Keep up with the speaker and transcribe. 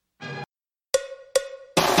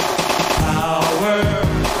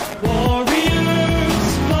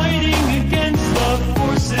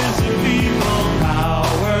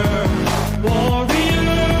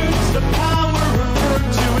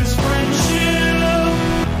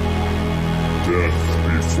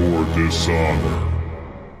Dishonor.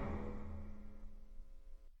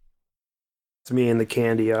 It's me in the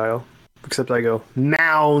candy aisle. Except I go,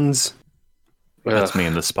 mounds. That's me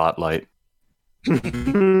in the spotlight.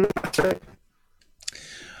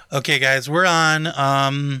 Okay, guys, we're on.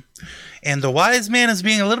 And the wise man is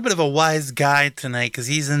being a little bit of a wise guy tonight because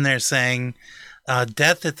he's in there saying,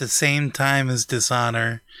 death at the same time as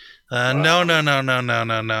dishonor. No.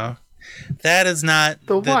 That is not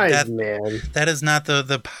the wise man. That is not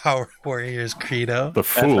the Power Warriors credo. The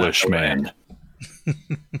foolish man.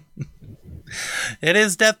 It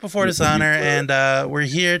is death before dishonor, and we're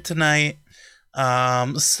here tonight.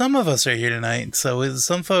 Some of us are here tonight, so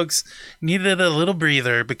some folks needed a little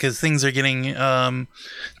breather because things are getting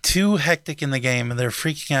too hectic in the game and they're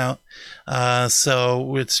freaking out.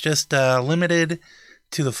 So it's just limited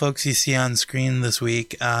to the folks you see on screen this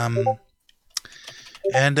week.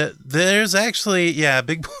 And there's actually,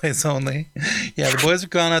 big boys only. Yeah, the boys are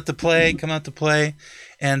going out to play, come out to play.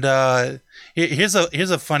 And here's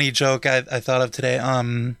a funny joke I thought of today.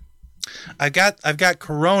 I've got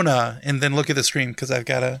Corona, and then look at the stream because I've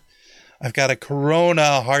got a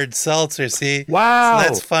Corona hard seltzer. See, wow, so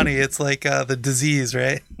that's funny. It's like the disease,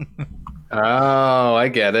 right? Oh, I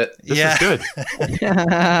get it. This is good.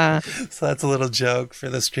 So that's a little joke for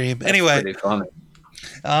the stream. That's anyway, pretty funny.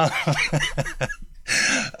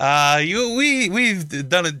 We've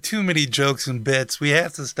done too many jokes and bits. We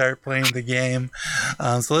have to start playing the game.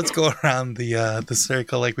 So let's go around the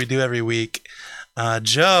circle like we do every week.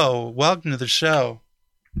 Joe, welcome to the show.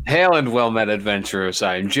 Hail and well met adventurers.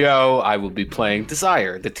 I'm Joe. I will be playing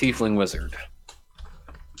Desire, the Tiefling Wizard.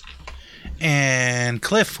 And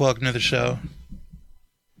Cliff, welcome to the show.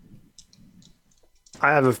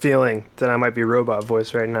 I have a feeling that I might be robot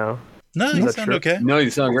voice right now. No, you sound okay. No, you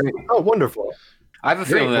sound great. Oh, wonderful. I have a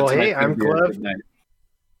feeling that hey, I'm Cliff.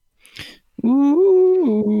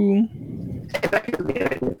 Ooh. Hey, that could be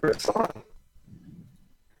an for a song.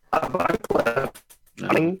 I'm Cliff.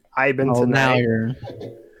 I've been tonight. Now you're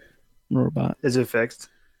robot. Is it fixed?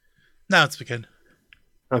 No, it's good.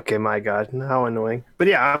 Okay, my God, how annoying. But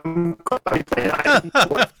yeah, I'm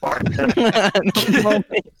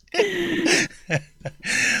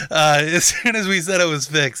as soon as we said it was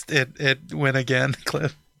fixed, it went again,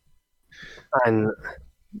 Cliff. And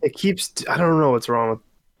it keeps. I don't know what's wrong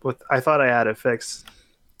with. I thought I had it fixed.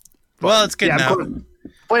 But, well, it's good now. I'm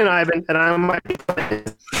playing Ivan, and I might be playing.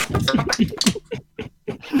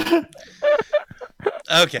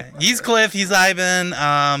 Okay, he's Cliff, he's Ivan.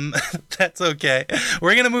 That's okay.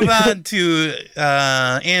 We're gonna move on to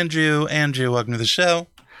Andrew. Andrew, welcome to the show.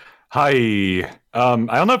 Hi. I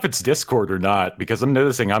don't know if it's Discord or not because I'm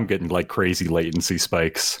noticing I'm getting like crazy latency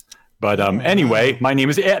spikes. But anyway, my name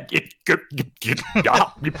is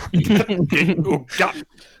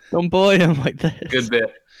Don't bully him like that. Good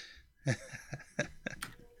bit.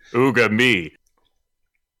 Ooga me.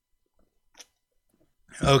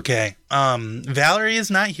 Okay. Valerie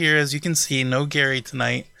is not here, as you can see. No Gary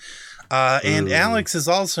tonight. And Alex is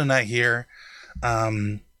also not here.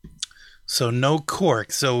 So no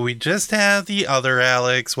Cork. So we just have the other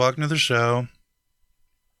Alex. Welcome to the show.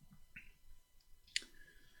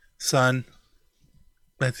 Son,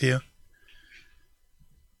 that's you.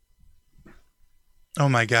 Oh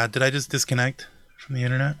my God, did I just disconnect from the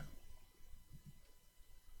internet?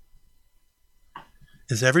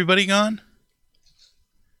 Is everybody gone?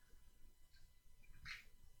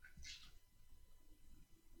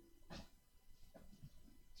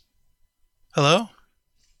 Hello?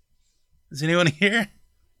 Is anyone here?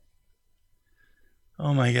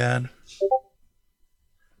 Oh my God.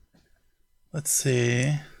 Let's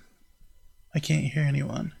see. I can't hear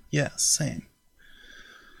anyone. Yes, same.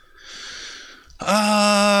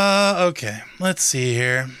 Okay. Let's see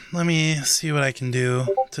here. Let me see what I can do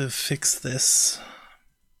to fix this.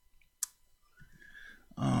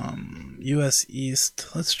 US East.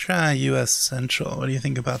 Let's try US Central. What do you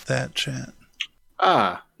think about that, chat?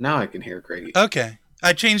 Now I can hear great. Okay.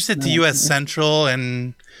 I changed it to US Central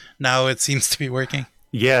and now it seems to be working.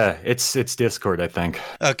 Yeah, it's Discord, I think.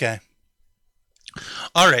 Okay.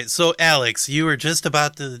 All right. So Alex, you were just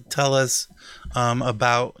about to tell us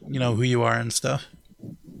about, who you are and stuff.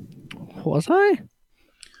 Was I?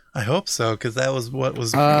 I hope so, because that was what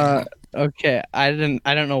was okay. I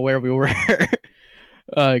don't know where we were.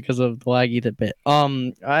 Because of the laggy bit.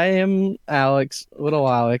 I am Alex, little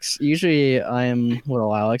Alex. Usually I am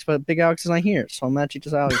little Alex, but big Alex is not here, so I'm actually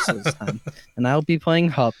just Alex this time. And I'll be playing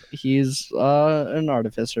Hup. He's an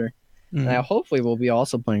artificer. And I hopefully will be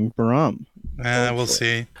also playing Brum. We'll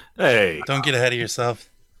see. Hey. Don't get ahead of yourself.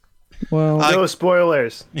 Well, no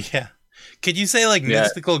spoilers. Yeah. Could you say like Yeah.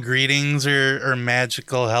 mystical greetings or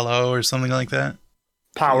magical hello or something like that?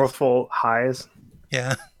 Powerful highs.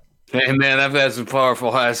 Yeah. Hey man, I've had some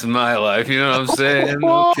powerful highs in my life. You know what I'm saying?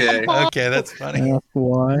 Okay. Okay, that's funny. That's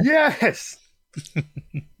why. Yes.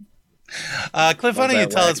 Cliff, why don't you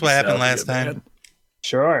tell us what happened last time?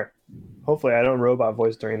 Sure. Hopefully, I don't robot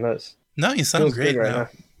voice during this. No, you sound Feels great good now.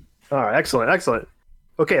 All right, excellent.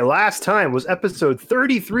 Okay, last time was episode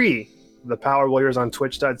 33 of the Power Warriors on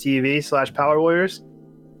twitch.tv/Power Warriors.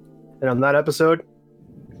 And on that episode,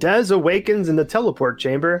 Dez awakens in the teleport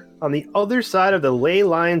chamber on the other side of the ley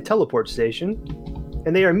line teleport station,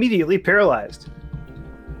 and they are immediately paralyzed.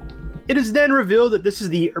 It is then revealed that this is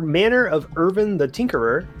the manor of Irvin the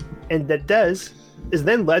Tinkerer, and that Dez is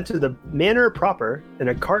then led to the manor proper in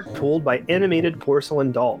a cart pulled by animated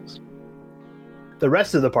porcelain dolls. The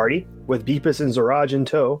rest of the party, with Beepus and Zoraj in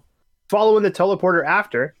tow, follow in the teleporter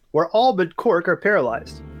after, where all but Cork are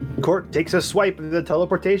paralyzed. Cork takes a swipe at the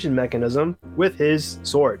teleportation mechanism with his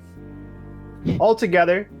sword.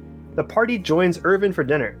 Altogether, the party joins Irvin for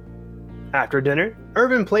dinner. After dinner,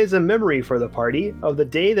 Irvin plays a memory for the party of the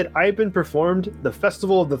day that Ivan performed the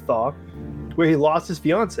Festival of the Thaw, where he lost his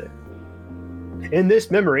fiancée. In this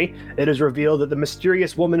memory, it is revealed that the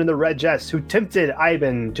mysterious woman in the red dress who tempted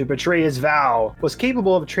Ivan to betray his vow was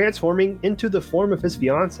capable of transforming into the form of his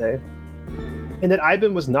fiancée, and that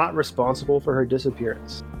Ivan was not responsible for her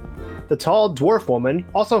disappearance. The tall dwarf woman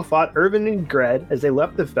also fought Irvin and Gred as they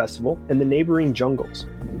left the festival in the neighboring jungles.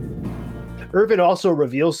 Irvin also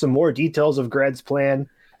reveals some more details of Gred's plan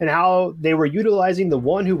and how they were utilizing the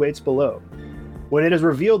One Who Waits Below. When it is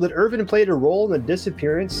revealed that Irvin played a role in the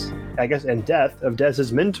disappearance, and death of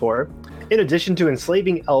Dez's mentor, in addition to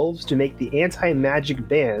enslaving elves to make the anti-magic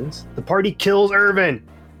bands, the party kills Irvin.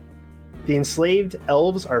 The enslaved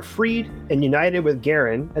elves are freed and united with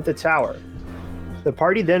Garen at the tower. The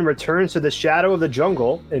party then returns to the shadow of the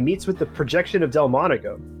jungle and meets with the projection of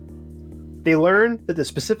Delmonico. They learn that the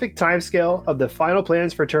specific timescale of the final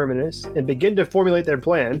plans for Terminus and begin to formulate their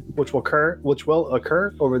plan, which will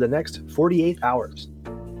occur over the next 48 hours.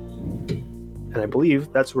 And I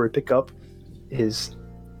believe that's where we pick up is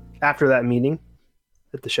after that meeting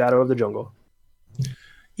at the shadow of the jungle.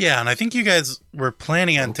 Yeah, and I think you guys were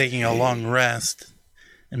planning on taking a long rest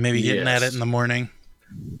and maybe getting at it in the morning.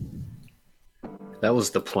 That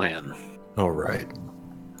was the plan. All right.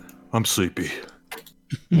 I'm sleepy.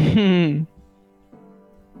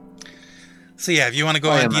 So yeah, if you want to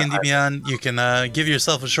go on D&D Beyond, you can give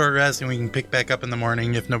yourself a short rest and we can pick back up in the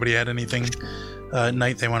morning if nobody had anything at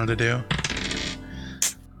night they wanted to do.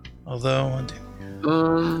 Although,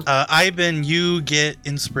 Ivan, you get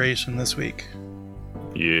inspiration this week.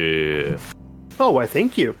 Yeah. Oh, why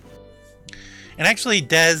thank you. And actually,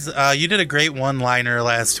 Dez, you did a great one-liner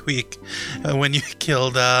last week when you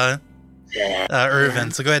killed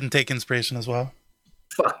Irvin. So go ahead and take inspiration as well.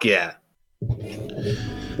 Fuck yeah.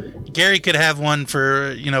 Gary could have one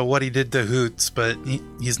for, what he did to Hoots, but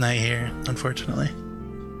he's not here, unfortunately.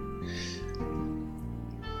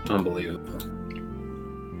 Unbelievable.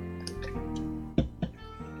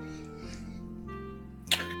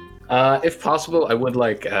 If possible, I would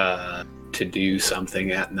like to do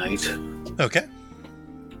something at night. Okay.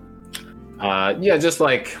 Yeah, just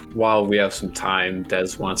like while we have some time,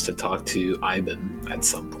 Dez wants to talk to Ivan at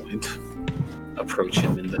some point. Approach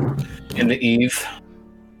him in the eve.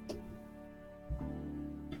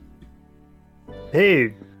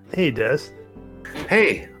 Hey, Des.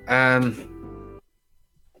 Hey,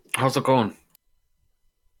 how's it going?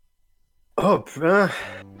 Oh,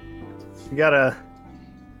 you got a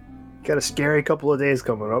scary couple of days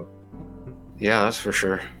coming up. Yeah, that's for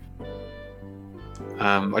sure.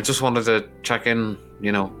 I just wanted to check in,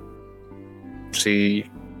 see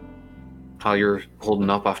how you're holding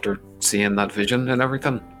up after seeing that vision and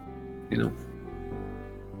everything,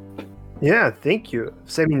 Yeah, thank you.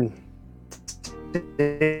 So, I mean,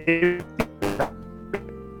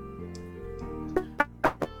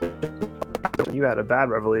 you had a bad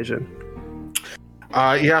revelation.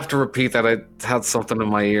 You have to repeat that. I had something in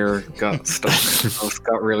my ear, got stuck. I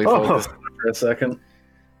got really focused for a second.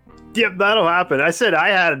 Yep, that'll happen. I said I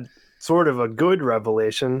had sort of a good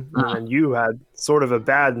revelation, and you had sort of a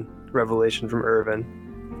bad revelation from Irvin.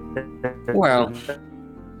 Well,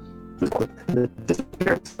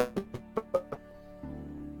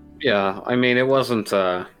 yeah, I mean, it wasn't,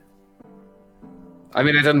 it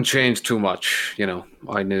didn't change too much,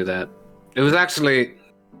 I knew that. It was actually,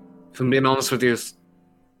 if I'm being honest with you,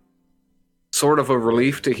 sort of a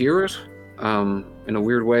relief to hear it, in a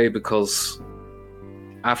weird way, because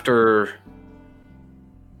after,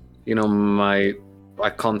 my I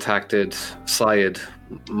contacted Syed,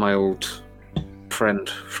 my old friend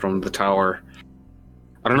from the tower.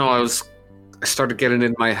 I don't know, I started getting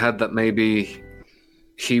in my head that maybe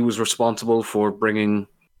he was responsible for bringing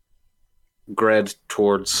Gred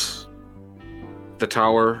towards the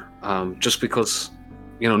tower, just because,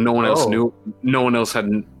 no one else knew, no one else had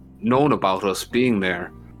known about us being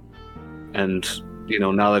there. And,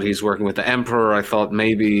 now that he's working with the Emperor, I thought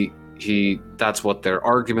maybe that's what their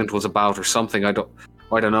argument was about or something. I don't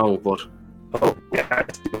know, but... Oh, yeah.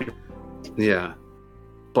 Yeah.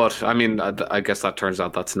 But, I mean, I guess that turns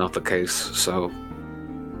out that's not the case, so...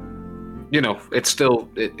 it's still...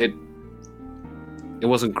 It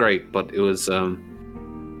wasn't great, but it was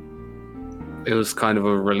kind of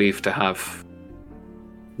a relief to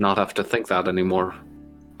not have to think that anymore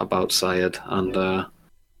about Syed, and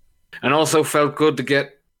also felt good to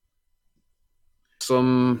get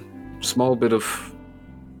some small bit of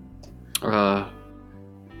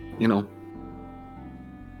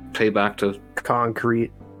payback to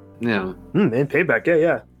Concrete. Yeah. And payback,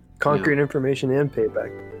 yeah. Concrete information and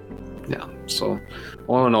payback. Yeah, so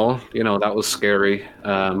all in all, that was scary,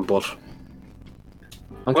 but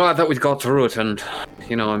I'm glad that we got through it, and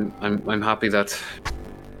I'm happy that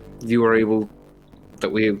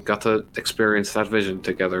we got to experience that vision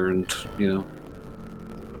together, and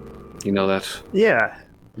that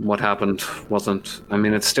what happened wasn't. I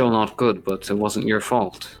mean, it's still not good, but it wasn't your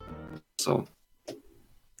fault. So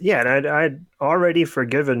yeah, and I'd already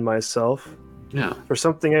forgiven myself. Yeah. For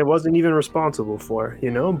something I wasn't even responsible for,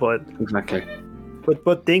 but exactly.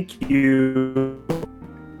 But thank you.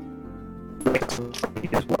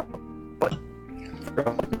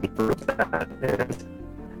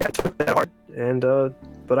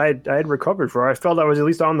 But I had recovered for it. I felt I was at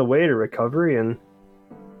least on the way to recovery, and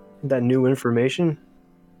that new information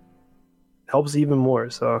helps even more.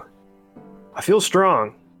 So I feel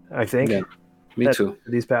strong, I think. Yeah, me too.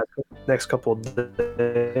 These next couple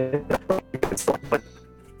days.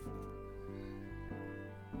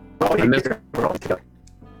 I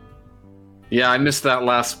missed that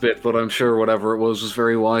last bit, but I'm sure whatever it was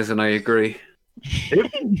very wise, and I agree.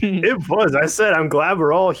 It was. I said I'm glad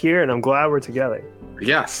we're all here, and I'm glad we're together.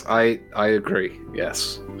 Yes, I agree.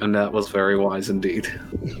 Yes, and that was very wise indeed.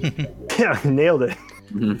 Yeah, nailed it.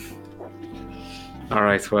 Mm-hmm. All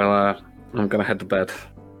right, well, I'm gonna head to bed,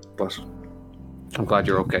 but I'm glad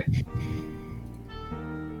you're okay.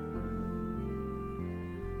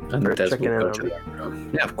 And Des will go to that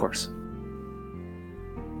room. Yeah, of course.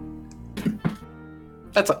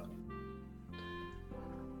 That's it.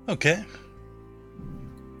 Okay.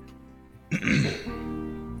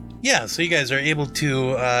 Yeah, so you guys are able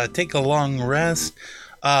to take a long rest.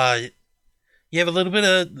 You have a little bit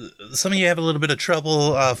of... Some of you have a little bit of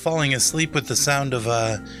trouble falling asleep with the sound of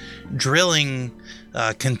drilling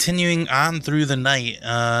continuing on through the night,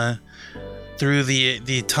 through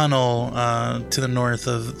the tunnel to the north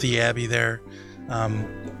of the Abbey there.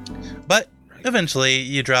 But eventually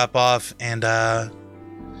you drop off, and the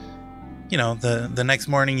next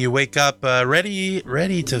morning you wake up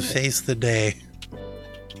ready to face the day.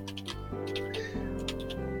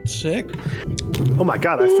 Sick. Oh my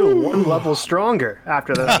god, I feel one level stronger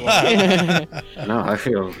after that. No, I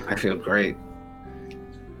feel great.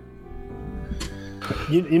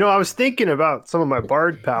 I was thinking about some of my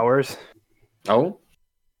bard powers. Oh?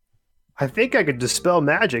 I think I could dispel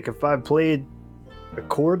magic if I played a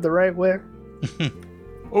chord the right way.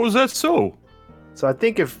 Oh, is that so? So I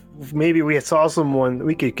think if maybe we saw someone,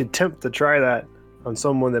 we could attempt to try that on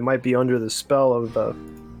someone that might be under the spell of the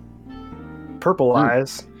purple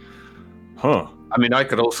eyes. Huh. I mean, I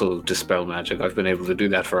could also dispel magic. I've been able to do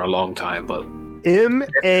that for a long time, but...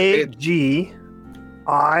 M-A-G-I-K?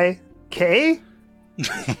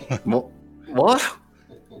 What?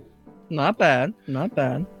 Not bad.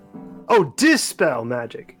 Oh, dispel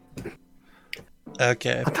magic.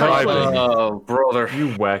 Okay. Oh, brother. You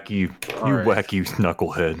wacky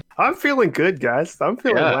knucklehead. I'm feeling good, guys. I'm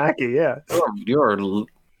feeling wacky, yeah. You're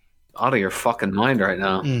out of your fucking mind right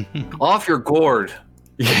now. Mm-hmm. Off your gourd.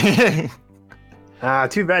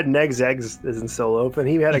 Too bad Neg's Eggs isn't still open.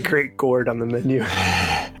 He had a great gourd on the menu.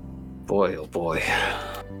 Boy, oh boy.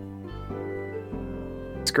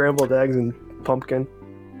 Scrambled eggs and pumpkin.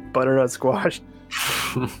 Butternut squash.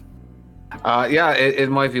 It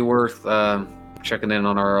might be worth checking in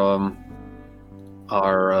on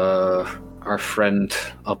our friend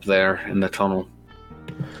up there in the tunnel.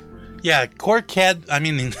 Yeah, Corkhead, I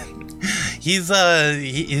mean, he's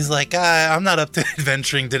like, I'm not up to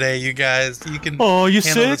adventuring today, you guys. You can you handle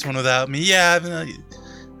sick? this one without me. Yeah,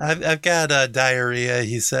 I've got diarrhea,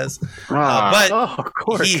 he says. Ah, But Oh, of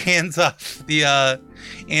course. he hands off the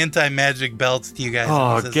anti-magic belts to you guys.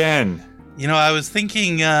 Oh, and says, again. You know, I was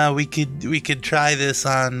thinking we could try this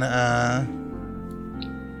on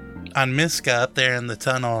Miska up there in the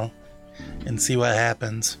tunnel and see what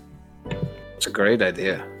happens. it's a great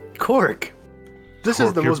idea. Cork. This is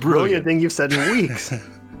Cork, the you're most brilliant brilliant. thing you've said in weeks.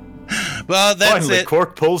 Well, that's Finally, it.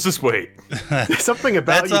 Cork pulls his weight. There's something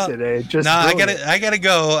about That's you all- today. Just No, brilliant. I gotta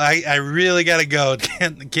go. I really gotta go.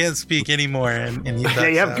 Can't speak anymore. And he Yeah,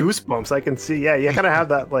 you have ducks out. goosebumps. I can see. Yeah, you gotta have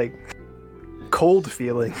that like cold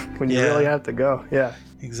feeling when you Yeah. really have to go. Yeah.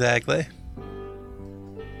 Exactly.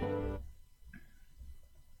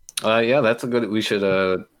 Yeah, that's a good. We should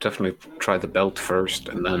definitely try the belt first,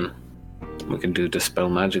 and then we can do dispel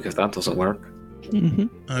magic if that doesn't work.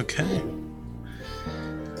 Okay.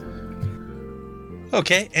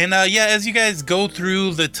 Okay, and yeah, as you guys go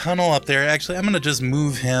through the tunnel up there, actually, I'm gonna just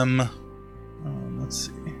move him. Let's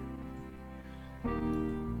see.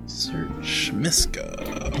 Search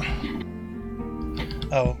Miska.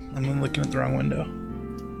 Oh, I'm looking at the wrong window.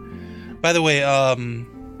 By the way,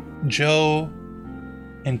 Joe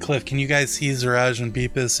and Cliff, can you guys see Zaraj and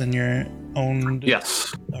Beepus in your own?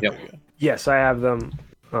 Yes. Okay, Yep. good. Yes, I have them.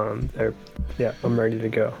 They're yeah. I'm ready to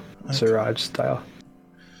go. Siraj style.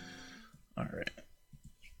 All right.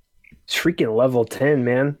 It's freaking level 10,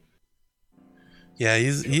 man. Yeah,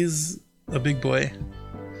 he's a big boy.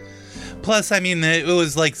 Plus, I mean, it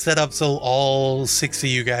was like set up so all 6 of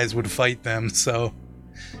you guys would fight them. So,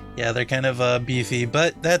 yeah, they're kind of beefy,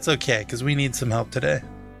 but that's okay because we need some help today.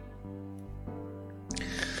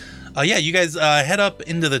 Yeah, you guys head up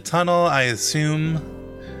into the tunnel. I assume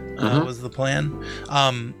was the plan.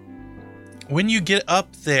 When you get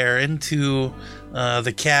up there into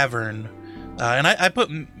the cavern, and I put,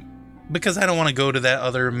 because I don't want to go to that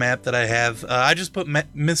other map that I have, I just put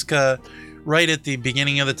Miska right at the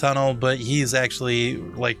beginning of the tunnel, but he's actually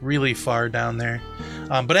like really far down there.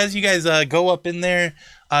 But as you guys go up in there,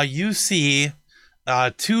 you see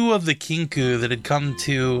 2 of the Kinku that had come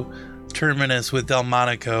to Terminus with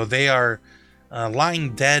Delmonico. They are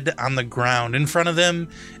lying dead on the ground. In front of them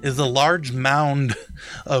is a large mound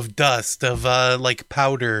of dust, of like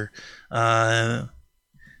powder, and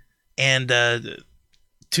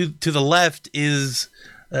to the left is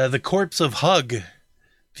the corpse of Hug,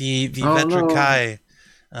 the Oh, Vetrakai.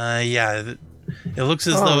 Yeah, it looks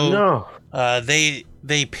as though no.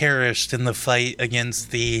 they perished in the fight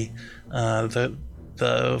against the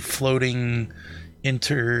floating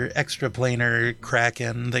extraplanar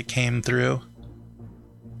kraken that came through.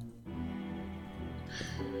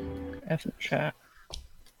 F in chat.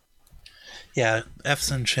 Yeah,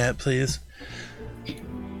 F's in chat, please.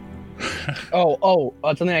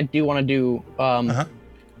 Something I do want to do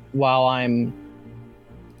while I'm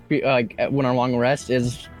when I'm long rest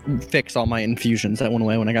is fix all my infusions that went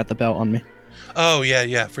away when I got the belt on me. Oh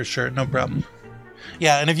yeah, for sure, no problem.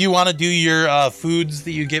 Yeah, and if you want to do your foods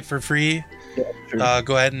that you get for free,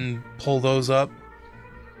 go ahead and pull those up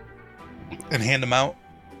and hand them out.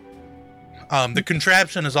 The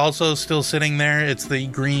contraption is also still sitting there. It's the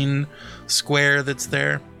green square that's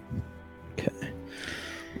there. Okay.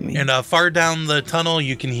 And far down the tunnel,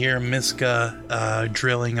 you can hear Miska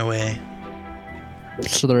drilling away.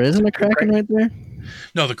 So there isn't a kraken right there?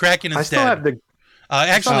 No, the kraken is I still dead. have the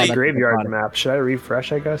Actually, that's graveyard the bottom. map. Should I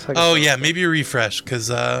refresh? I guess. oh yeah, maybe refresh because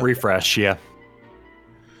Refresh, yeah.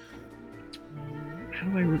 How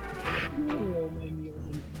do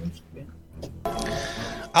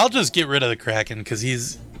I'll just get rid of the kraken because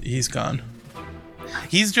he's gone.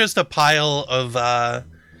 He's just a pile of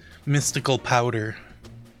mystical powder.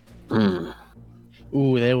 Hmm.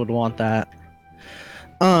 Ooh, they would want that.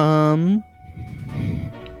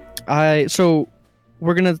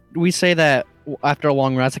 We say that after a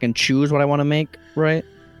long rest I can choose what I want to make, right?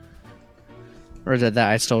 Or is it that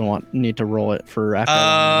I still need to roll it for after a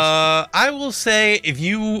long rest? I will say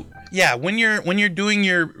when you're doing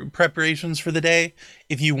your preparations for the day,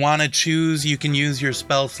 if you want to choose, you can use your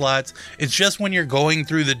spell slots. It's just when you're going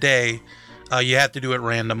through the day, you have to do it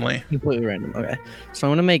randomly. Completely random. Okay. So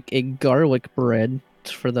I'm gonna make a garlic bread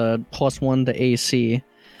for the +1 to AC.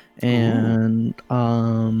 And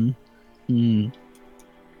I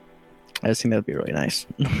just think that'd be really nice.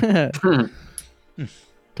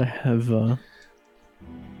 To have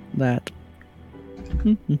that.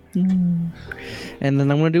 And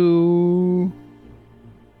then I'm gonna do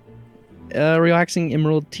relaxing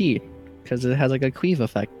emerald tea because it has like a cleave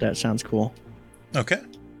effect. That sounds cool. Okay.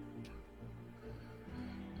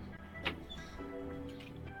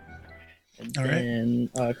 All right. And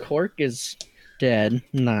Cork is dead.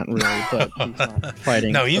 Not really, but he's not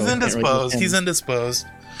fighting. No, he's so I can't really indisposed. give He's him- indisposed.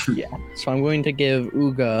 Yeah. So I'm going to give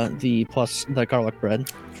Uga the garlic bread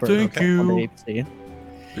for Thank for you. the APC.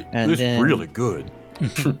 And It's then- really good.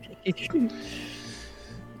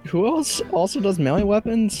 Who else also does melee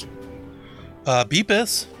weapons?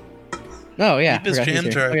 Beepus. Oh yeah, Beepus forgot he's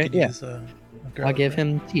here. Jamjar Okay, could yeah, use a I'll garlic give bread.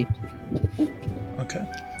 him tea. Okay.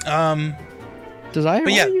 Desire,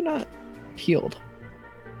 But why yeah. are you not healed?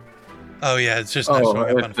 Oh yeah, it's just not Oh,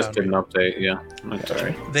 showing up it on just Foundry. didn't update. Yeah, that's all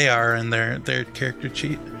right. They are in their character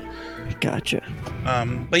cheat. Gotcha.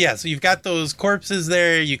 But yeah, so you've got those corpses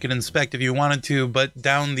there. You can inspect if you wanted to, but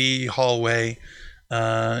down the hallway,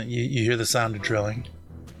 you hear the sound of drilling.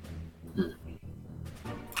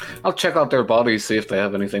 I'll check out their bodies, see if they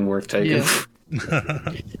have anything worth taking. Yeah.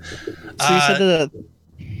 So you Uh, said that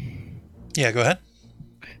Yeah, go ahead.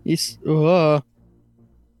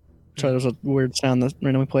 sorry, there was a weird sound that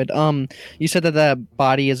randomly played. You said that the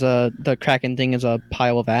body is the Kraken thing is a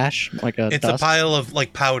pile of ash, like a It's dust? a pile of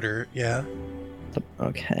like powder. Yeah.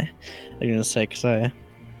 Okay, I'm gonna say because I.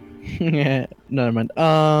 Never mind.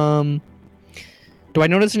 Do I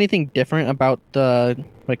notice anything different about the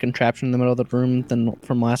like contraption in the middle of the room than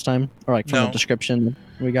from last time, or like from No. the description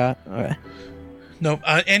we got? Okay. No,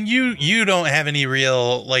 and you don't have any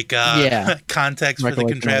real like Yeah. context for the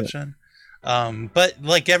Recollection of it. contraption. But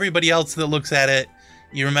like everybody else that looks at it,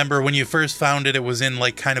 you remember when you first found it, it was in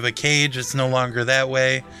like kind of a cage. It's no longer that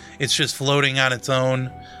way. It's just floating on its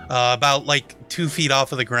own, about like 2 feet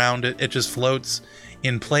off of the ground. It just floats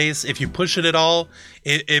in place. If you push it at all,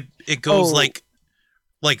 it goes Oh.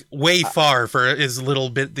 like way far for as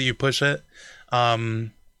little bit that you push it.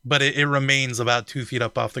 But it remains about 2 feet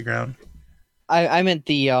up off the ground. I meant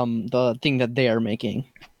the thing that they are making,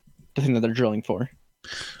 the thing that they're drilling for.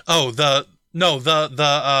 Oh, the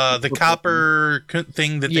copper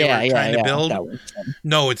thing that they were trying to build. That one.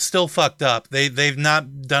 No, it's still fucked up. They've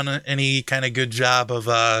not done any kind of good job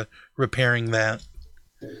of repairing that.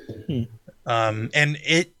 And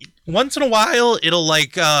it once in a while it'll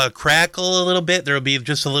like crackle a little bit. There'll be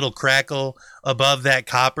just a little crackle above that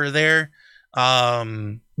copper there.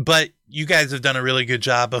 But you guys have done a really good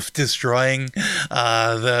job of destroying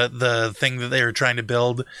the thing that they were trying to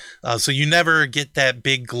build. So you never get that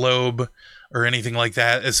big globe or anything like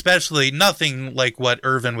that, especially nothing like what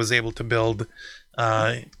Irvin was able to build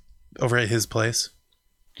over at his place.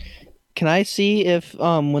 Can I see if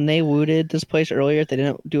when they looted this place earlier, if they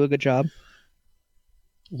didn't do a good job?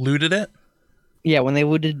 Looted it? Yeah, when they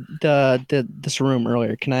looted this room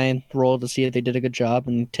earlier, can I roll to see if they did a good job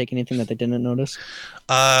and take anything that they didn't notice?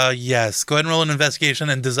 Yes. Go ahead and roll an investigation,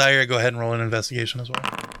 and Desire, go ahead and roll an investigation as well.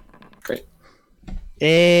 Great.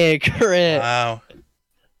 Hey, crit! Wow.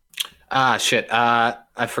 Ah, shit. I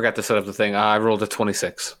forgot to set up the thing. I rolled a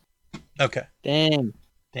 26. Okay. Damn.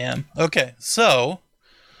 Okay. So,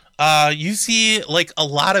 you see like a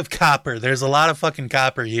lot of copper. There's a lot of fucking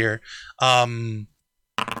copper here.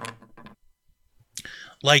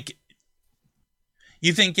 Like,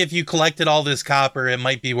 you think if you collected all this copper, it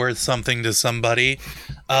might be worth something to somebody.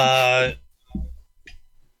 On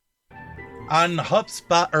Hug's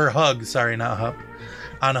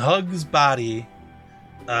On Hug's body,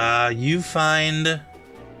 you find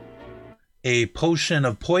a potion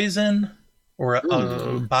of poison, or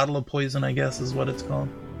a bottle of poison, I guess is what it's called,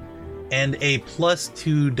 and a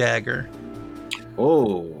 +2 dagger.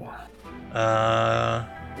 Oh.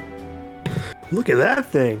 Look at that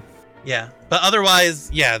thing. Yeah, but otherwise,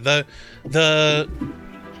 yeah, the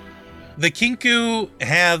Kinku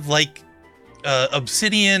have like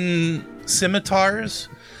obsidian scimitars,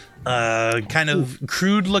 kind of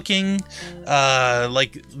crude looking,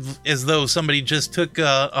 like as though somebody just took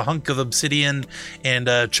a hunk of obsidian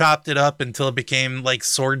and chopped it up until it became like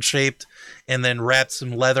sword shaped, and then wrapped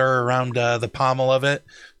some leather around the pommel of it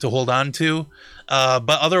to hold on to. But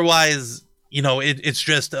otherwise, you know, it's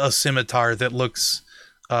just a scimitar that looks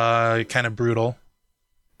kind of brutal.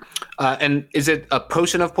 And is it a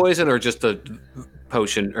potion of poison or just a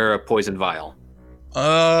potion or a poison vial?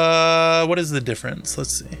 What is the difference?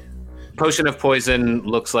 Let's see. Potion of poison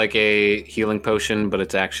looks like a healing potion, but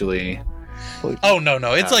it's actually... Oh, no.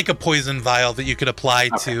 It's like a poison vial that you could apply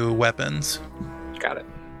to weapons. Got it.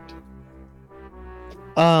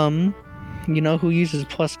 You know who uses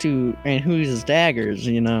 +2 and who uses daggers?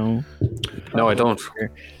 You know, No, I don't.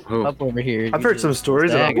 Who? up over here. I've heard some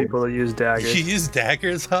stories about daggers. people that use You daggers. use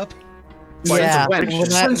daggers, Hup? Yeah, When?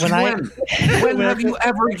 Since when? When have you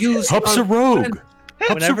ever used... Hup's a rogue. Hup's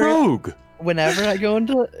a Whenever- rogue. whenever I go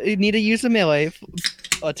into need to use a melee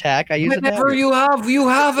attack, I use a Whenever dagger. you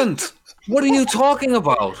haven't. What are you talking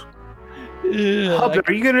about? Hub,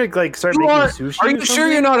 are you gonna like start making sushi? Are or you sure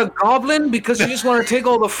something? you're not a goblin? Because you just want to take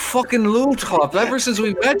all the fucking loot, Hop. Ever since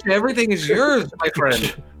we met you, everything is yours, my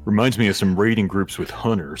friend. Reminds me of some raiding groups with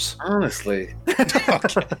hunters. Honestly.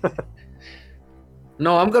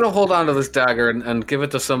 No, I'm gonna hold on to this dagger and give it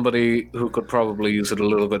to somebody who could probably use it a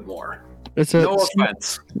little bit more. It's a No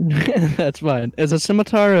offense. That's fine. Is a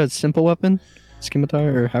scimitar a simple weapon? Scimitar,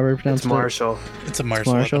 or however you pronounce It's it? Marshall. It's a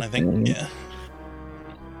martial Martial? weapon, I think. Yeah. Yeah.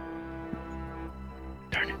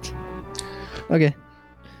 Darn it. Okay.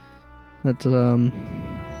 That's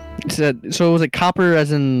so was it copper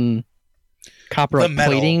as in copper The like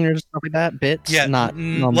metal. plating or stuff like that? Bits? Yeah, Not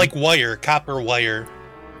like wire, copper wire.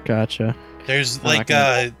 Gotcha. There's I'm not like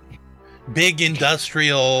gonna- big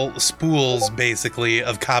industrial spools, basically,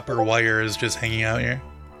 of copper wires just hanging out here.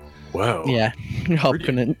 Wow. Yeah. Help Pretty-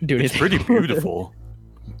 couldn't do It's anything. pretty beautiful.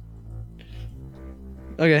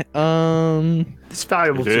 Okay. It's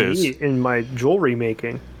valuable It to is. me in my jewelry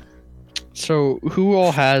making. So who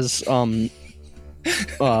all has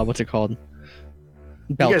what's it called?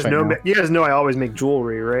 Belts right now. You guys know I always make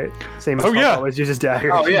jewelry, right? Same as Oh, Hub yeah. always uses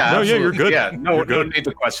daggers. Oh yeah, No, yeah, you're absolutely. good. Yeah, no, You're no good. need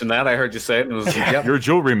to question that. I heard you say it, and it was yep, You're a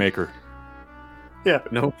jewelry maker.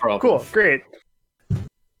 no problem. Cool, great.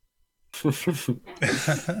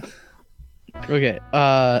 Okay.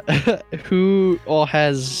 Who all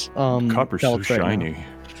has Copper's so belts right now? shiny.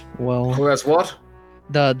 Well, Who has what?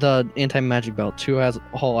 the anti-magic belts. Who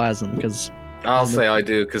all has them? Because I'll say I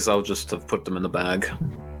do because I'll just have put them in the bag.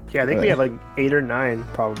 Yeah, I think we have like 8 or 9,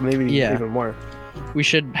 probably, maybe Yeah. even more. we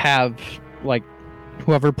should have like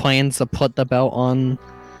whoever plans to put the belt on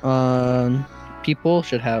people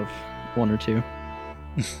should have 1 or 2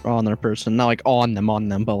 on their person. Not like on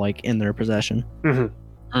them, but like in their possession.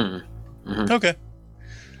 Okay.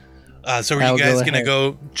 So are I'll you guys go gonna ahead.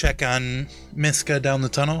 go check on Miska down the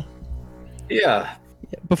tunnel? Yeah.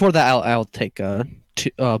 Before that, I'll take a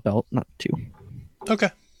belt, not 2. Okay.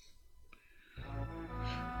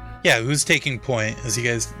 Yeah, who's taking point as you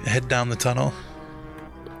guys head down the tunnel?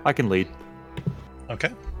 I can lead.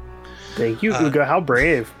 Okay. Thank you, Uh, Uga. How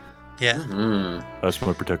brave. Yeah. Mm. I just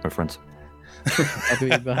want to protect my friends. I'll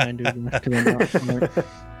be behind you. 'Cause I'm not smart.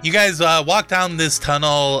 You guys walk down this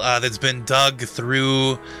tunnel that's been dug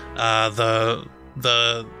through the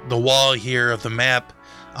wall here of the map.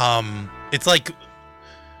 It's like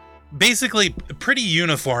basically pretty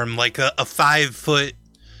uniform, like a 5 foot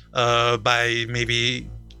by maybe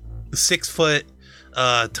 6 foot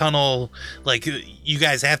tunnel. Like you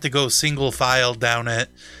guys have to go single file down it,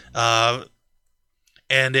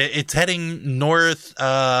 and it's heading north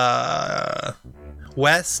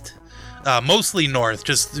west. Mostly north,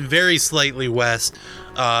 just very slightly west.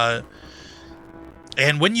 And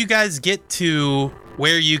when you guys get to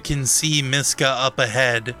where you can see Miska up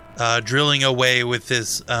ahead, drilling away with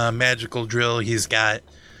this magical drill he's got,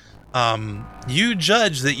 you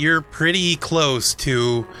judge that you're pretty close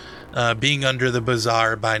to being under the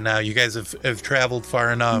bazaar by now. You guys have traveled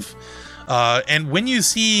far enough. And when you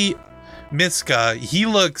see Miska, he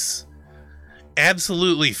looks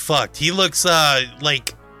absolutely fucked. He looks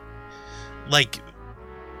like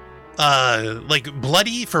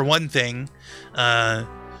bloody for one thing.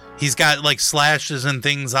 He's got like slashes and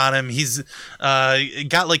things on him. He's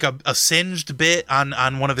got like a singed bit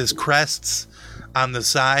on one of his crests on the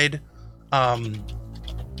side.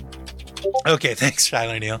 Okay, thanks,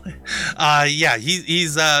 Shyler Neal. Yeah,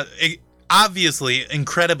 he's obviously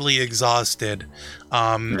incredibly exhausted,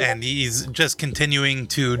 and he's just continuing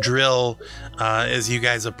to drill as you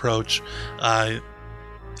guys approach.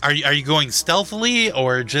 Are you going stealthily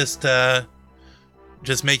or just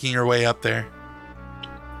making your way up there?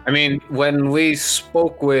 I mean, when we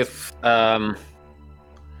spoke with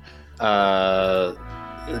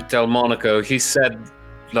Delmonico, he said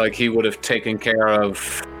like he would have taken care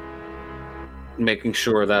of making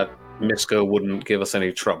sure that Miska wouldn't give us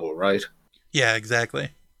any trouble, right? Yeah, exactly.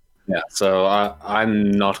 Yeah. So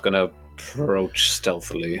I'm not gonna approach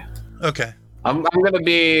stealthily. Okay. I'm gonna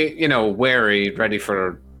be, wary, ready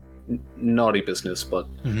for naughty business, but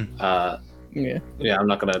Yeah. yeah, I'm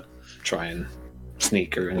not gonna try and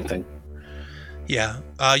sneak or anything. Yeah.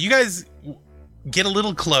 You guys get a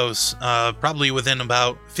little close, probably within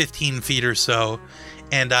about 15 feet or so,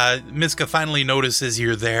 and Miska finally notices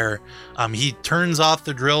you're there. He turns off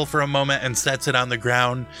the drill for a moment and sets it on the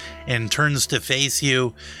ground and turns to face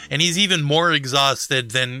you, and he's even more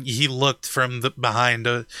exhausted than he looked from behind.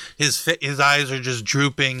 His eyes are just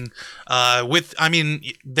drooping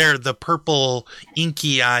they're the purple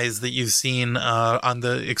inky eyes that you've seen on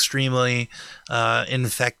the extremely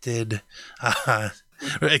infected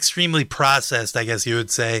extremely processed, I guess you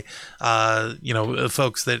would say.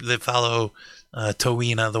 Folks that follow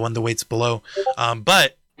Towina, the one that waits below.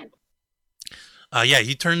 But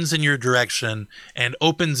he turns in your direction and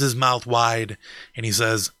opens his mouth wide, and he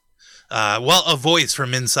says, a voice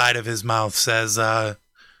from inside of his mouth says, "Have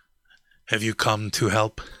you come to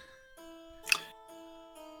help?"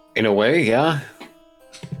 In a way, yeah.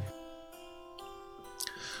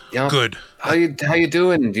 Yeah. Good. How you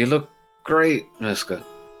doing? You look great, Miska.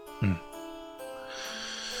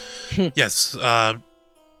 Yes.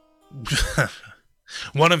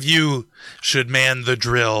 One of you should man the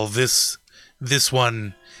drill. This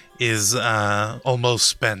one is almost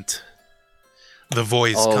spent. The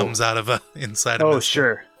voice comes out of inside of Oh, Miska.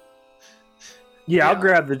 sure. Yeah, I'll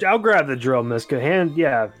grab the drill, Miska.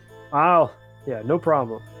 No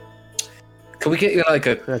problem. Can we get you like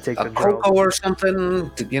a I'm gonna take the drill. cocoa or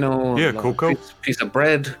something? Yeah, like cocoa. Piece of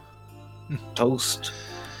bread, toast.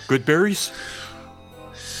 Good berries?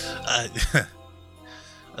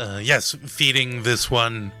 Yes, feeding this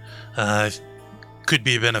one could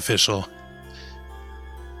be beneficial.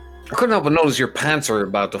 I couldn't help but notice your pants are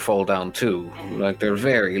about to fall down too. Like they're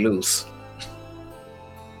very loose.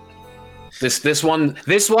 This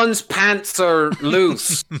one's pants are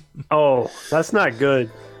loose. Oh, that's not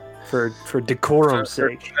good for decorum's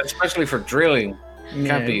sake. Especially for drilling.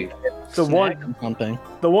 Can't be. The one Something.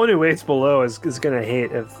 who waits below is gonna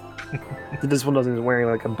hate if this one doesn't wearing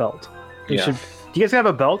like a belt. Do you guys have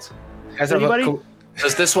a belt? Anybody?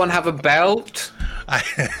 Does this one have a belt?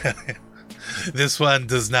 This one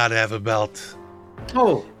does not have a belt.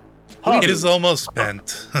 Oh, Hup, It is almost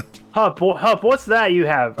spent. Hup, what's that you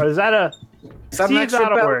have? Or is that a? is that See an if extra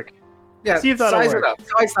that'll belt? work. Yeah, See if that'll size work. it up.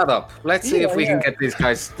 Size that up. Let's see if we Yeah, can get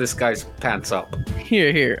this guy's pants up.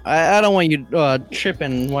 Here. I don't want you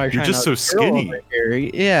tripping while you're You're trying just to so drill skinny. over here.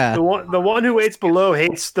 Yeah. The one who waits below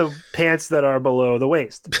hates the pants that are below the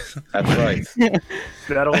waist. That's right.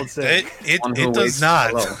 That old saying. One who It does waits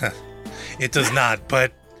not. below. It does not,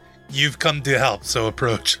 but you've come to help, so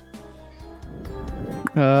approach.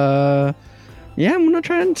 Yeah, I'm gonna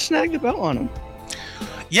try and snag the belt on him.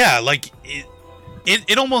 Yeah, like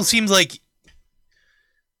it almost seems like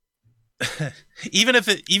even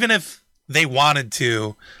if they wanted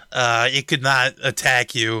to, it could not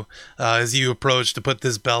attack you as you approach to put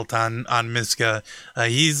this belt on Miska.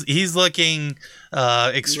 He's looking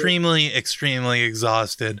extremely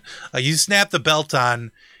exhausted. You snap the belt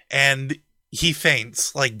on, and he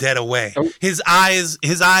faints like dead away. Oh. His eyes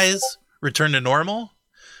return to normal.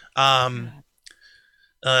 But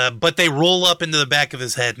they roll up into the back of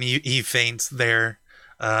his head, and he faints there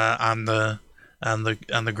on the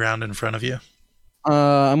ground in front of you.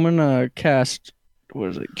 I'm gonna cast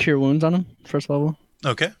Cure Wounds on him, first level.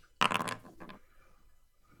 Okay.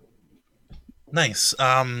 Nice.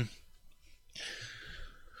 Yeah,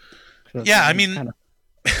 I mean,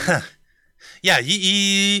 yeah,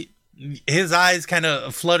 his eyes kind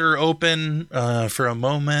of flutter open for a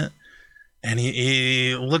moment, and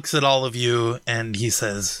he looks at all of you, and he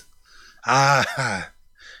says,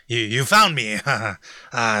 you found me.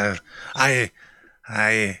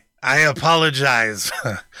 I apologize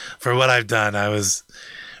for what I've done. I was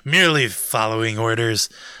merely following orders.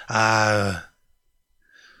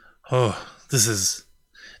 This is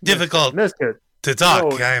difficult Miska, to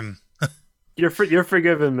talk. No. You're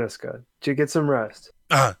forgiven, Miska. Did you get some rest?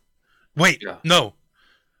 Wait, Yeah. no.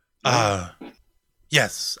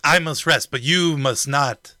 Yes, I must rest, but you must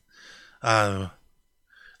not.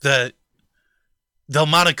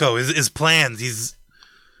 Delmonico is planned. He's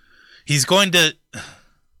going to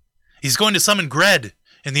summon Gred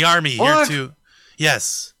in the army What? here to.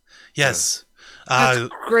 Yes. That's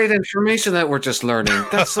great information that we're just learning.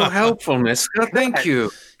 That's so helpful, Miska. Thank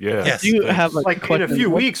you. Yeah. Yes. Do you have Like in a few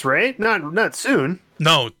weeks, right? Not soon.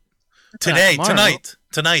 No. Today, tomorrow. tonight.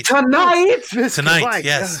 Tonight? Tonight, Like,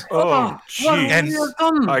 yes. Oh, what jeez. have you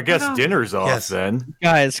done? I guess Get out. dinner's off Yes. then.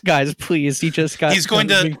 Guys, please. He just got. He's going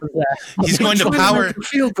to- something possessed. He's going to Trying power. make you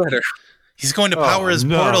feel better. He's going to power his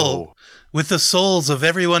no. portal with the souls of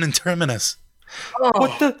everyone in Terminus.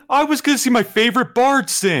 What the? I was gonna see my favorite bard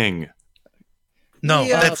sing. No, We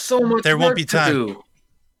have that's so much there won't work be to time. do.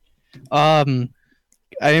 I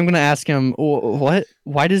am gonna ask him what.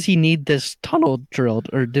 Why does he need this tunnel drilled,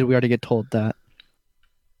 or did we already get told that?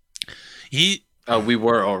 he We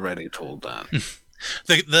were already told that.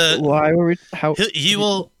 the Why were we? How?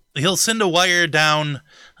 he'll send a wire down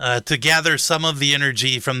to gather some of the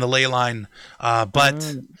energy from the ley line,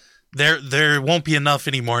 but there won't be enough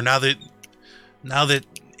anymore now that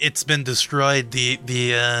it's been destroyed.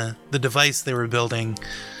 The device they were building,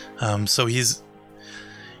 so he's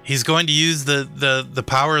He's going to use the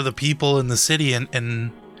power of the people in the city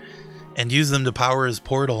and use them to power his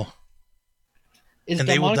portal. Is And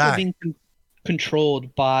they will die. Delmonico being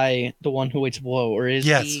controlled by the one who waits below, or is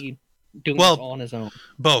Yes. he doing Well- this all on his own?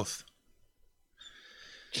 Both.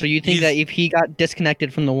 So you think he's- that if he got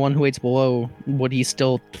disconnected from the one who waits below, would he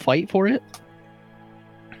still fight for it?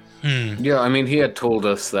 Yeah, I mean, he had told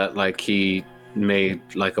us that like he made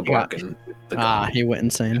like a bargain. with the guy. He went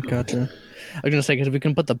insane. Gotcha. I was gonna say because if we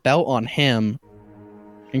can put the belt on him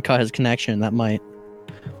and cut his connection, that might.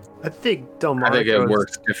 I think I think it Delmonico's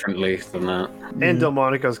works differently than that. and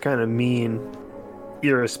Delmonico's kind of mean,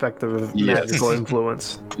 irrespective of Yes. magical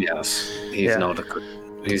influence. Yes, he's Yeah. not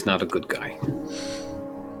a good guy.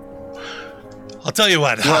 I'll tell you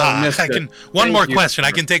what. Well, I mister, can one thank more you question. I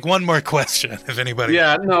for- can take one more question if anybody.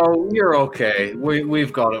 Yeah, no, you're okay.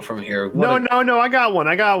 We've got it from here. No, no, I got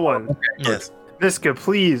one. Yes. Visca,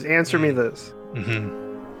 please answer me this. Hmm.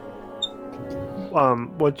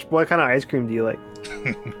 What kind of ice cream do you like?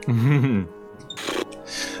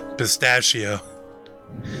 Pistachio.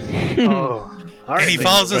 Oh, all right. And he then.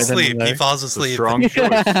 falls right then asleep. and He there. falls It's a asleep. strong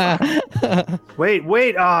choice.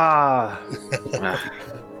 Wait. Ah,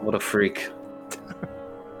 what a freak.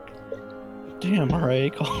 Damn,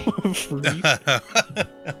 alright. Call him a freak.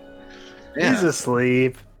 He's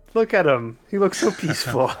asleep. Look at him. He looks so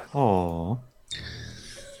peaceful. Oh.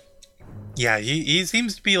 Yeah, he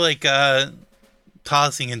seems to be like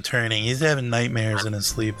tossing and turning. He's having nightmares in his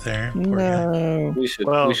sleep there. Poor guy. No. We should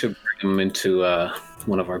Well- bring him into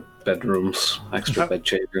one of our bedrooms, extra bed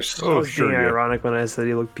chambers. I Oh, was sure. being Yeah. ironic when I said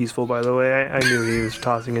he looked peaceful. By the way, I knew he was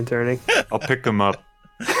tossing and turning. I'll pick him up.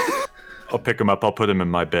 I'll put him in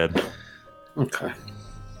my bed. Okay.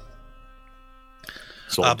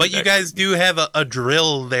 So I'll But do you that. guys do have a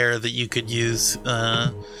drill there that you could use if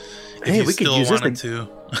Hey, you we could still use this wanted to.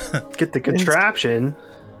 Get the contraption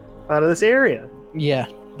out of this area. Yeah,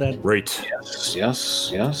 that. Right. Yes.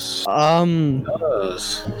 Does.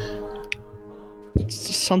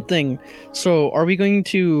 Something. So, are we going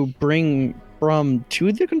to bring Brum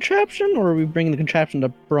to the contraption, or are we bringing the contraption to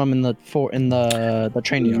Brum in the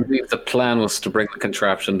training yard? The plan was to bring the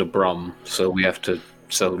contraption to Brum, so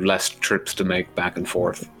less trips to make back and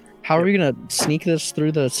forth. How are we gonna sneak this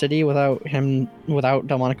through the city without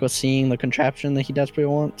Delmonico seeing the contraption that he desperately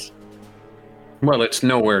wants? Well, it's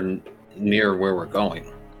nowhere near where we're going.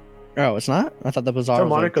 Oh, it's not. I thought the bazaar.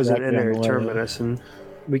 Delmonico's was an like, directly inner on the way. terminus, and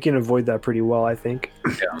we can avoid that pretty well, I think.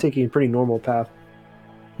 Yeah. Taking a pretty normal path.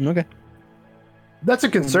 Okay. That's a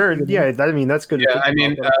concern. Yeah, I mean that's good. to Yeah, think I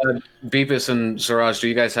mean, about, Beavis and Siraj, do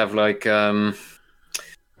you guys have like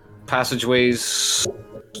passageways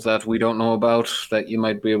that we don't know about that you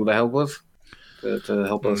might be able to help with to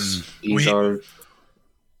help us ease our?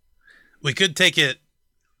 We could take it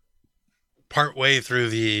part way through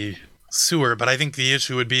the sewer, but I think the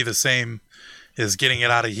issue would be the same as getting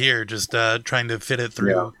it out of here, just trying to fit it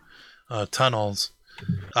through tunnels.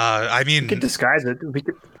 I mean, we could disguise it. We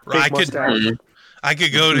could. I fake could mustache. I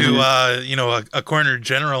could go to a corner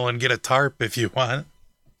general and get a tarp if you want.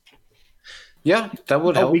 Yeah, that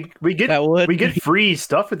would Oh, help. we get That would. we get free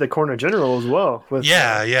stuff at the corner general as well. With,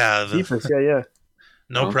 Yeah, Beavis, yeah.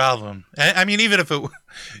 no Huh? problem. I mean, even if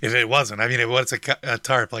it wasn't, I mean, what's a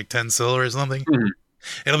tarp, like 10 silver or something? Mhm.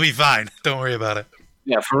 It'll be fine. Don't worry about it.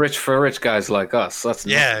 Yeah, for rich guys like us, that's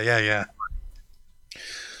Yeah. yeah.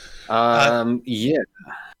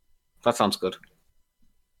 That sounds good.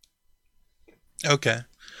 Okay.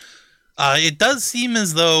 It does seem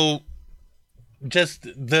as though just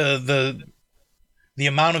the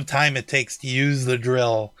amount of time it takes to use the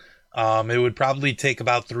drill, it would probably take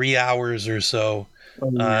about 3 hours or so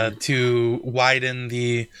to widen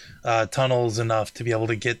the tunnels enough to be able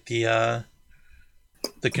to get the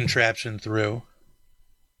contraption through.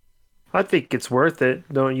 I think it's worth it,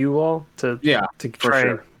 don't you all? To Yeah, try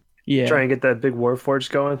sure. Yeah. try and get that big warforge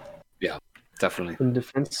going definitely. in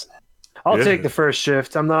defense. I'll Yeah. take the first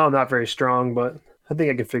shift. I'm not very strong, but I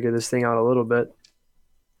think I can figure this thing out a little bit.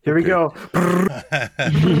 Here we go.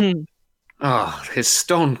 Ah, his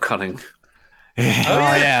stone cutting. Oh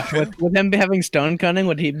yeah. With him having stone cutting,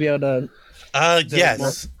 would he be able to?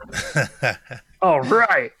 Yes. All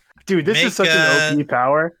right, dude. This Make, is such an OP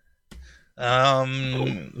power.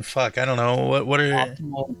 Fuck, I don't know. What are...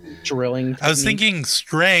 Optimal drilling. I was technique? thinking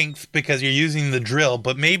strength because you're using the drill,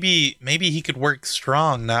 but maybe he could work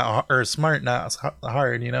strong, or smart, not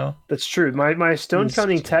hard. You know? That's true. My stone He's-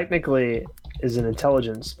 cutting technically is an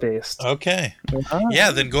intelligence based. Okay. Ah. Yeah,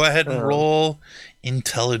 then go ahead and Oh. roll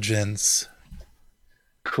intelligence.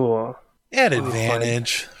 Cool. Add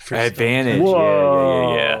advantage. For Advantage.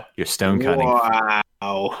 Whoa. Yeah. Your stone cutting.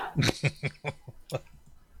 Wow.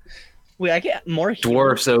 Wait, I get more healing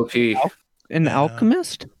Dwarf's OP. an Yeah.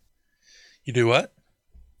 alchemist? You do what?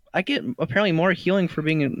 I get apparently more healing for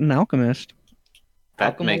being an alchemist.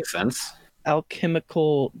 That Alchemy- makes sense.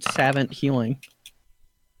 Alchemical savant healing.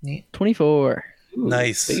 Neat. 24. Ooh,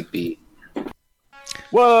 Nice. Baby.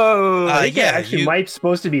 Whoa! I think yeah, it actually you- might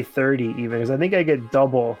supposed to be 30 even, because I think I get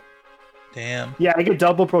double. Damn. Yeah, I get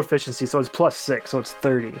double proficiency, so it's +6, so it's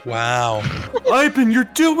 30. Wow. Ivan, you're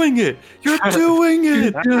doing it. You're doing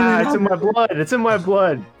it. It's in my blood. It's in my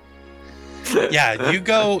blood. Yeah, you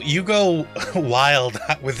go wild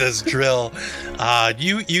with this drill.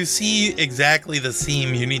 You see exactly the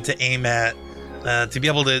seam you need to aim at to be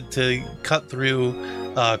able to cut through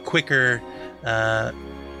quicker.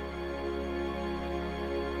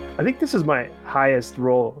 I think this is my highest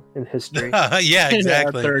roll in history. Yeah,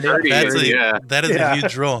 exactly. 30. That's a, Yeah. that is Yeah. a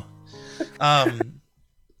huge roll.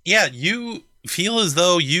 Yeah, you feel as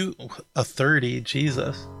though a 30,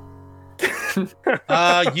 Jesus.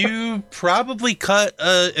 You probably cut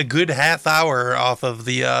a good half hour off of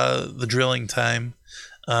the drilling time.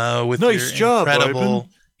 With Nice your job,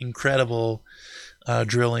 incredible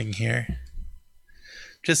drilling here.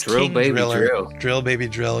 Just Drill, king baby, driller. Drill baby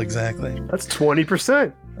drill, exactly. That's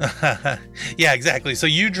 20%. Yeah, exactly. So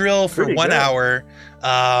you drill for Pretty 1 good. hour,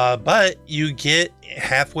 but you get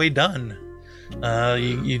halfway done.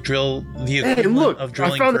 You drill the Hey, equivalent look! of I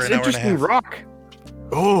drilling found for this an hour and a interesting half. rock.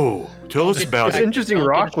 Oh, tell us about This it. interesting Don't get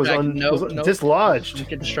rock was, distracted. was Nope. dislodged. Don't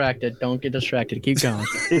get distracted. Don't get distracted. Keep going.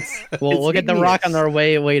 It's We'll look at the rock on our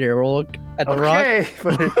way later. We'll look at the okay,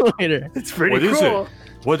 but rock later. it's pretty What is cool.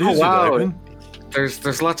 What Oh, is wow. it, Ivan?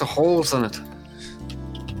 There's lots of holes in it.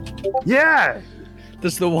 Yeah,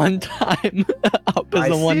 This is the one time. Up is I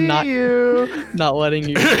the one see not you. letting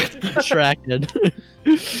you get distracted.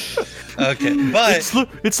 Okay, but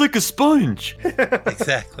It's like a sponge.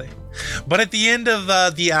 exactly. But at the end of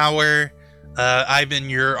the hour, Ivan,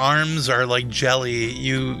 your arms are like jelly.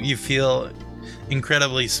 You feel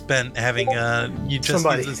incredibly spent having you just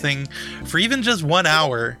Somebody. used this thing for even just 1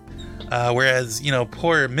 hour. Whereas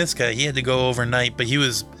poor Miska, he had to go overnight, but he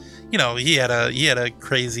was, he had a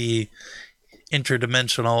crazy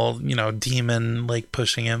interdimensional demon like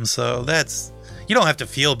pushing him. So you don't have to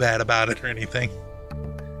feel bad about it or anything.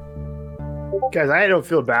 Guys, I don't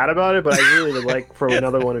feel bad about it, but I really would like for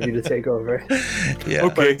another one of you to take over. Yeah.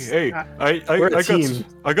 Okay, it's- hey, we're a team.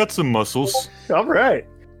 I got some muscles. All right.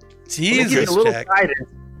 Jesus, It's a little Jack. tighter.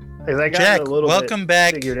 'cause I got Jack, it a little welcome bit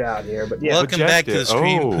back. figured out here, but yeah, Welcome Jack back to did- the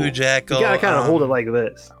stream, oh. Pooh Jackal. you gotta kind of hold it like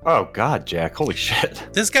this. Oh God, Jack! Holy shit!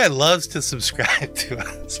 This guy loves to subscribe to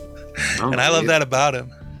us, Oh, and I love geez. that about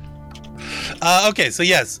him. Okay, so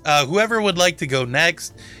yes, whoever would like to go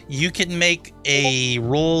next, you can make a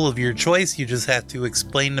roll of your choice. You just have to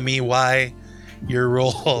explain to me why your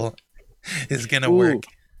roll is gonna Ooh. work.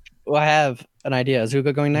 Well, I have an idea. Is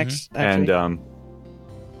Uga going next? Actually? And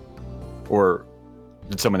or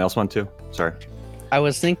did someone else want to? Sorry. I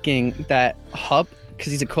was thinking that Hup,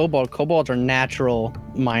 because he's a kobold, kobolds are natural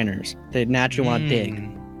miners. They naturally want to dig.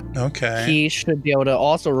 Okay. He should be able to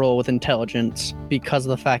also roll with intelligence because of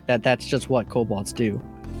the fact that that's just what kobolds do.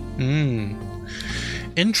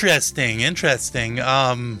 Interesting.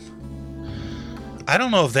 I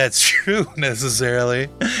don't know if that's true necessarily.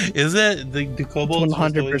 Is it the kobolds?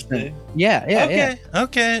 100%. Yeah.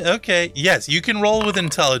 Okay. Yes, you can roll with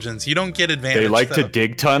intelligence. You don't get advantage. They like to though.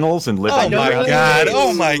 dig tunnels and live Oh on my the god! ground.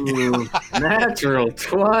 Oh my Ooh, natural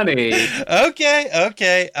 20.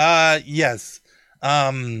 Okay. Yes.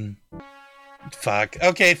 Fuck.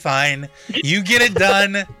 Okay, fine. You get it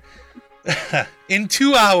done. In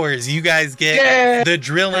 2 hours, you guys get the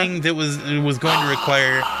drilling that was going to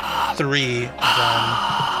require 3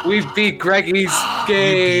 done. We beat Greggy's You beat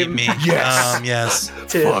game. me. Yes. Yes.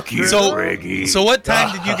 Fuck you, So- Reggie. So what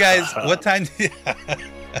time did you guys?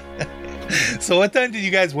 So what time did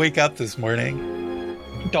you guys wake up this morning?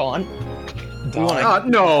 Dawn. Oh,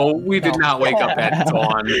 no, we did not wake up at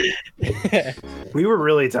dawn. We were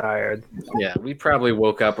really tired. Yeah, we probably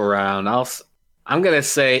woke up around. I'm gonna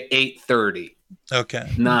say 8:30, Okay.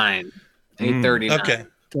 9, 8:30. Okay.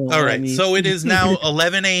 All right. So it is now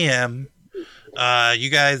 11 a.m. You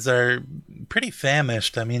guys are pretty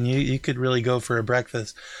famished. I mean, you could really go for a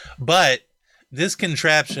breakfast, but this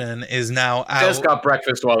contraption is now out. Just got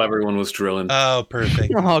breakfast while everyone was drilling. Oh,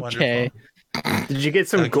 perfect. Okay. Wonderful. Did you get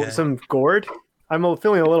some Okay. some gourd? I'm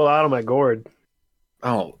feeling a little out of my gourd.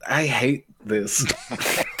 Oh, I hate this.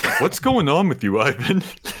 What's going on with you, Ivan?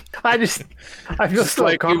 I feel Just so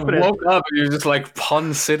like you confident. woke up and you're just like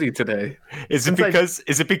Pun City today. Is it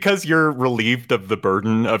because you're relieved of the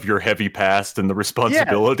burden of your heavy past and the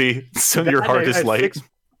responsibility, so your heart is light?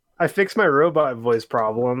 I fixed my robot voice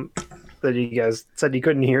problem. that you guys said you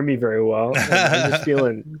couldn't hear me very well. I'm just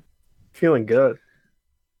feeling good.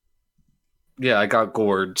 Yeah, I got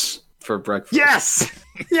gourds for breakfast. Yes,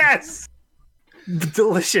 yes,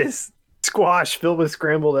 delicious squash filled with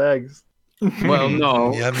scrambled eggs. Well,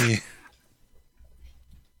 no. Yummy.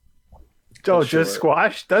 Oh, Sure. just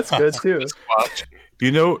squash? That's good too.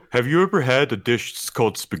 You know, have you ever had a dish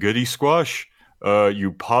called spaghetti squash?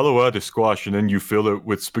 You hollow out a squash and then you fill it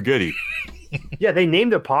with spaghetti. Yeah, they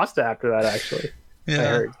named a pasta after that. Actually, I Yeah.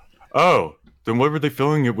 heard. Oh, then what were they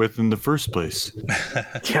filling it with in the first place?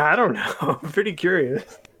 Yeah, I don't know. I'm pretty curious.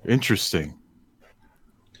 Interesting.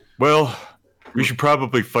 Well, we should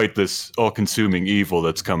probably fight this all-consuming evil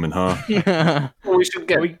that's coming, huh? Well, we should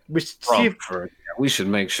get We should see Rob if for it. We should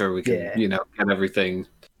make sure we can, Yeah. get everything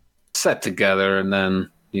set together and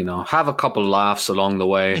then, have a couple laughs along the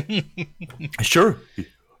way. Sure.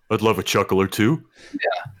 I'd love a chuckle or two.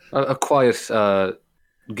 A quiet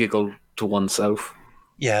giggle to oneself.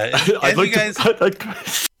 Yeah. I'd As like you guys,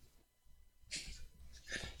 to.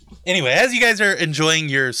 anyway, as you guys are enjoying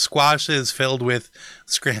your squashes filled with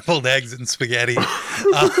scrambled eggs and spaghetti,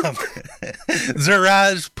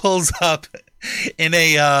 Zaraj pulls up in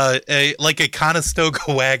a Conestoga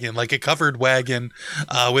wagon, like a covered wagon,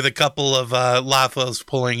 with a couple of Lafos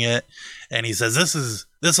pulling it, and he says,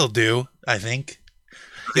 "This'll do, I think."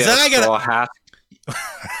 He said, "I got straw hat.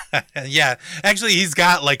 yeah, actually, he's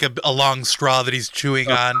got like a long straw that he's chewing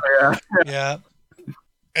on. Yeah. Yeah.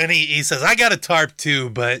 And he says, I got a tarp too,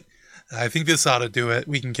 but I think this ought to do it.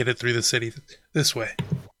 We can get it through the city this way.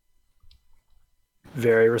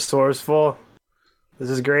 very resourceful. This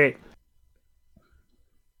is great.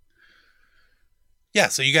 Yeah,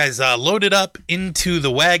 so you guys loaded up into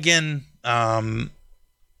the wagon.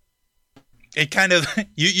 It kind of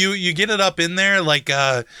you get it up in there like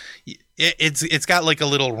it's got like a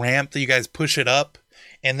little ramp that you guys push it up,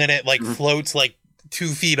 and then it like floats like 2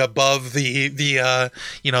 feet above the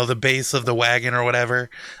base of the wagon or whatever.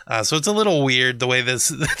 So it's a little weird the way this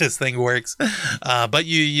thing works. But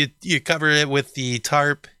you cover it with the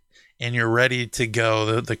tarp and you're ready to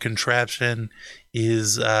go. The contraption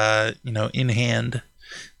is in hand.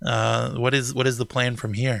 What is the plan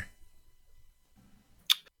from here?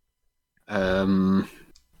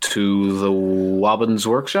 To the Wobbins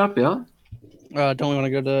workshop, yeah? Don't we want to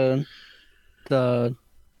go to the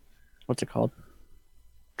what's it called?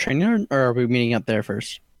 Training yard, or are we meeting up there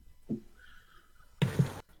first?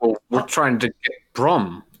 Well, we're trying to get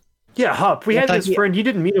Brum. Yeah, Hup. We I had thought this you- friend. You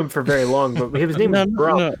didn't meet him for very long, but his name was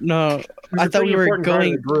Brum. No. He was I a thought pretty we were important part of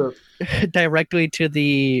going the group. directly to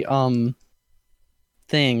the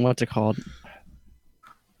thing. What's it called?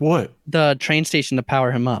 What? The train station to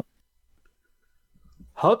power him up.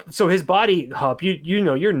 Hup. So his body, Hup. You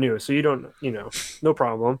know you're new, so you don't no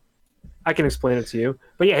problem. I can explain it to you.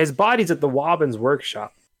 But yeah, his body's at the Wobbins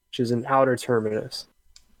workshop, which is in outer terminus.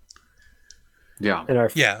 Yeah. And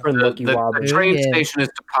our Yeah. friend The, Lucky the Wobbins. train Yeah. station is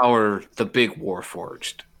to power the big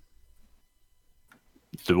Warforged.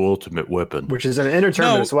 The ultimate weapon. Which is an inner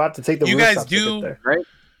terminus, so we'll have to take the you rooftop guys to get do- there.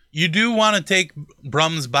 You do want to take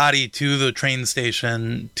Brum's body to the train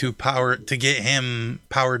station to get him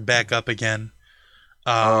powered back up again.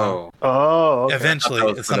 Oh, okay. Eventually,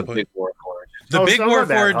 at some the point. big Warforged. The big so my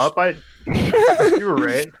bad, Warforged, Hup. You were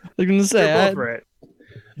right. I was gonna say You're both right.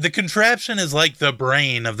 the contraption is like the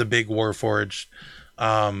brain of the big Warforged.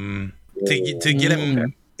 To get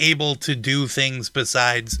him able to do things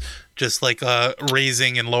besides just like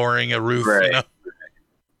raising and lowering a roof. Right. You know?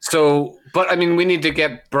 So, but I mean, we need to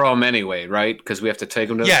get Brum anyway, right? Because we have to take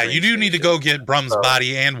him to the Yeah, train you do need to station. go get Brum's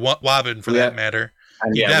body and Wobbin for Yeah. that matter.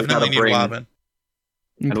 And You yeah, we definitely gotta need bring, Wobbin.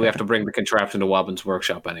 and we have to bring the contraption to Wobbin's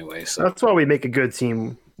workshop anyway. So That's why we make a good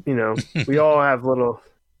team. We all have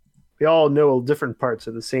we all know different parts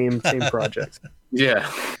of the same project.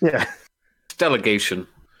 yeah, Yeah, it's delegation.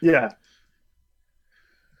 yeah.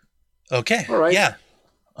 Okay. All right. Yeah.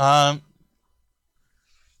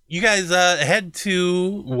 You guys head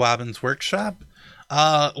to Wobbin's workshop.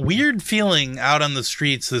 Weird feeling out on the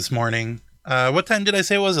streets this morning. What time did I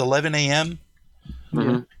say it was? 11 a.m.?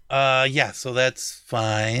 Mhm. Yeah, so that's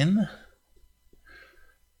fine.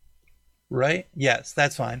 Right? Yes,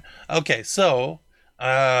 that's fine. Okay, so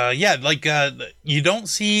you don't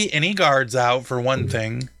see any guards out for one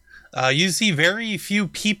thing. You see very few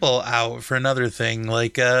people out for another thing.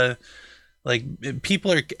 Like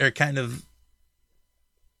people are kind of,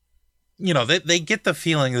 they get the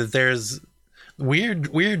feeling that there's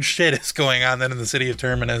weird shit is going on then in the city of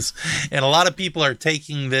Terminus, and a lot of people are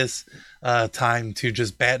taking this time to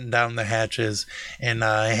just batten down the hatches and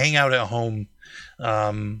hang out at home.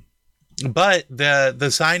 But the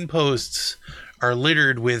signposts are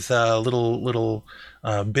littered with little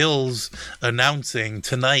bills announcing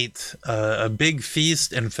tonight a big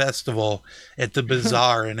feast and festival at the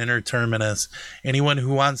bazaar in Inner Terminus. Anyone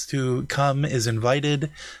who wants to come is invited,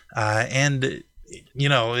 and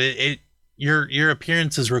your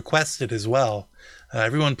appearance is requested as well.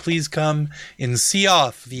 Everyone, please come and see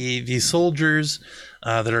off the soldiers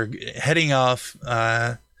that are heading off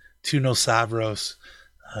to Nosavros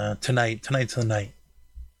tonight. Tonight's the night.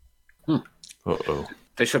 Uh-oh.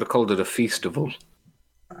 They should have called it a feastival.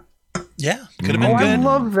 Yeah, could have been Oh, good. I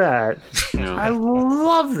love that. Yeah. I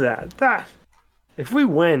love that. If we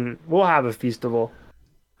win, we'll have a feastival.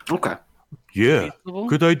 Okay. Yeah, Feastable?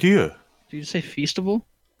 good idea. Did you say feastable?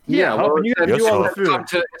 Yeah, well, you it gotta do all the said,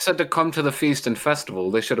 food. it said to come to the feast and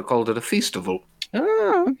festival. They should have called it a feastival.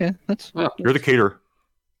 Oh, okay. That's You're the caterer.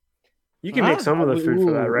 You can make some of the food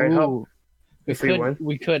for that, right? Help. If we win.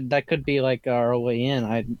 We could. That could be like our way in.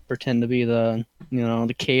 I'd pretend to be the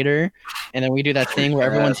caterer, and then we do that thing where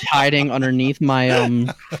everyone's hiding underneath my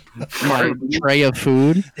my tray of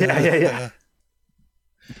food. Yeah.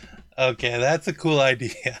 Okay, that's a cool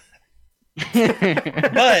idea. yeah,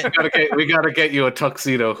 But We gotta get you a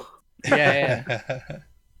tuxedo. yeah.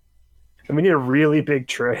 And we need a really big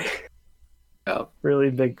tray. Yeah.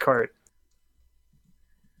 Really big cart.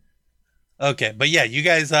 okay, but yeah, you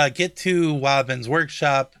guys get to Wobbin's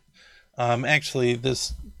workshop. Actually,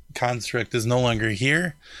 this construct is no longer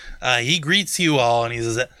here. He greets you all and he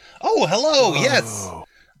says, "Oh, hello, yes,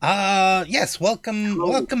 yes,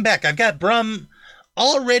 welcome back. I've got Brum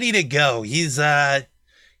all ready to go. He's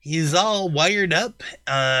all wired up.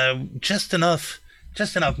 Just enough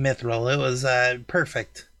mithril. It was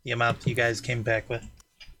perfect. The amount you guys came back with.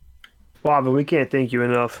 Wow, but we can't thank you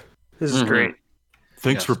enough. This is Mhm. great.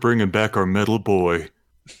 Thanks Yes. for bringing back our metal boy.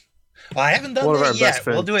 Well, I haven't done One of that our best yet.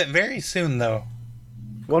 friends. We'll do it very soon, though.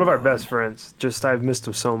 One of our best friends. Just I've missed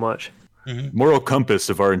him so much. Moral compass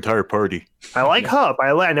of our entire party. I like Hub.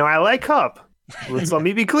 I like Hub. Let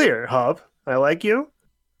me be clear, Hub. I like you.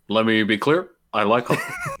 Let me be clear. I like them.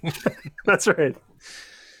 That's right.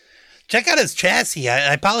 Check out his chassis.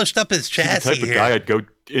 I polished up his The chassis type of here. guy I'd go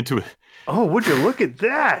into. Oh, would you look at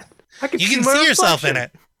that? I You can my see yourself in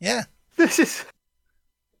reflection. it. Yeah. This is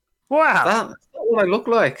wow. That's what I look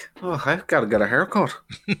like. Oh, I've got to get a haircut.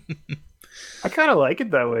 I kind of like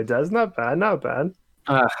it that way, Des. Not bad. Not bad.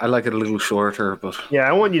 I like it a little shorter, but Yeah,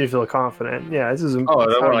 I want you to feel confident. Yeah, this is. oh,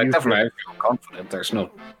 how well, I you definitely feel confident. There's no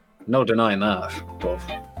denying that. But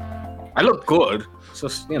I look good. It's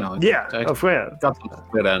just feel. Yeah. I Oh, yeah. got some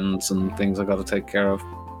split ends and things I got to take care of.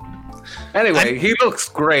 Anyway, he looks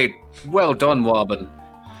great. Well done, Wobbin.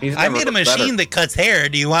 He's I never made a looked better. machine that cuts hair.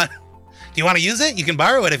 Do you want to use it? You can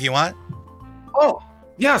borrow it if you want. Oh,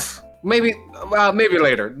 yes. Maybe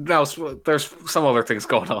later. Now there's some other things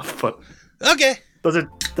going on, but Okay. Does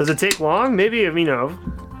it take long? Maybe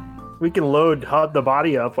we can load the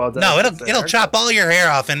body up while No, Des is there. it'll chop all your hair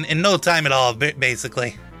off in no time at all.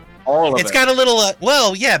 Basically, all of it's it. got a little.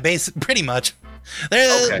 Pretty much.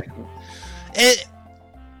 Okay.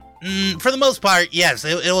 For the most part, yes,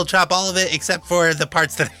 it will chop all of it except for the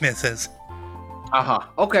parts that it misses.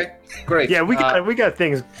 Okay. Great. Yeah, we got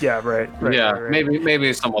things. Yeah, right. yeah. right.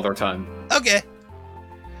 Maybe some other time. Okay.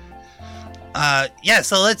 Yeah.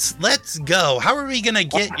 So let's go. How are we gonna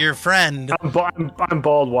get your friend? I'm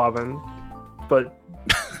bald, Wobbin, but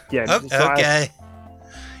yeah. Oh, so okay.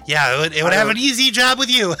 Yeah, it would have an easy job with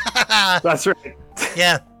you. That's right.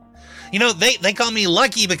 Yeah. You know, they call me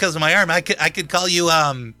Lucky because of my arm. I could call you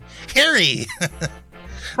Harry.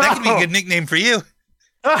 That could be a good nickname for you.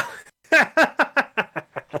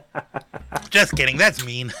 Just kidding. That's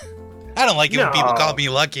mean. I don't like it when people No. call me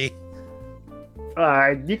Lucky.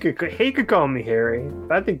 He could call me Harry.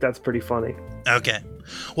 I think that's pretty funny. Okay.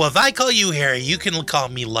 Well, if I call you Harry, you can call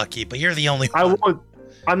me Lucky, but you're the only I one. won't.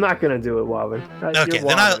 I'm not gonna do it, Wobbin. Okay, You're then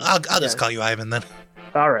Wobbin. I'll just Yeah. call you Ivan then.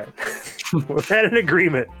 All right. We've had an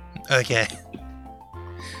agreement. Okay.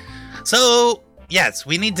 So, yes,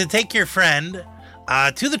 we need to take your friend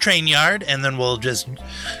to the train yard, and then we'll just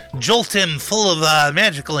jolt him full of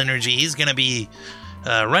magical energy. He's going to be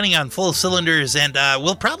running on full cylinders, and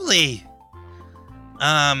we'll probably...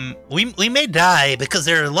 we may die because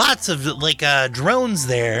there are lots of, drones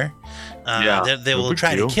there Yeah, that no will big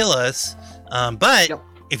try deal. to kill us. But Yep.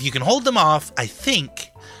 if you can hold them off, I think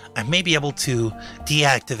I may be able to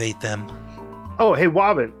deactivate them. Oh, hey,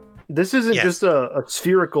 Wobbin. This isn't Yes. just a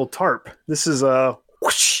spherical tarp. This is a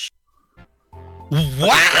whoosh.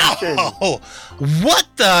 Wow! What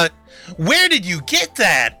the? Where did you get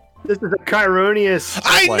that? This is a Chironius.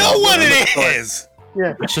 I Why know not? what Yeah, it that's right. is.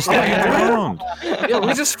 Yeah. It's just lying around. Yeah,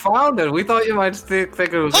 we just found it. We thought you might think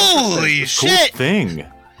it was Holy Cool shit! thing.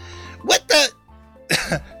 What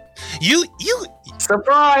the? you,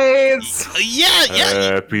 surprise. yeah.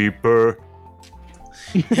 Happy birthday.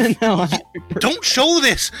 No, Don't show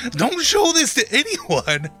this. Don't show this to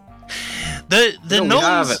anyone. The No, we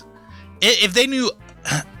have gnomes. If they knew,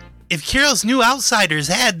 if Kyros knew outsiders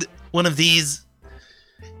had one of these,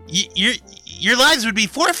 your lives would be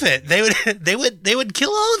forfeit. They would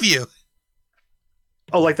kill all of you.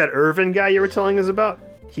 Oh, like that Irvin guy you were telling us about?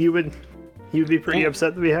 He would be pretty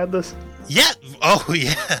upset that we had this. Yeah. Oh yeah. When you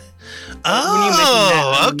mentioned that,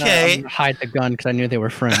 Oh, I'm gonna, okay. hide the gun because I knew they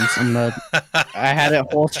were friends. I had it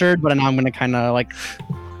holstered, but now I'm gonna kind of like.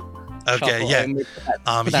 Okay. shuffle Yeah. and put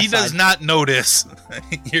that He does side. not notice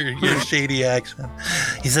your shady action.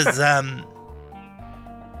 He says,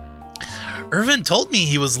 Irvin told me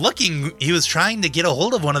he was trying to get a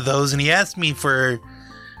hold of one of those, and he asked me for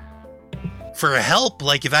help,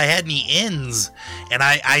 like if I had any ins, and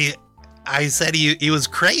I said he was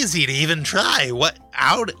crazy to even try. What?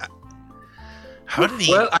 How did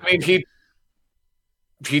he? Well, I mean,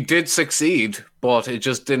 he did succeed, but it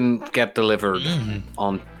just didn't get delivered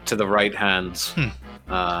on to the right hands.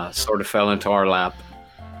 Sort of fell into our lap.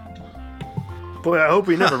 Boy, I hope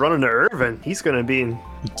we never run into Irvin. He's going to be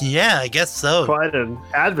Yeah, I guess so. quite an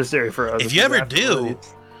adversary for us. If you ever do,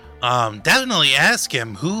 definitely ask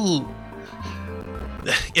him who.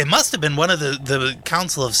 It must have been one of the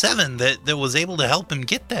Council of Seven that was able to help him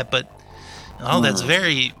get that, but that's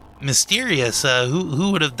very mysterious.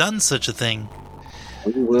 Who would have done such a thing?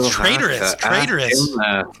 We will Traitorous, have to traitorous. ask him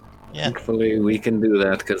that. Yeah. Thankfully, we can do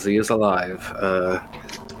that because he is alive.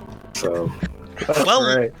 So That's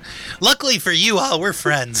Well, right. Luckily for you all, we're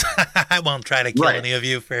friends. I won't try to kill Right. any of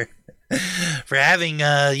you for having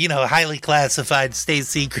highly classified state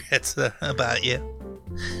secrets about you.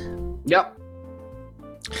 yep.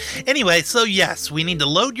 Anyway, so yes, we need to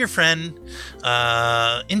load your friend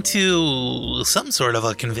into some sort of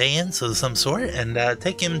a conveyance of some sort and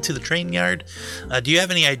take him to the train yard. Do you have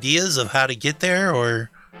any ideas of how to get there, or?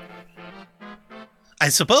 I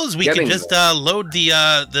suppose we Getting could just load the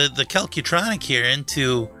Calcutronic here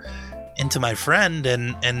into my friend,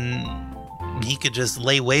 and he could just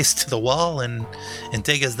lay waste to the wall and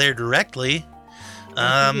take us there directly.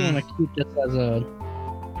 I think we want to keep this as a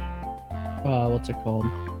what's it called?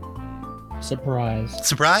 Surprise.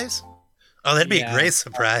 Surprise? Oh, that'd be Yeah. a great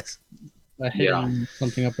surprise. A hidden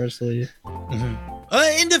something up our sleeve.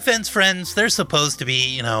 In defense, friends, they're supposed to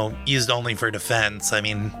be, used only for defense. I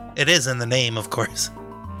mean, it is in the name, of course.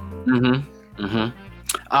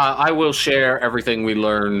 I will share everything we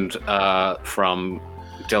learned from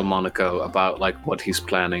Delmonico about what he's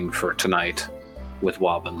planning for tonight with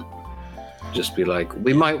Wobbin. Just be like,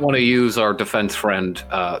 we might want to use our defense friend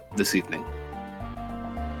this evening.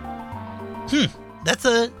 That's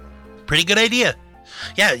a pretty good idea.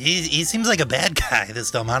 Yeah, he seems like a bad guy,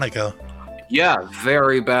 this Delmonico. Yeah,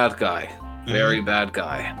 very bad guy. Very bad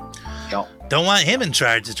guy. Yep. Don't want him in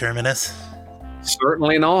charge of Terminus.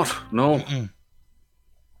 Certainly not. No.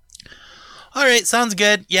 All right, sounds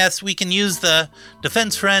good. Yes, we can use the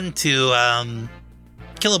defense friend to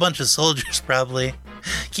kill a bunch of soldiers, probably.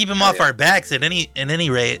 Keep him off our backs at any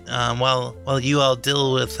rate, while you all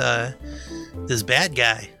deal with this bad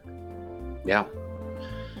guy. Yeah.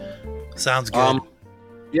 Sounds good.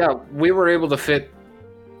 Yeah, we were able to fit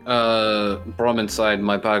Brum inside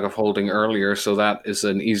my bag of holding earlier, so that is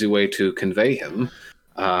an easy way to convey him.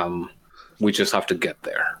 We just have to get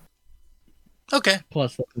there. Okay.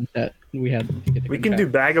 Plus that we had to get the We can do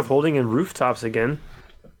bag of holding and rooftops again.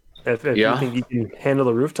 If you think you can handle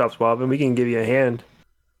the rooftops, Wobbin, we can give you a hand.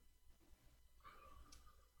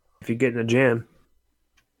 If you get in a jam.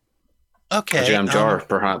 Okay. A jam jar,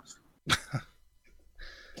 perhaps.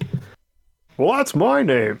 Well, that's my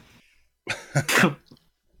name.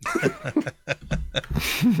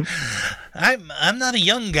 I'm not a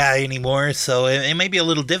young guy anymore, so it may be a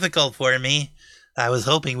little difficult for me. I was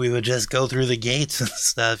hoping we would just go through the gates and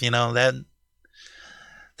stuff, that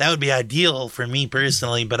would be ideal for me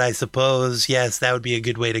personally, but I suppose, yes, that would be a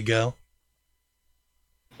good way to go.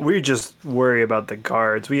 We just worry about the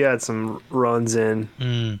guards. We had some runs in.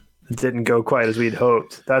 It didn't go quite as we'd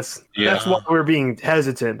hoped. That's why we're being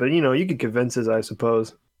hesitant, but you could convince us, I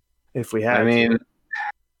suppose, if we had. I mean,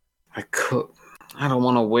 I don't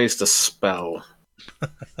want to waste a spell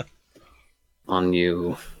on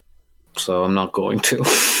you, so I'm not going to.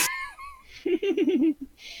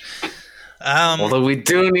 Although we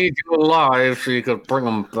do need you alive, so you could bring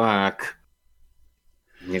them back.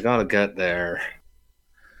 You gotta get there.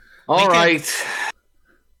 All right.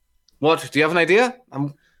 What? Do you have an idea?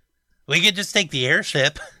 We could just take the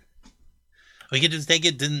airship. We could just take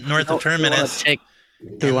it to north of Terminus. Do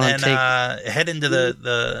we want to take? Head into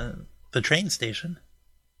the train station.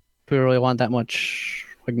 Do we really want that much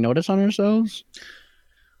notice on ourselves?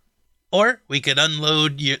 Or we could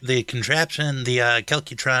unload the contraption, the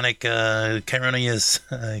Kelkutronic Chironius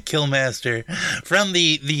Killmaster, from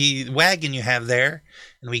the wagon you have there,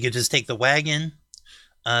 and we could just take the wagon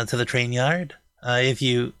to the train yard.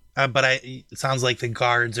 It sounds like the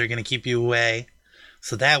guards are going to keep you away,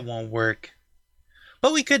 so that won't work.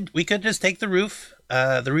 But we could just take the roof,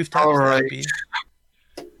 the rooftop. All right.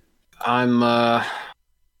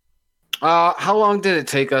 How long did it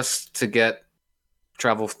take us to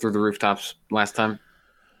travel through the rooftops last time?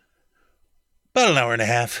 About an hour and a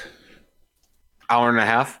half. Hour and a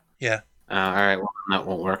half? Yeah. All right, well, that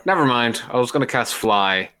won't work. Never mind. I was going to cast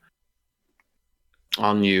Fly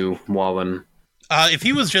on you, Wallen. If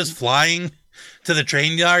he was just flying to the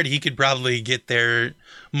train yard, he could probably get there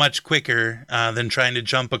much quicker than trying to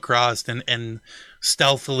jump across and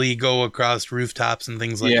stealthily go across rooftops and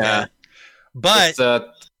things like that. But it's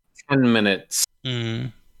 10 minutes.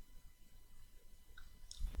 Mm,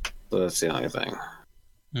 So that's the only thing.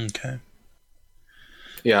 okay.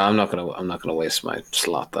 Yeah, I'm not gonna waste my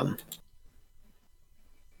slot then.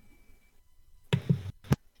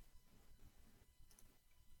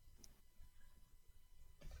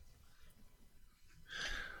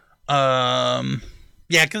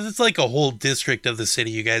 Yeah, because it's like a whole district of the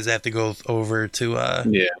city you guys have to go over to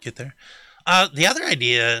get there. The other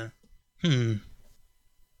idea, my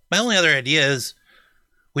only other idea is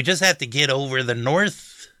we just have to get over the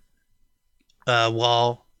north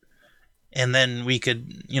wall, and then we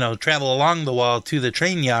could, travel along the wall to the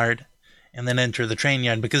train yard, and then enter the train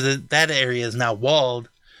yard because that area is now walled.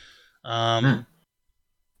 Well,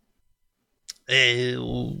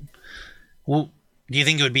 do you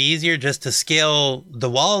think it would be easier just to scale the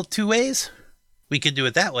wall 2 ways? We could do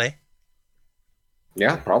it that way.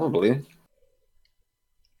 Yeah, probably.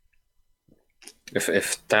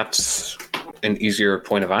 If that's an easier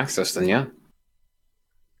point of access, then yeah.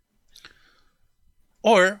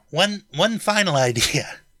 Or one final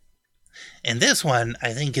idea, and this one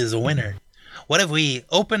I think is a winner. What if we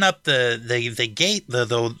open up the gate,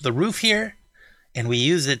 the roof here, and we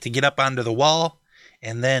use it to get up onto the wall,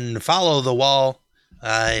 and then follow the wall.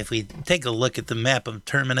 If we take a look at the map of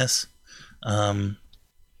Terminus, did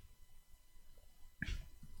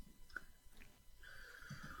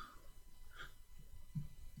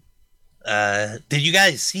you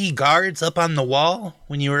guys see guards up on the wall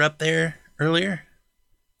when you were up there earlier?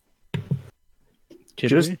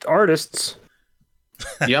 Just artists.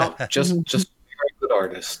 Yeah, just very good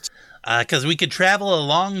artists. Because we could travel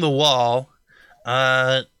along the wall,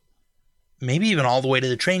 maybe even all the way to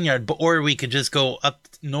the train yard, or we could just go up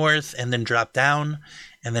north and then drop down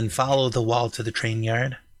and then follow the wall to the train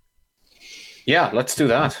yard. Yeah, let's do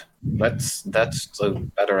that. That's a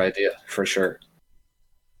better idea for sure.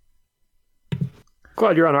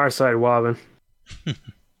 Glad you're on our side, Wobbin. The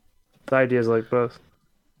ideas like both.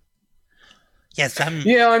 Yes,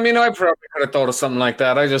 Yeah, I mean, I probably could have thought of something like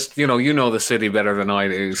that. I just, you know the city better than I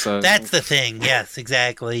do. So that's the thing. Yes,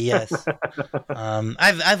 exactly. Yes.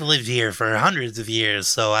 I've lived here for hundreds of years,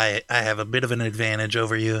 so I have a bit of an advantage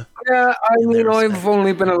over you. Yeah, I've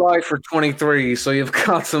only been alive for 23, so you've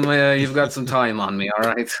got some time on me. All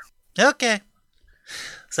right. Okay.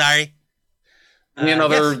 Sorry. Give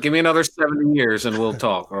me another 70 years, and we'll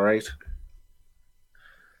talk. All right.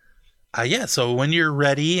 Yeah, so when you're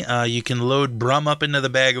ready, you can load Brum up into the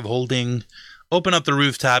bag of holding, open up the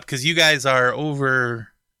rooftop, because you guys are over...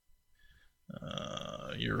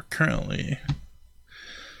 you're currently...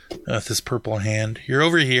 with this purple hand. You're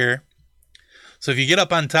over here. So if you get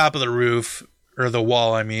up on top of the roof, or the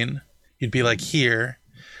wall, I mean, you'd be like here,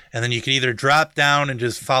 and then you could either drop down and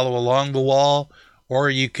just follow along the wall, or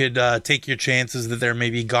you could take your chances that there may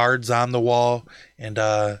be guards on the wall, and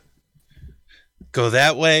go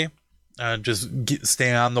that way.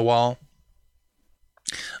 Stay on the wall.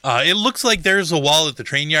 It looks like there's a wall at the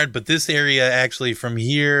train yard, but this area actually from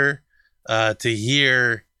here to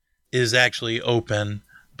here is actually open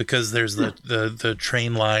because there's the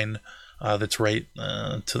train line that's right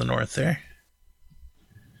to the north there.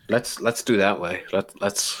 Let's do that way.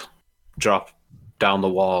 Let's drop down the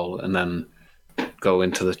wall and then go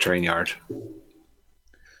into the train yard.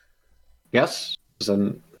 Yes? Is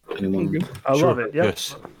that anyone? I love it. Yep.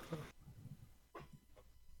 Yes.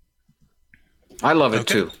 I love it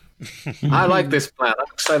too. I like this plan. I'm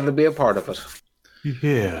excited to be a part of it.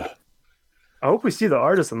 Yeah. I hope we see the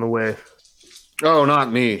artist on the way. Oh,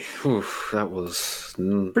 not me. Oof, that was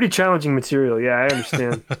Pretty challenging material. Yeah, I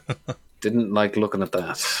understand. didn't like looking at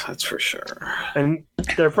that. That's for sure. And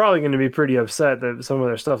they're probably going to be pretty upset that some of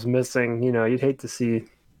their stuff's missing. You know, you'd hate to see.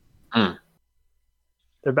 Hmm.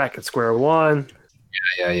 They're back at square one.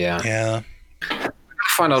 Yeah. Yeah.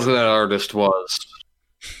 Find out who that artist was.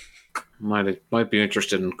 Might be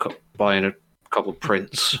interested in buying a couple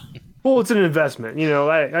prints. Well, it's an investment. You know,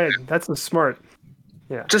 that's a smart.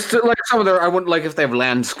 Yeah. Just like some of their, I wouldn't like if they have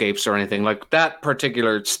landscapes or anything like that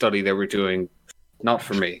particular study they were doing. Not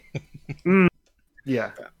for me.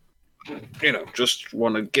 Yeah. You know, just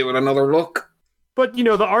want to give it another look. But, you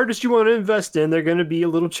know, the artists you want to invest in, they're going to be a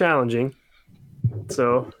little challenging.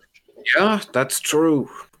 So. Yeah, that's true.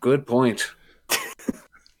 Good point.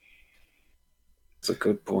 It's a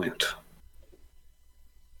good point.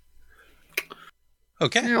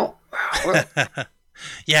 Okay. Well, well,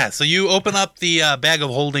 Yeah, so you open up the bag of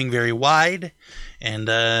holding very wide, and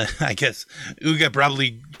I guess Uga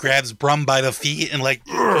probably grabs Brum by the feet and like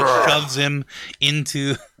shoves him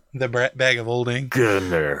into the bag of holding. Get in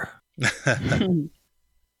there.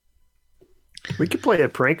 We could play a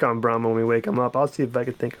prank on Brum when we wake him up. I'll see if I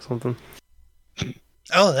can think of something.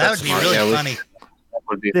 Oh, that That's would be smart. really Yeah, funny. that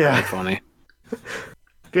would be Yeah. really funny.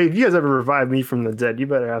 Okay, if you guys ever revive me from the dead, you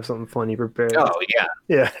better have something funny prepared. Oh, yeah.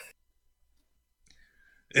 Yeah.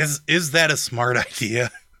 Is that a smart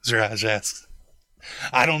idea? Ziraj asks.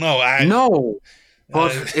 I don't know. No,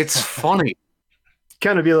 but Uh, it's funny.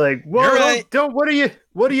 Kind of be like, whoa, You're right. don't, what are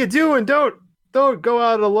you doing? Don't go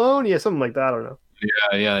out alone. Yeah, something like that. I don't know.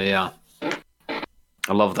 Yeah.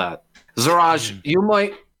 I love that. Ziraj, you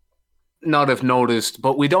might not have noticed,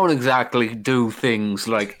 but we don't exactly do things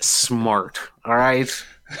like smart, all right?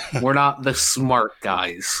 We're not the smart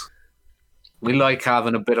guys. We like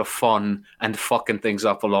having a bit of fun and fucking things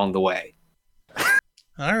up along the way.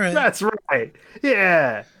 All right. That's right.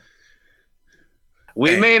 Yeah.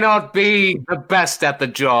 We Hey. may not be the best at the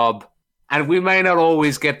job, and we may not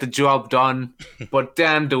always get the job done, but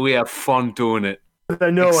damn do we have fun doing it. The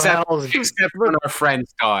no except, hells. except when our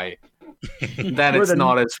friends die. Then We're it's the-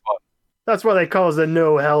 not as fun. That's why they call us the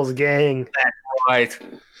no hells gang. Right.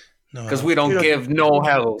 No. Because we don't give no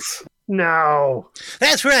hells. No.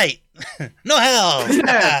 That's right. No hell.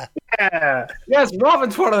 Yeah. Yeah. Yes,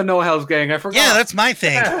 Robin's part of the No Hells gang. I forgot. Yeah, that's my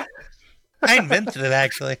thing. Yeah. I invented it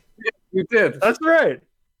actually. You did. That's right.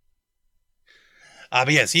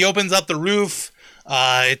 But yes, he opens up the roof.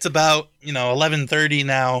 It's about 11:30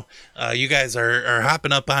 now. You guys are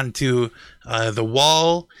hopping up onto the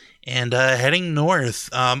wall and heading north.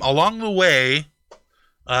 Along the way,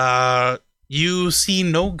 you see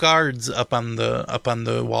no guards up on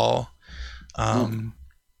the wall.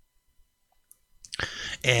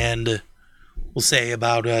 And we'll say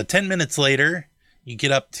about 10 minutes later, you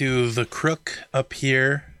get up to the crook up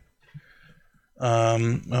here.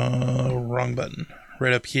 Wrong button.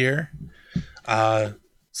 Right up here.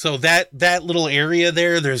 So that little area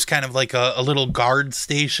there's kind of like a little guard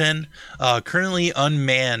station, currently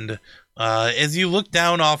unmanned. As you look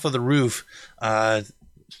down off of the roof,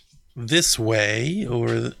 this way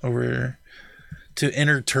over to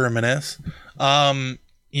Inner Terminus,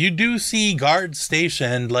 you do see guards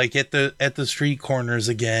stationed like at the street corners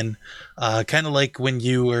again, kind of like when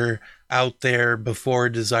you were out there before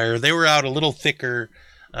Desire. They were out a little thicker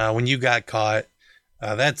when you got caught.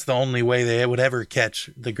 That's the only way they would ever catch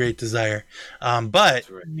the Great Desire. But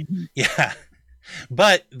yeah,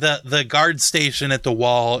 but the guard station at the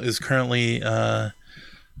wall is currently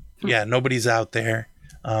nobody's out there.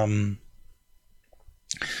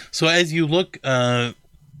 So as you look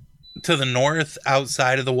to the north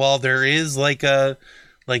outside of the wall, there is like a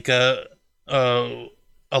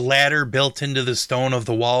ladder built into the stone of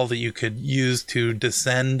the wall that you could use to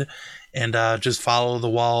descend and just follow the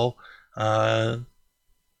wall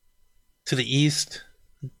to the east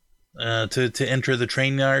to enter the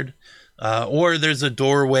train yard, or there's a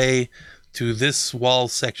doorway to this wall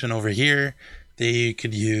section over here that you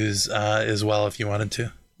could use as well if you wanted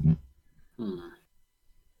to.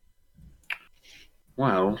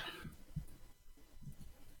 Well,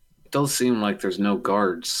 it does seem like there's no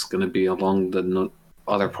guards going to be along the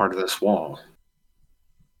other part of this wall.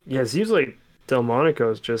 Yeah, it seems like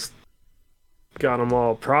Delmonico's just got them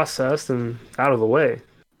all processed and out of the way.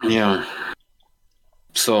 Yeah.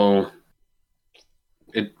 So,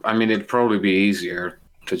 it'd probably be easier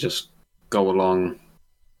to just go along,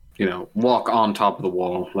 walk on top of the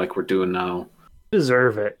wall like we're doing now.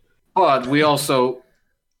 Deserve it. But we also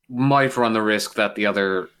might run the risk that the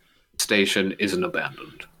other station isn't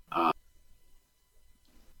abandoned. That's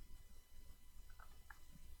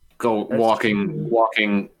Walking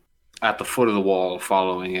at the foot of the wall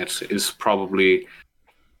following it is probably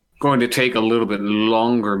going to take a little bit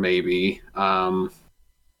longer, maybe,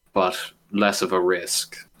 but less of a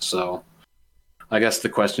risk. So I guess the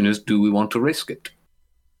question is, do we want to risk it?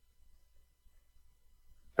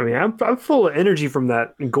 I mean, I'm full of energy from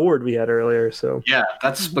that gourd we had earlier, so. Yeah,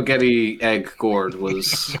 that spaghetti egg gourd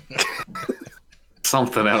was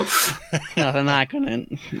something else. Nothing I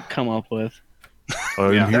couldn't come up with.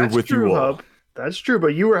 I'm Yeah, here That's with true, you all. Hub. That's true,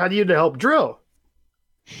 but you had to help drill.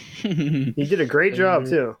 You did a great job,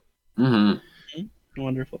 too. Mm-hmm.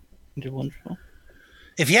 Wonderful. You're wonderful.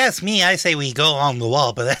 If you ask me, I say we go along the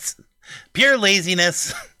wall, but that's pure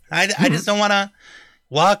laziness. I just don't want to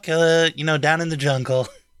walk, down in the jungle.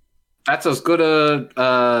 That's as good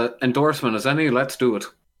a endorsement as any. Let's do it.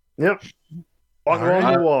 Yep. Walk All along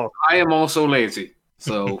right. the wall. I am also lazy,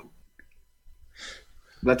 so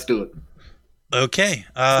let's do it. Okay.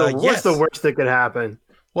 So what's yes. the worst that could happen?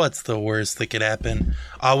 What's the worst that could happen?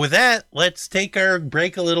 With that, let's take our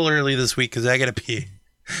break a little early this week because I gotta pee.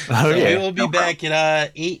 So we will be back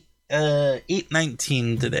at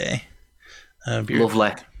 8:19 today. Be right Lovely.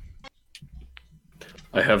 back.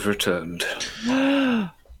 I have returned.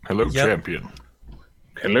 Hello, Yep. champion.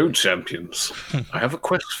 Hello, champions. I have a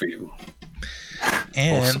quest for you.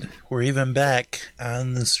 And Awesome. we're even back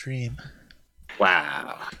on the stream.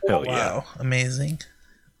 Wow. Hell yeah. Wow, amazing.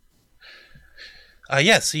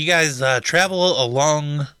 So you guys travel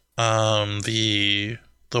along the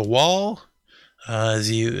wall as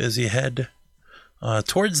you head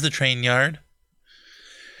towards the train yard.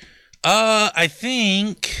 I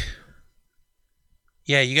think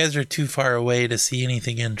you guys are too far away to see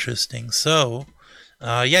anything interesting. So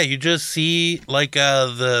you just see like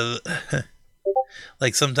the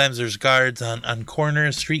like sometimes there's guards on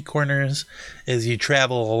corners, street corners, as you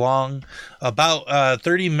travel along. About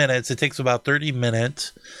 30 minutes. It takes about 30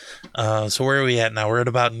 minutes. So where are we at now? We're at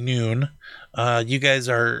about noon. You guys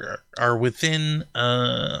are within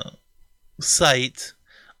sight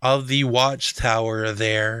of the watchtower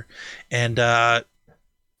there, and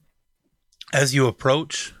as you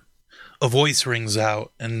approach, a voice rings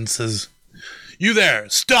out and says, "You there!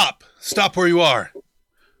 Stop! Stop where you are!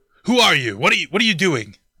 Who are you? What are you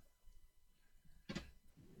doing?"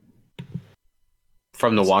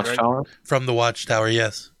 From the watchtower? From the watchtower,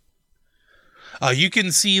 yes. You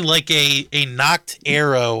can see like a knocked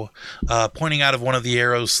arrow pointing out of one of the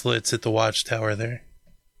arrow slits at the watchtower there.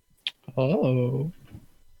 Oh.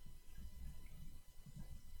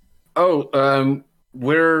 Oh,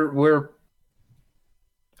 we're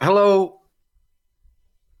hello.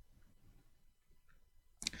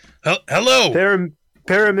 Hello.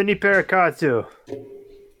 Paramini Paracatu.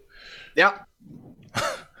 Yeah.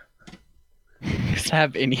 Does it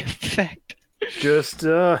have any effect? Just,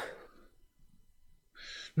 Let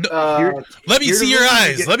me you're see the your one to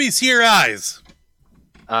eyes. get- Let me see your eyes.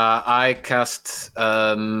 I cast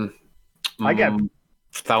I got-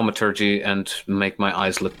 thaumaturgy and make my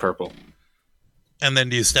eyes look purple. And then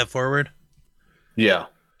do you step forward? Yeah.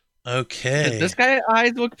 Okay. Does this guy's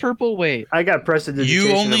eyes look purple? Wait. I got prestidigitation.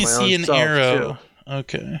 You of only my see own an self, arrow. too.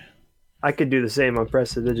 Okay. I could do the same on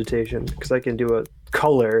prestidigitation because I can do a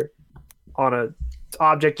color on a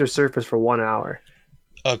object or surface for 1 hour.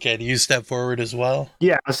 Okay. Do you step forward as well?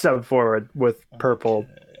 Yeah, I step forward with purple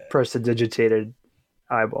prestidigitated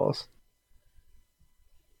eyeballs.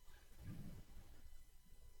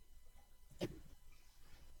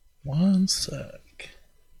 One sec.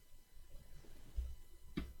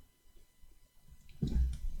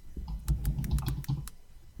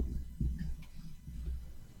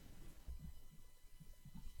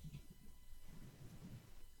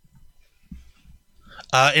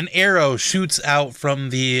 An arrow shoots out from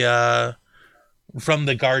the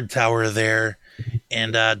guard tower there,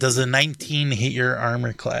 and does a 19 hit your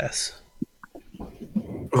armor class?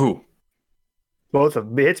 Ooh. Both of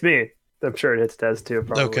them. It hits me. I'm sure it hits Des too.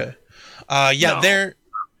 Probably. Okay. No. There.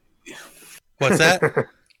 What's that?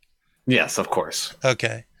 Yes, of course.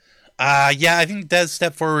 Okay. I think Des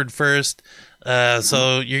step forward first.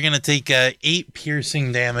 So you're gonna take 8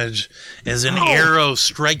 piercing damage as an arrow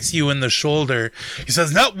strikes you in the shoulder. He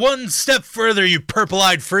says, "Not one step further, you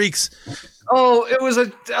purple-eyed freaks." Oh, it was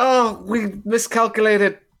we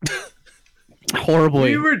miscalculated.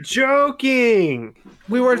 Horribly. We were joking.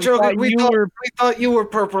 We were joking. We you were- thought you were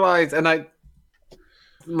purple eyed, and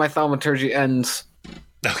my thaumaturgy ends.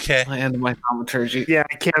 Okay. I end my thaumaturgy. Yeah,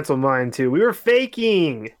 I canceled mine too. We were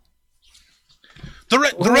faking. The Who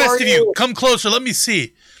rest are of you, you? come closer. Let me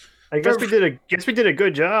see. I guess we did a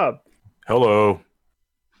good job. Hello.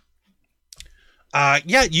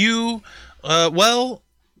 You. Well,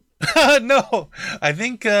 No, I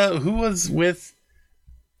think who was with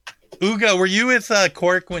Uga? Were you with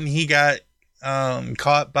Cork when he got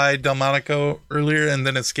caught by Delmonico earlier and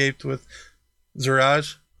then escaped with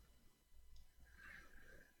Ziraj?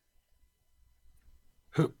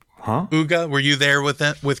 Huh? Uga, were you there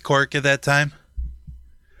with Cork at that time?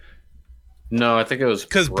 No, I think it was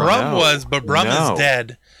Because Brum No. was, but Brum No. is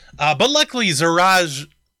dead. But luckily, Ziraj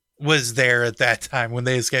was there at that time when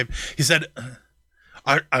they escaped. He said,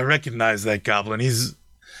 "I recognize that goblin. He's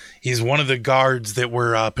one of the guards that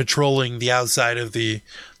were patrolling the outside of the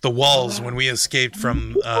walls when we escaped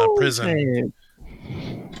from prison." Hey,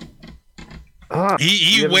 Ah,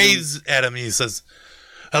 He you haven't waves at him. He says,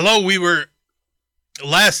 "Hello,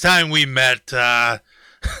 last time we met.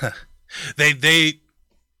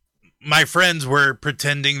 My friends were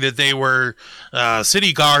pretending that they were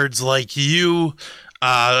city guards like you.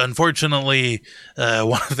 Unfortunately,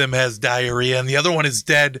 one of them has diarrhea and the other one is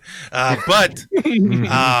dead. But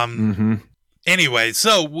Mm-hmm. anyway,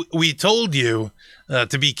 so we told you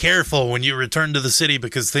to be careful when you return to the city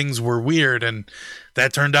because things were weird, and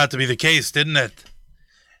that turned out to be the case, didn't it?"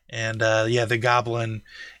 And yeah, the goblin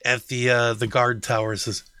at the guard tower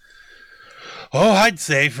says, "Oh, I'd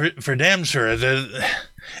say for damn sure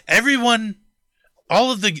everyone,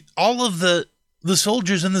 all of the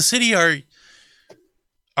soldiers in the city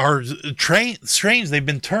are strange. They've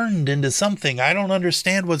been turned into something. I don't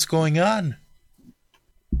understand what's going on."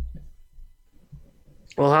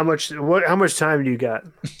 Well, how much time do you got?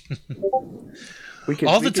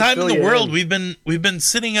 All the time in the world. We've been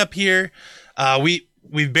sitting up here.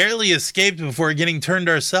 We barely escaped before getting turned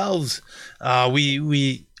ourselves.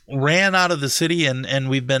 We ran out of the city and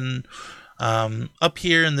we've been up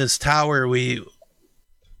here in this tower. We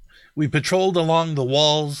patrolled along the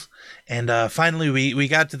walls and finally we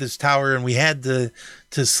got to this tower and we had to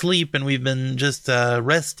sleep, and we've been just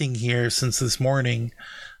resting here since this morning.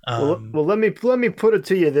 Well, let me put it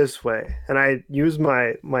to you this way, and I use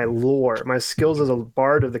my lore, my skills as a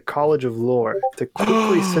bard of the College of Lore to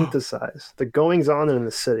quickly synthesize the goings on in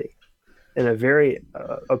the city in a very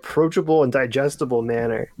approachable and digestible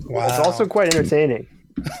manner. Wow. It's also quite entertaining.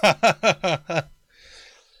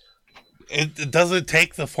 It does it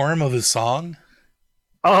take the form of a song?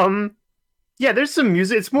 Yeah, there's some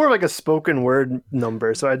music. It's more like a spoken word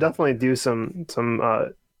number, so I definitely do some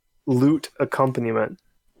lute accompaniment.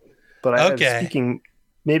 But I'm speaking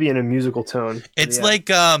maybe in a musical tone. It's Yeah. like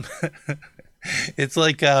it's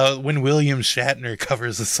like when William Shatner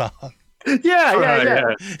covers a song.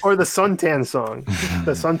 Yeah. Or the suntan song,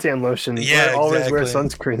 the suntan lotion. Yeah, always wear exactly.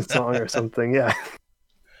 sunscreen song or something. Yeah.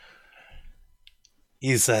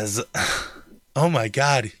 He says, "Oh my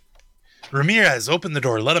God, Ramirez, open the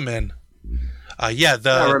door. Let him in."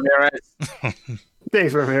 Ramirez.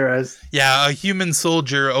 Thanks, Ramirez. Yeah, a human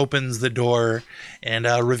soldier opens the door and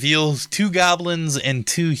reveals two goblins and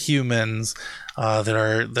two humans that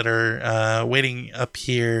are waiting up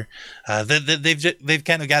here. They've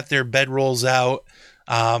kind of got their bedrolls out.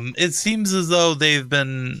 It seems as though they've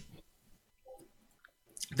been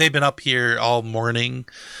up here all morning.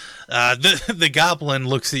 The goblin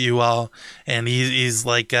looks at you all and he's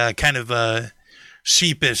like kind of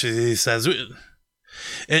sheepish. He says,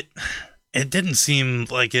 It didn't seem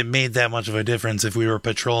like it made that much of a difference if we were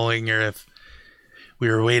patrolling or if we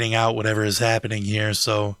were waiting out whatever is happening here.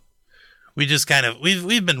 So we just kind of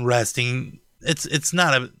we've been resting. It's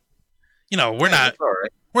not a,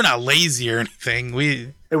 we're not lazy or anything.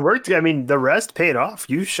 It worked. I mean, the rest paid off.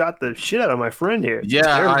 You shot the shit out of my friend here.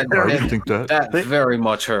 Yeah, I didn't think that. that very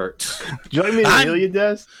much hurts. Do you want me to heal you,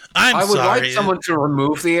 Des? I would sorry. like someone to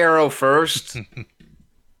remove the arrow first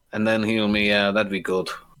and then heal me. Yeah, that'd be good.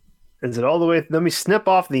 Is it all the way? Let me snip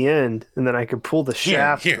off the end, and then I can pull the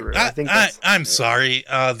shaft Here. through. I think that's I'm sorry.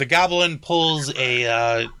 The goblin pulls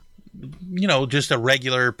a just a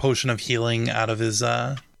regular potion of healing out of his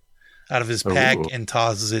pack Ooh. and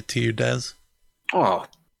tosses it to you, Des. Oh,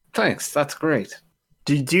 thanks. That's great.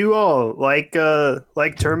 Do you all like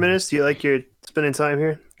Terminus? Do you like your spending time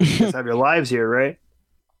here? You guys have your lives here, right?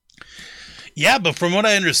 Yeah, but from what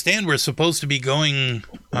I understand, we're supposed to be going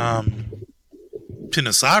to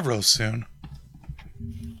Nasavro soon.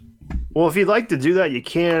 Well, if you'd like to do that, you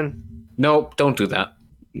can. Nope, don't do that.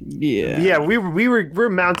 Yeah. We're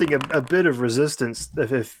mounting a bit of resistance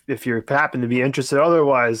if you happen to be interested.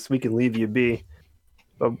 Otherwise, we can leave you be.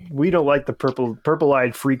 But we don't like the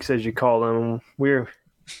purple-eyed freaks, as you call them. We're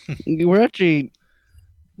actually,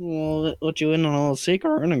 well, let you in on a little secret.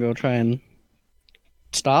 We're gonna go try and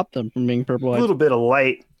stop them from being purple. a little bit of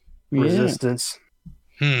light Yeah. resistance,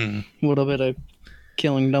 A little bit of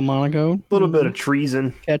killing Delmonico. a little bit of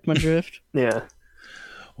treason. Catch my drift. Yeah.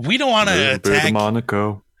 We don't want to Little bit of attack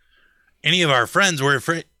Monaco. any of our friends. We're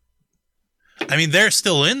afraid. I mean, they're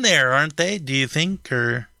still in there, aren't they? Do you think,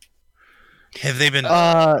 or have they been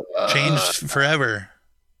changed forever?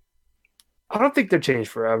 I don't think they're changed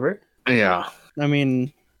forever. Yeah. I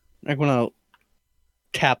mean, I want to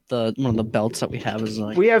tap one of the belts that we have. Is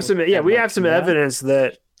like We have some Yeah. evidence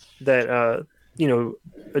that a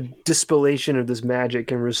dispellation of this magic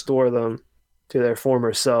can restore them to their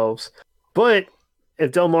former selves. But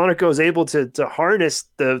if Delmonico is able to harness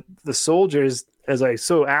the soldiers, as I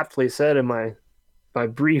so aptly said in my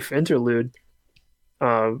brief interlude,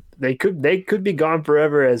 they could be gone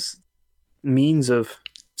forever as means of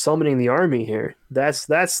summoning the army here. That's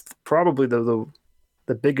probably the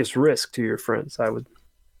biggest risk to your friends, I would,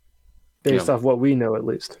 based off what we know at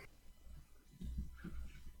least.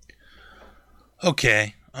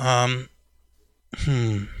 Okay.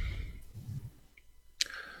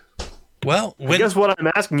 Well, I guess what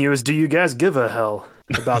I'm asking you is, do you guys give a hell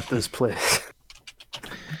about this place?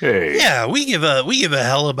 Hey. yeah, we give a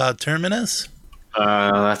hell about Terminus.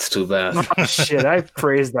 That's too bad. Oh, shit, I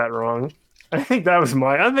phrased that wrong. I think that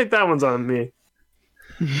one's on me.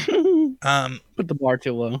 Put the bar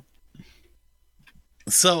too low.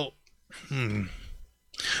 So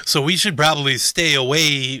we should probably stay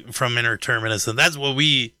away from Inner Terminus, and that's what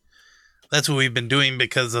we've been doing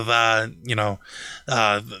because of that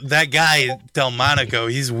guy Delmonico.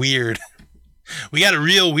 He's weird. We got a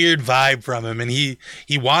real weird vibe from him, and he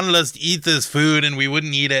wanted us to eat this food, and we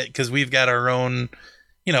wouldn't eat it because we've got our own,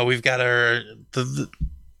 we've got the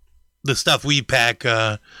stuff we pack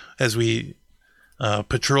as we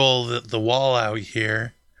patrol the wall out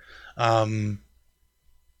here.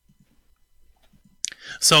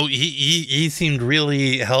 So he seemed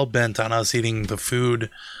really hell bent on us eating the food.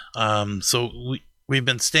 So we've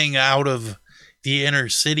been staying out of the inner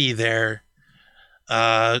city there.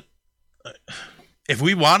 If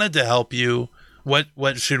we wanted to help you, what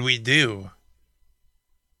should we do?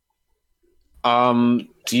 Do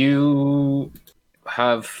you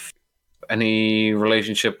have any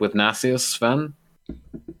relationship with Nasius, Sven?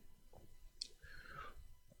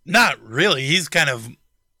 Not really. He's kind of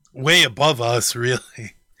way above us,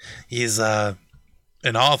 really. He's an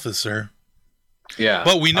officer. Yeah.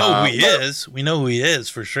 But we know who he is. We know who he is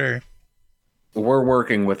for sure. We're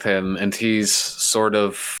working with him, and he's sort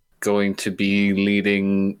of going to be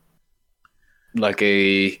leading like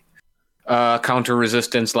a counter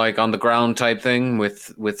resistance, like on the ground type thing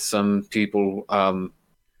with some people.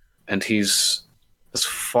 And he's, as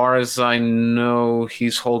far as I know,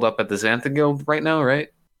 he's holed up at the Xantha Guild right now,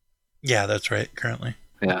 right? Yeah, that's right. Currently.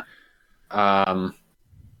 Yeah.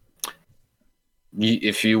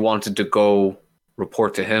 If you wanted to go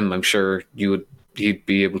report to him, I'm sure he'd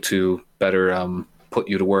be able to better put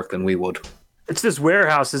you to work than we would. It's this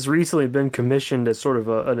warehouse has recently been commissioned as sort of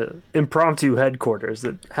an impromptu headquarters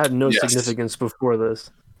that had no significance before this.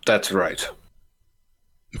 That's right.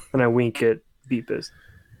 And I wink at Beepus.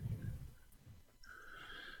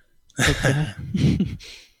 He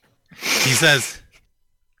says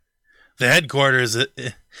the headquarters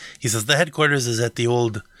is at the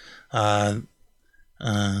old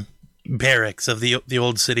barracks of the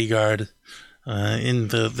old city guard in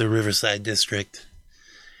the Riverside district.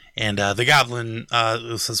 And the goblin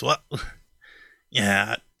says, well,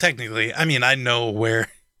 yeah, technically, I mean, I know where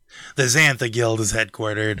the Xantha Guild is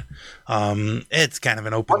headquartered. It's kind of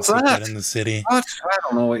an open secret in the city. What? I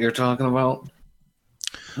don't know what you're talking about.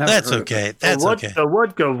 That's okay. That's okay. The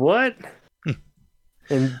what go what?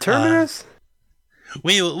 In Terminus?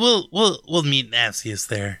 We'll meet Nasius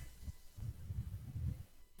there.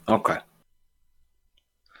 Okay.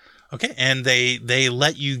 Okay, and they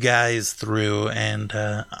let you guys through and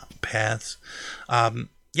pass.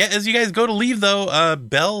 As you guys go to leave, though,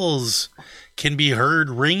 bells can be heard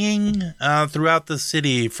ringing throughout the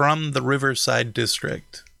city from the Riverside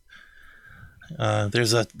district.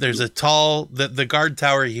 There's a tall the guard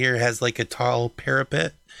tower here has like a tall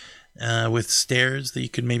parapet with stairs that you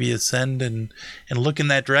could maybe ascend and look in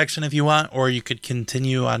that direction if you want, or you could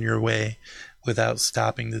continue on your way without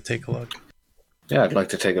stopping to take a look. Yeah, I'd like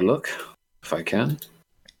to take a look if I can.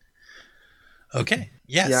 Okay.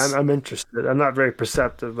 Yes. Yeah, I'm interested. I'm not very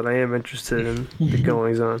perceptive, but I am interested in the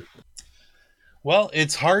goings on. Well,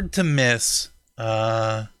 it's hard to miss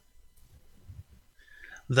the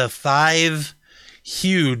 5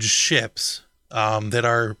 huge ships that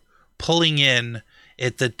are pulling in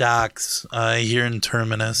at the docks here in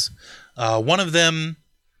Terminus. One of them,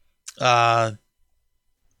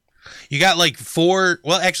 you got like 4.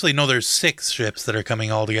 Well, actually, no, there's 6 ships that are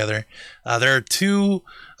coming all together. There are 2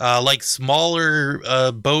 like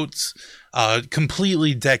smaller boats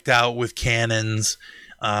completely decked out with cannons.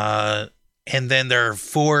 And then there are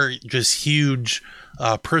 4 just huge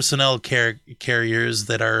personnel carriers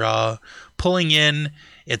that are pulling in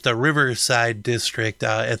at the Riverside district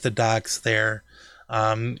at the docks there.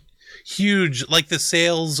 Huge, like the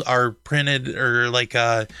sails are printed, or like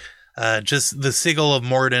just the sigil of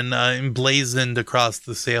Morden emblazoned across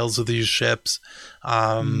the sails of these ships.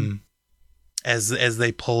 As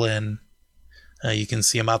they pull in, you can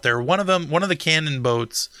see them out there. One of the cannon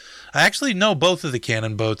boats. I actually know both of the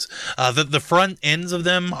cannon boats. The front ends of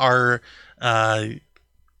them are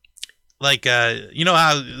like you know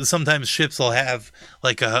how sometimes ships will have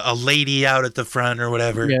like a lady out at the front or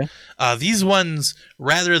whatever. Yeah. These ones,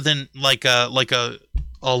 rather than like a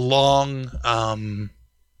long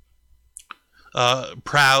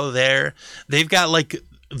prow there, they've got like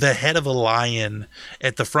the head of a lion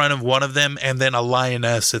at the front of one of them, and then a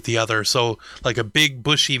lioness at the other. So like a big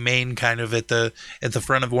bushy mane kind of at the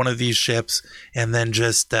front of one of these ships, and then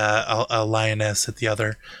just a lioness at the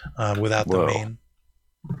other without the mane.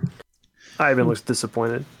 Ivan looks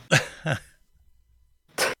disappointed. Why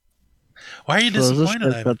are you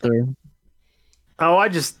disappointed, Ivan? Oh, I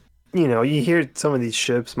just, you hear some of these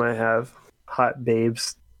ships might have hot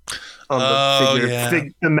babes on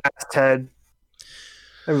the masthead.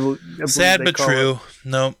 I Sad but true.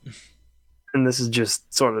 Nope. And this is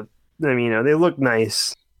just sort of, they look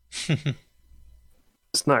nice.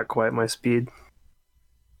 It's not quite my speed.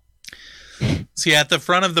 See, at the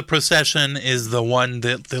front of the procession is the one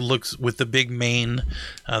that looks with the big mane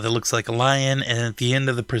that looks like a lion, and at the end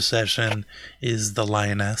of the procession is the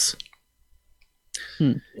lioness.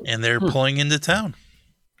 And they're pulling into town.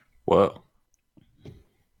 Whoa.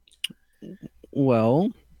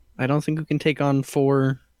 Well, I don't think we can take on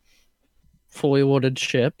 4 fully loaded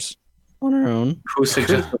ships on our own. Who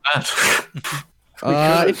suggested that?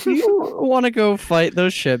 If you want to go fight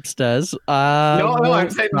those ships, Des. No,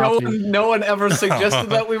 I'm saying no one ever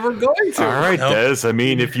suggested that we were going to. All right, Des. I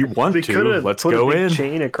mean, if you want to, let's go put a in. big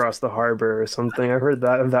chain across the harbor or something. I've heard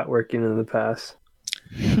that working in the past.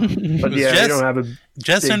 But yeah, we don't have a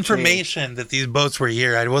just big information chain. that these boats were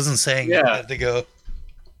here. I wasn't saying you had to go.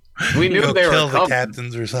 We knew go they were kill the coming.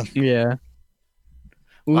 captains or something. Yeah.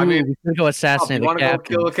 Ooh, I mean, we could go assassinate you the want to go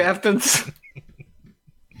captain. kill the captains?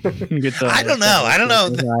 I don't know.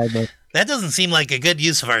 That doesn't seem like a good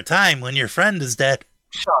use of our time when your friend is dead.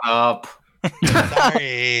 Shut up.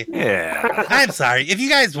 Sorry. Yeah. I'm sorry. If you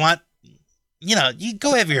guys want, you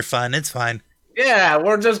go have your fun. It's fine. Yeah,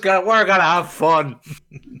 we're gonna have fun.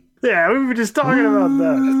 Yeah, we were just talking about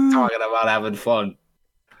that. Just talking about having fun.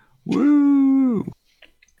 Woo.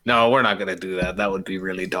 No, we're not gonna do that. That would be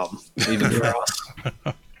really dumb, even for us.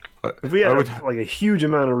 If we had like a huge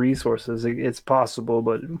amount of resources, it's possible,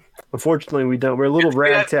 but unfortunately we don't. We're a little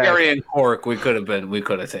ragtag. Gary and Cork, we could have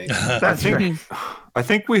taken. That's right. I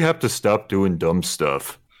think we have to stop doing dumb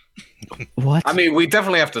stuff. What? I mean, we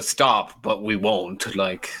definitely have to stop, but we won't.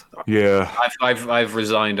 Like, Yeah. I've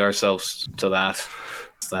resigned ourselves to that.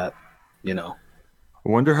 I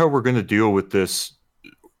wonder how we're going to deal with this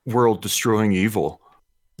world-destroying evil.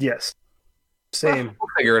 Yes. Same. We'll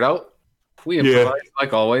figure it out. We improvise,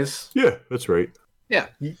 like always. Yeah, that's right. Yeah.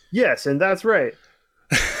 Yes, and that's right.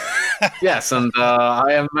 Yes, and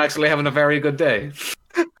I am actually having a very good day.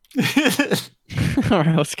 All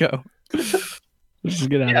right, let's go. Let's just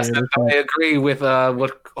get out Yes, of here. and I agree with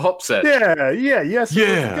what Hop said. Yes. Yeah.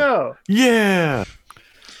 Let's go. Yeah.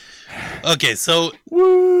 Okay, so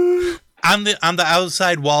Woo. on the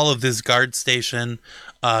outside wall of this guard station,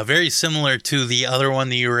 very similar to the other one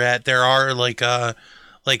that you were at, there are like a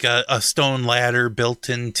stone ladder built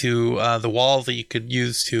into the wall that you could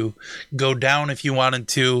use to go down if you wanted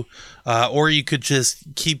to, or you could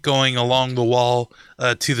just keep going along the wall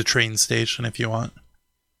to the train station if you want.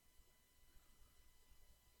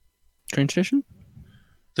 Train station?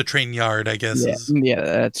 The train yard, I guess.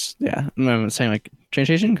 Yeah, I'm saying like train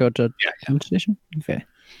station. Go to train station. Okay.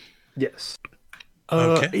 Yes.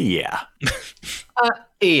 Okay. Yeah.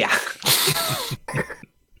 Yeah.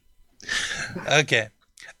 Okay.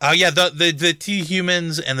 The 2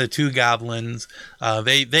 humans and the 2 goblins,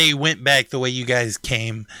 they went back the way you guys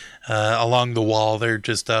came, along the wall. They're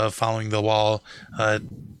just following the wall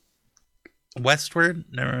westward.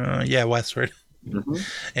 Westward. Mm-hmm.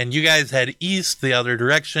 And you guys head east the other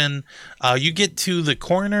direction. You get to the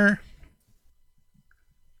corner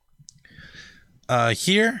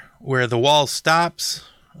here where the wall stops.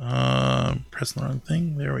 Press the wrong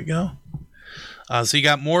thing. There we go. So you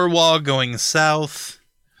got more wall going south,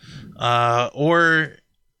 or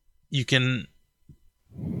you can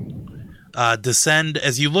descend.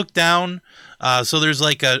 As you look down, So there's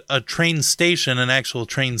like a train station, an actual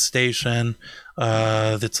train station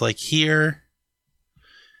that's like here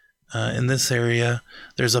in this area.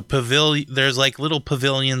 There's a pavilion. There's like little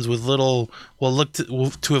pavilions with little, look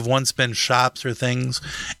to have once been shops or things.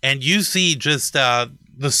 And you see just the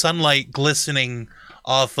sunlight glistening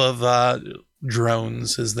off of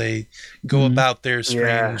drones as they go about their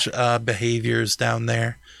strange behaviors down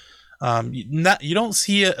there. You don't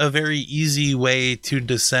see a very easy way to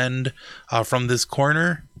descend from this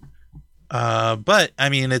corner, but I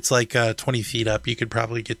mean it's like 20 feet up. You could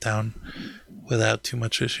probably get down without too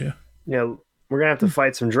much issue. Yeah, we're gonna have to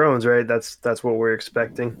fight some drones, right? That's what we're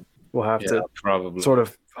expecting. We'll have to probably sort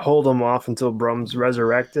of hold them off until Brum's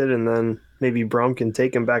resurrected, and then maybe Brum can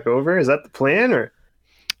take him back over. Is that the plan, or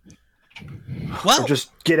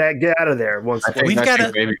just get out of there once? We've got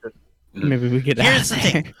to. Maybe we could. Here's the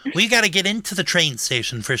thing: we got to get into the train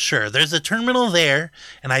station for sure. There's a terminal there,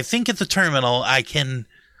 and I think at the terminal I can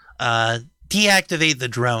deactivate the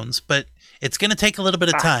drones, but it's going to take a little bit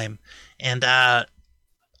of time, and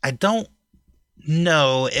I don't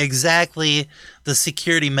know exactly the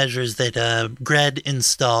security measures that Gred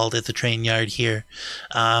installed at the train yard here.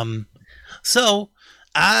 So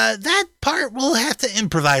that part we'll have to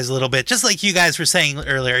improvise a little bit, just like you guys were saying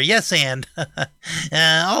earlier. Yes, and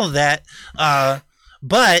all of that.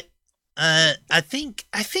 But I think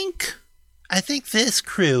this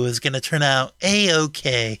crew is going to turn out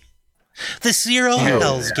a-okay. The Zero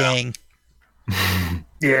Hells gang.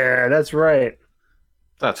 Yeah, that's right.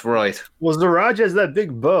 That's right. Well, Zaraj has that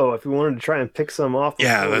big bow. If we wanted to try and pick some off,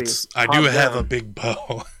 Yeah, I do have a big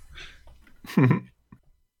bow.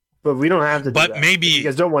 But we don't have to do But that. maybe You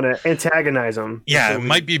guys don't want to antagonize them. Yeah, it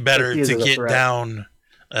might be better he is to a get threat. down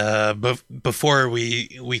before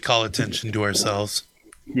we call attention to ourselves.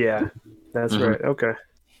 Yeah, that's right. Okay.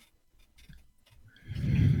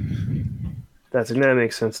 That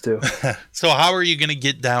makes sense too. So how are you going to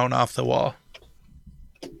get down off the wall?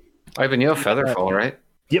 Ivan, you have Featherfall, right?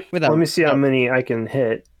 Yep. With that- Let me see how many I can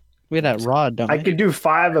hit. We had that rod, don't we? I could do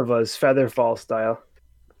 5 of us Featherfall style.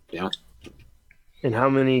 Yeah. And how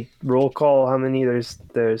many roll call? How many? There's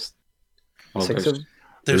Well, 6 there's- of.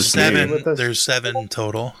 There's There's me. seven. With us? There's 7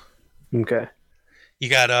 total. Okay. You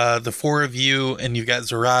got the 4 of you, and you've got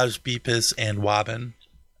Zaraj, Beepus, and Wabin.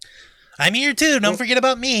 I'm here too. Don't forget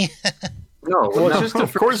about me. No, Well, it's no. just a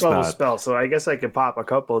of course first level not. spell, so I guess I could pop a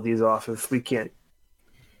couple of these off if we can't.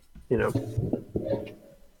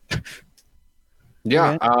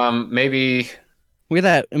 Yeah, maybe. We had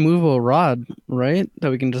that immovable rod, right?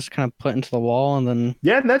 That we can just kind of put into the wall and then.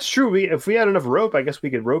 Yeah, that's true. If we had enough rope, I guess we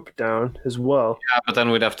could rope it down as well. Yeah, but then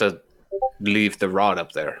we'd have to leave the rod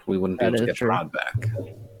up there. We wouldn't be That able to is get true. the rod back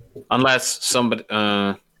unless somebody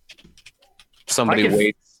I could-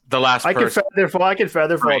 waits. The last I could person. featherfall. I could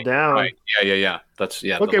featherfall Right, down. Right. Yeah. That's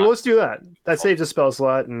the Okay, well, last- let's do that. That saves a spell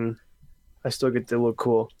slot, and I still get to look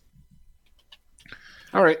cool.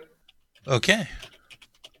 All right. Okay.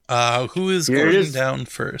 Who is Here it going is. down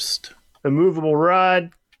first? Immovable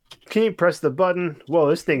rod. Can you press the button? Whoa,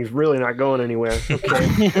 this thing's really not going anywhere.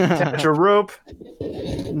 Okay. Attach a rope.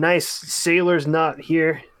 Nice sailor's knot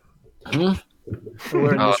here. Hmm? I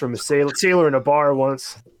learned this from a sailor in a bar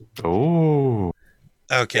once. Oh.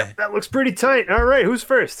 Okay. That looks pretty tight. All right, who's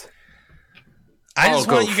first? I I'll just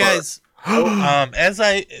go want you guys,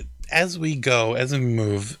 as we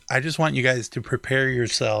move, I just want you guys to prepare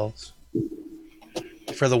yourselves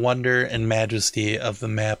for the wonder and majesty of the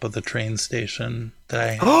map of the train station that I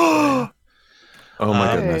have. Oh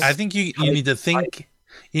my goodness. I think you need to think.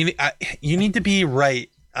 You need to be right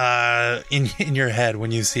in your head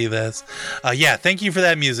when you see this. Yeah, thank you for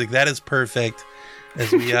that music. That is perfect. As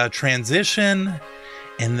we transition,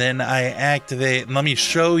 and then I activate. Let me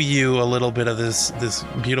show you a little bit of this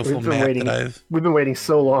beautiful We've been map waiting. that I've. We've been waiting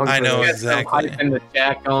so long. I for know, this. exactly. Hyping the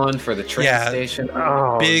jack on for the train Yeah. station.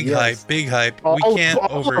 Oh, Big yes. hype, big hype. All, We can't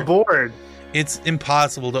all aboard. It's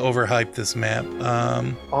impossible to overhype this map.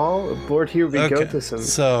 All aboard. Here we go Okay, to some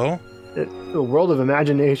so the world of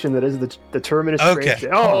imagination that is the terminus. Okay.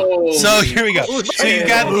 train. Oh, so here we go. So you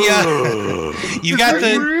got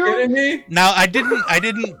the kidding me? now I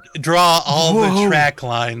didn't draw all the track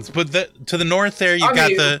lines, but to the north there you've got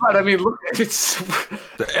the Look, it's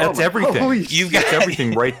That's everything. holy you've That's got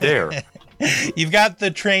everything right there. you've got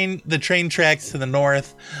the train tracks to the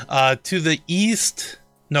north, to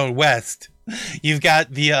the west. You've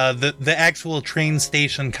got the actual train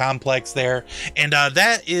station complex there, and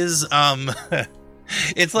that is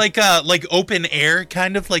It's like open air,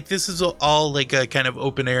 kind of like this is all like a kind of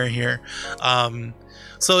open air here.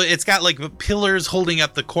 So it's got like pillars holding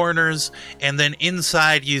up the corners, and then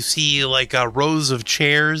inside you see like rows of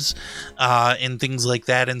chairs and things like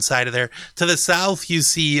that inside of there. To the south, you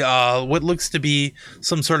see what looks to be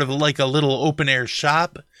some sort of like a little open air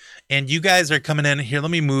shop. And you guys are coming in here.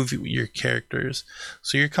 Let me move your characters.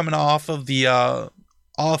 So you're coming off of the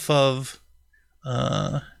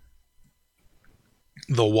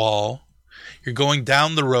wall. You're going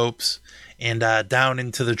down the ropes and down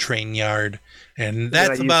into the train yard. And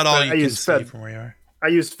that's about all you can see from where you are. I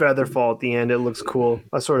used Featherfall at the end. It looks cool.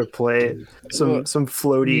 I sort of play some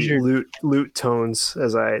floaty lute tones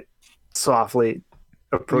as I softly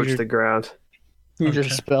approach the ground. Use your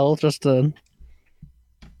spell just to...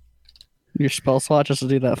 Your spell slot just to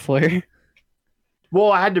do that flare.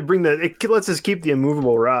 Well, I had to bring it lets us keep the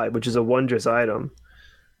immovable rod, which is a wondrous item.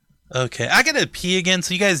 Okay, I gotta pee again,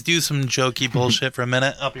 so you guys do some jokey bullshit for a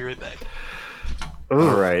minute. I'll be right back.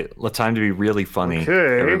 All right, let's time to be really funny.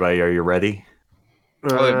 Okay. Everybody, are you ready?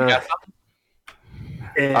 Yeah.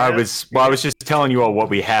 I was just telling you all what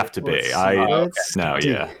we have to be.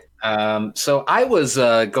 So I was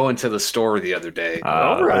going to the store the other day.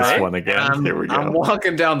 All right. This one again. Here we go. I'm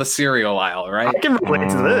walking down the cereal aisle, right? I can relate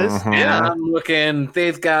to this. And I'm looking.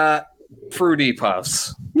 They've got Fruity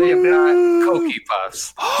Puffs. They've got Cokie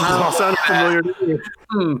Puffs. This all sounded familiar to me.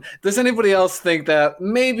 Does anybody else think that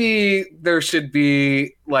maybe there should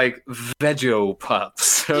be like Veggie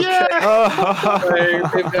Puffs? Okay?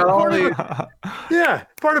 Like, they've got all these. Yeah,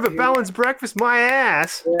 part of a balanced breakfast, my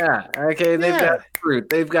ass. Yeah. Okay. They've got fruit.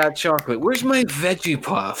 They've got chocolate. Where's my Veggie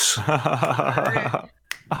Puffs?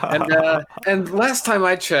 And last time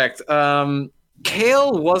I checked,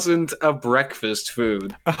 kale wasn't a breakfast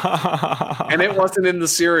food, and it wasn't in the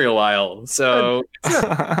cereal aisle. So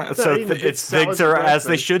it's things are as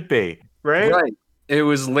they should be, right? Right. It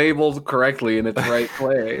was labeled correctly in its right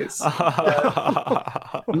place.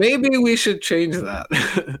 Maybe we should change that.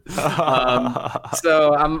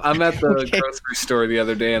 So I'm at the grocery store the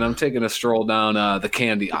other day, and I'm taking a stroll down the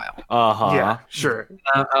candy aisle. Yeah, sure.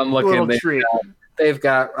 I'm looking. They've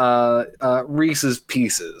got Reese's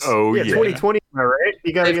Pieces. Oh yeah, 2020, right?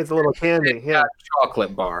 You gotta get the little candy. Yeah,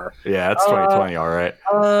 chocolate bar. Yeah, it's 2020. All right.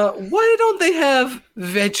 Why don't they have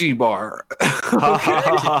Veggie Bar? You'd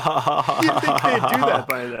think they'd do that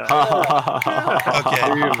by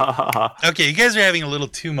now. Okay, you guys are having a little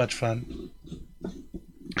too much fun.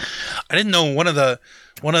 I didn't know one of the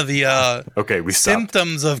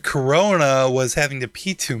symptoms of corona was having to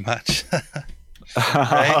pee too much.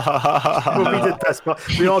 Right? Well,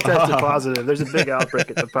 we all tested positive. There's a big outbreak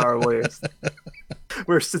at the Power Warriors.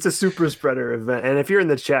 It's a super spreader event, and if you're in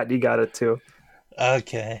the chat, you got it too.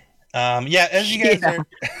 Okay. As you guys are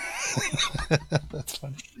that's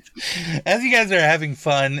funny. As you guys are having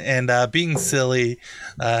fun and being silly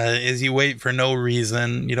as you wait for no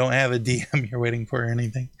reason, you don't have a DM you're waiting for or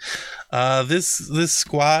anything. This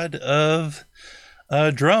squad of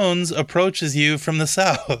drones approaches you from the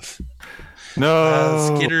south.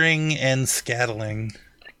 No. Skittering and scattling.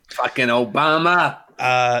 Fucking Obama.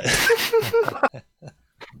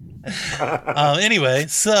 Anyway,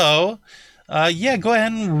 so go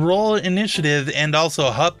ahead and roll initiative, and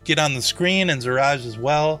also Hup get on the screen, and Zaraj as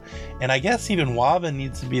well, and I guess even Waba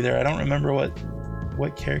needs to be there. I don't remember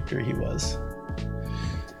what character he was.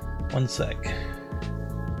 One sec.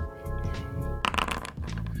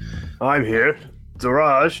 I'm here,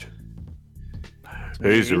 Zaraj.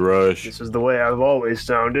 Hey, Zaraj. This is the way I've always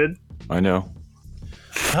sounded. I know.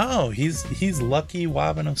 Oh, he's Lucky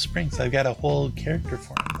Wabin of Springs. I've got a whole character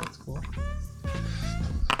for him. That's cool.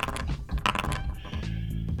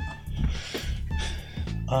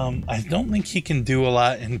 I don't think he can do a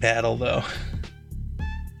lot in battle, though.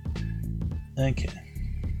 Okay.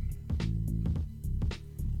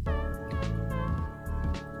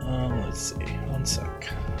 Let's see. One sec.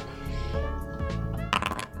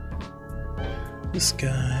 This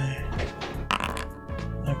guy.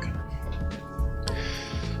 Okay.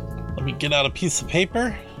 Let me get out a piece of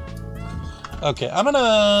paper. Okay, I'm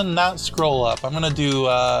gonna not scroll up. I'm gonna do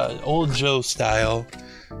old Joe style.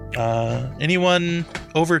 Anyone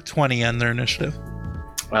over 20 on their initiative?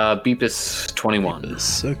 Beepus 21.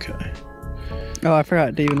 Beepus, okay. Oh, I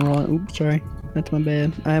forgot to even roll it. Oops, sorry. That's my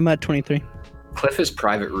bad. I'm at 23. Cliff is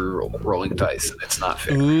private rolling dice, and it's not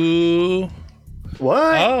fair. Ooh.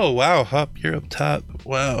 What? Oh, wow. Hup, you're up top.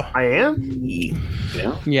 Wow. I am?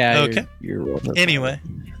 Yeah. Yeah. Okay. You're anyway,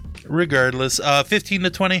 regardless, 15 to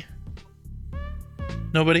 20?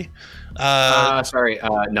 Nobody? Sorry.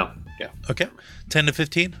 No. Yeah. Okay. 10 to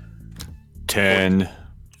 15? 10.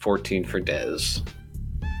 14 for Dez.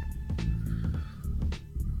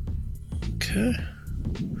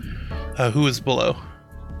 Okay. Who is below?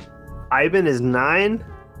 Ivan is 9.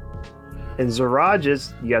 And Zaraj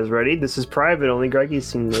is, you guys ready? This is private, only Greggy's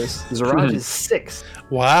seen this. Zaraj is 6.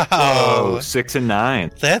 Wow. Oh, 6 and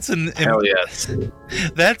 9. That's Hell yes.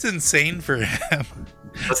 That's insane for him.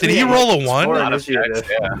 That's Did he the- roll a 1? Or Lot of initiative.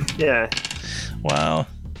 checks, Yeah. Wow.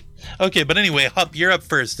 Okay, but anyway, Hup, you're up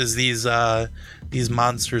first as these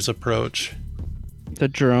monsters approach. The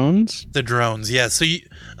drones. The drones, yeah. So you,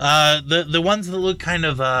 the ones that look kind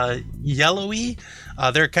of yellowy,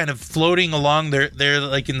 they're kind of floating along. They're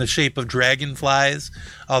like in the shape of dragonflies.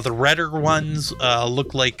 The redder ones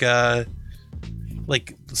look like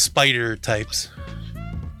spider types.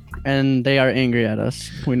 And they are angry at us.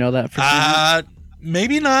 We know that for sure.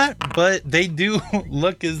 Maybe not, but they do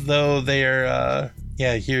look as though they are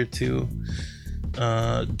here to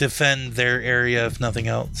defend their area if nothing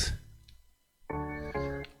else.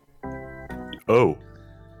 Oh.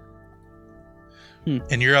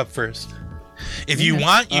 And you're up first. If you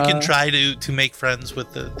want, you can try to make friends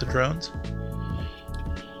with the drones.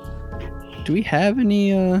 Do we have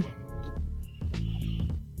any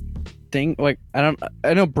thing like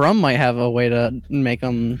I know Brum might have a way to make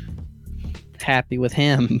them happy with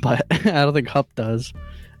him, but I don't think Hup does.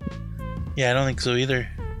 Yeah, I don't think so either.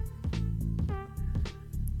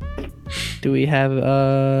 Do we have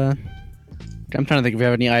I'm trying to think if we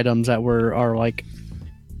have any items that are like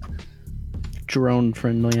drone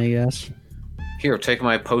friendly, I guess. Here, take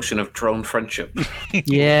my potion of drone friendship.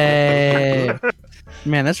 Yay.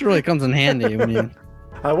 Man, this really comes in handy when you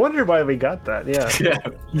I wonder why we got that. Yeah. Yeah.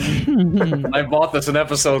 I bought this in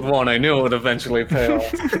episode 1. I knew it would eventually pay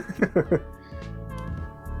off.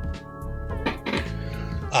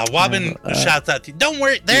 Wobbin shouts out to you, "Don't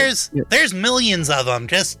worry, there's millions of them.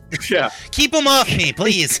 Just Yeah. keep them off me,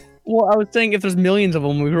 please." Well, I was saying if there's millions of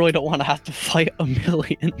them, we really don't want to have to fight a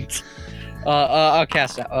million. I'll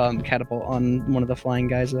cast catapult on one of the flying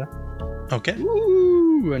guys though. Okay.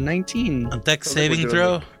 Ooh, a 19. A dex I think we're saving doing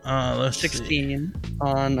throw. Let's 16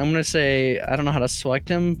 on, I'm gonna say, I don't know how to select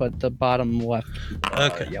him, but the bottom left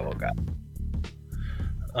Okay. yellow guy.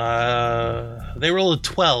 They roll a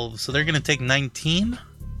 12, so they're gonna take 19.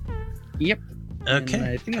 Yep. Okay. And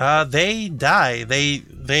I think They die. They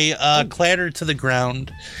clatter to the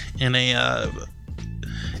ground in a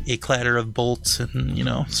clatter of bolts and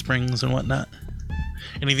springs and whatnot.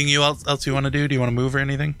 Anything else you want to do? Do you want to move or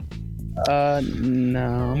anything?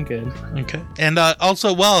 No, I'm good. Okay. And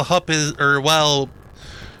also, while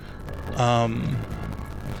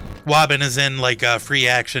Wobbin is in like free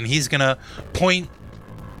action, he's gonna point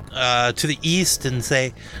to the east and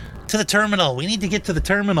say, "To the terminal. We need to get to the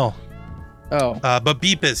terminal." Oh, But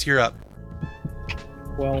Beepus, you're up.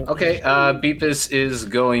 well. Okay, Beepus is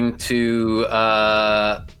going to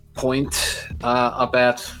point up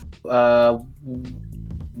at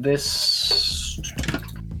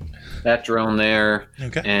that drone there,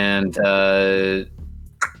 Okay. and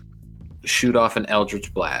shoot off an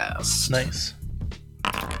Eldritch Blast. Nice.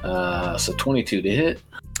 So 22 to hit.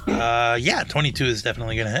 Yeah, 22 is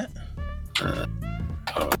definitely gonna hit.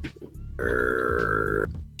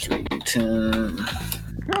 10,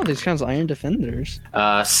 Oh, these kinds of iron defenders.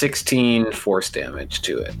 16 force damage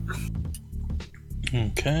to it.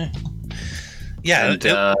 Okay. Yeah, And,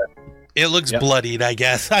 it looks yep. bloodied, I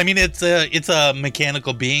guess. I mean, it's a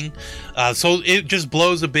mechanical being, so it just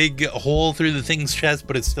blows a big hole through the thing's chest,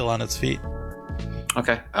 but it's still on its feet.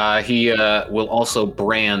 okay. He will also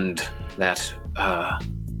brand that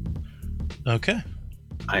Okay.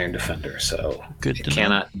 Iron Defender, so Good it to know.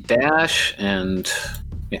 cannot dash, and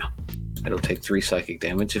yeah, it'll take 3 psychic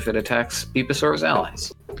damage if it attacks Beepus or his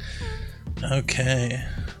allies. Okay.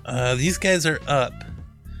 These guys are up.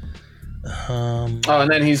 Oh, and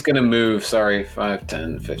then he's gonna move, 5,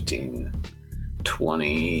 10, 15,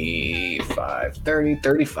 25, 30,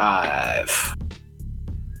 35.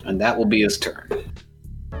 And that will be his turn.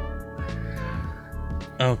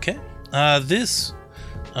 Okay. This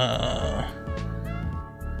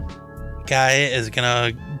guy is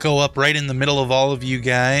gonna go up right in the middle of all of you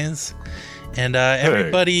guys, and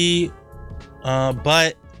everybody,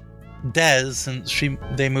 but Dez, since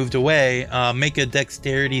they moved away, make a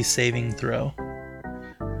dexterity saving throw.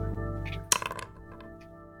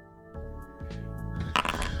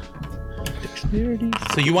 Dexterity.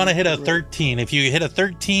 So you want to hit a 13. If you hit a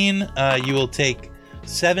 13, you will take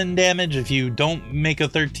 7 damage. If you don't make a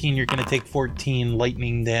 13, you're going to take 14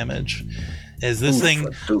 lightning damage. As this thing,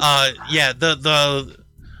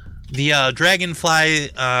 the dragonfly,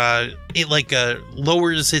 it like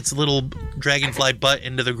lowers its little dragonfly butt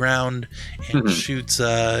into the ground and shoots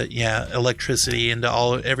electricity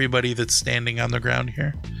into everybody that's standing on the ground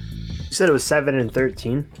here. You said it was 7 and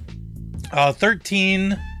 13.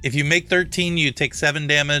 13. If you make 13, you take 7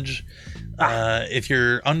 damage. If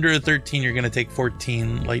you're under 13, you're going to take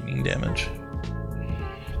 14 lightning damage.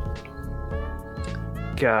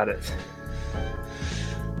 Got it.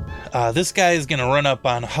 This guy is going to run up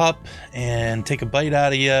on Hup and take a bite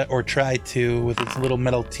out of you, or try to with its little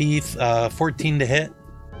metal teeth. 14 to hit.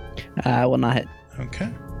 Will not hit. Okay.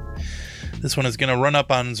 This one is going to run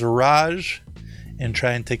up on Zaraj and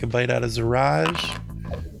try and take a bite out of Zaraj.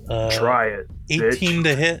 Try it. 18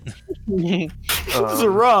 to hit.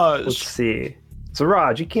 Zaraj. Let's see.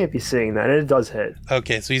 Zaraj, you can't be saying that. It does hit.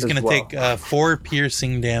 Okay, so he's As going to well. take 4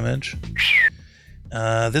 piercing damage.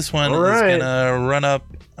 This one All is right. going to run up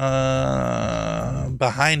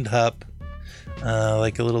behind Hup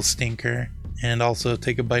like a little stinker and also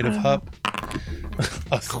take a bite of Hup.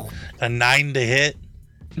 A 9 to hit.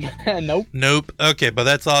 Nope. Nope. Okay, but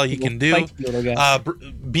that's all he can do. Spike little guy.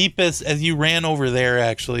 Beepus, as you ran over there,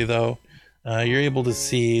 actually, though, you're able to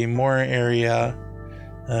see more area.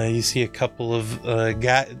 You see a couple of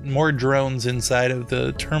more drones inside of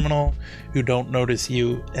the terminal who don't notice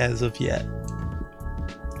you as of yet.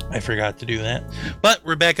 I forgot to do that. But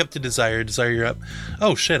we're back up to Desire. Desire, you're up.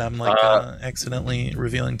 Oh, shit, I'm like accidentally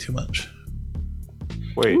revealing too much.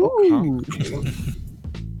 Wait. Ooh.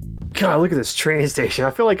 God, look at this train station.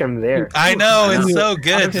 I feel like I'm there. I know, it's so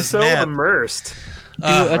good. I'm This so map. immersed.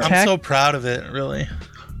 I'm attack- so proud of it, really.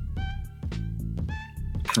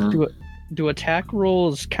 Do attack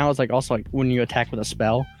rolls count as like also like when you attack with a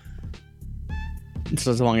spell? So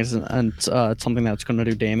as long as it's something that's going to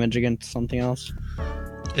do damage against something else.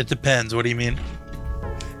 It depends. What do you mean?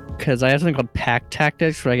 Because I have something called Pack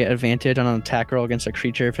Tactics, where I get advantage on an attack roll against a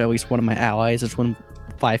creature if at least one of my allies is within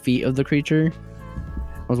 5 feet of the creature.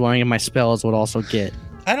 I was wondering if my spells would also get.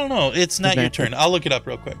 I don't know. It's not your Advantage. turn. I'll look it up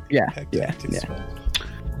real quick. Yeah, Pack yeah, tactics yeah.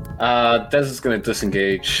 spell. Des is going to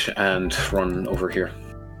disengage and run over here.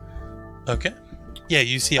 Okay. Yeah,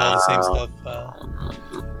 you see all the same stuff.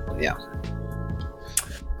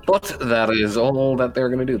 But that is all that they're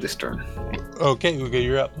going to do this turn. Okay, Uga,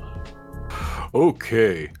 you're up.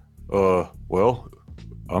 Okay. Well,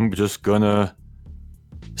 I'm just gonna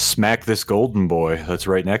smack this golden boy that's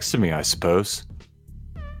right next to me, I suppose.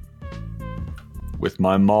 With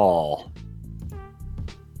my maul.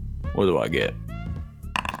 What do I get?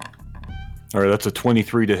 Alright, that's a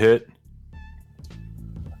 23 to hit.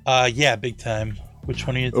 Yeah, big time. Which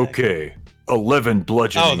one are you attacking? Okay. 11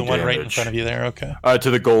 bludgeoning Oh, the one right in damage. front of you there. Okay. To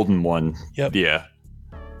the golden one. Yep. Yeah.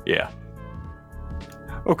 Yeah.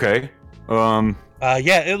 Okay.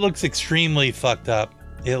 Yeah, it looks extremely fucked up.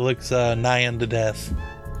 It looks nigh unto death.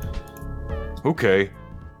 Okay.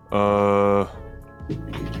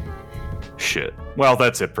 Shit. Well,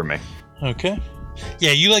 that's it for me. Okay.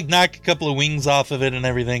 Yeah, you like knock a couple of wings off of it and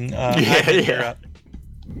everything. Yeah, You're yeah. up.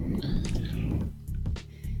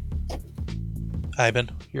 Ivan,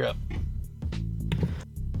 you're up.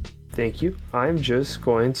 Thank you. I'm just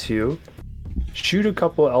going to shoot a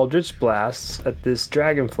couple Eldritch Blasts at this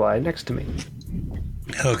dragonfly next to me.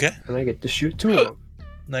 Okay. And I get to shoot 2 of them.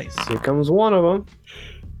 Nice. Here comes one of them.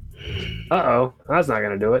 Uh-oh. That's not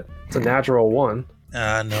going to do it. It's a natural 1.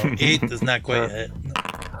 No, 8 does not quite hit.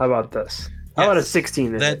 How about this? How about a Yes,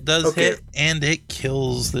 16 to That hit? does Okay. hit, and it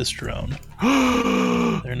kills this drone.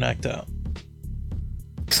 They're knocked out.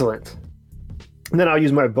 Excellent. And then I'll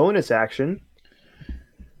use my bonus action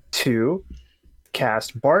to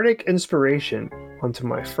cast Bardic Inspiration onto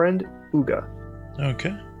my friend Uga.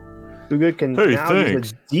 Okay. Uga can Hey, now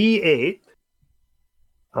thanks. use a D8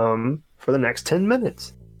 for the next 10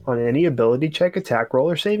 minutes on any ability check, attack roll,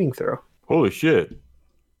 or saving throw. Holy shit.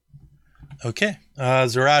 Okay.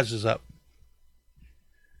 Zaraj is up.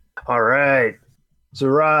 All right.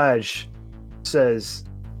 Zaraj says,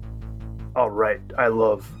 all right, I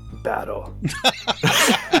love battle.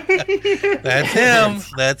 That's him.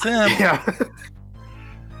 That's him. Yeah.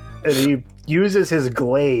 And he uses his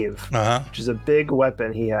glaive, Uh-huh. which is a big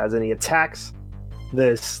weapon he has, and he attacks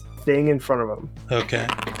this thing in front of him. Okay.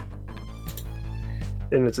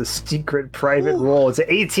 And it's a secret private roll. It's an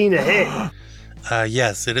 18 to hit.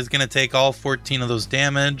 Yes, it is going to take all 14 of those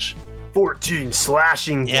damage. 14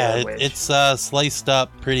 slashing Yeah, damage. it's sliced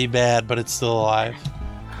up pretty bad, but it's still alive.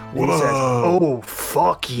 And he says, Whoa. oh,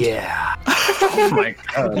 fuck yeah. Oh my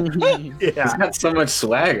god. He's Yeah. got so much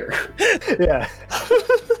swagger. Yeah.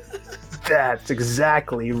 That's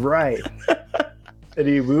exactly right. And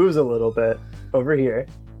he moves a little bit over here.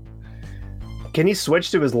 Can he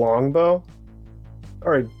switch to his longbow?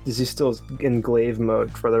 Or is he still in glaive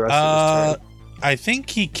mode for the rest of his turn? I think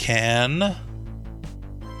he can.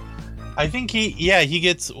 I think he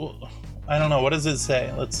gets. I don't know. What does it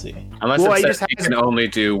say? Let's see. Unless Well, it he says just he has- can only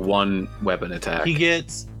do one weapon attack. He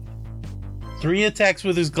gets 3 attacks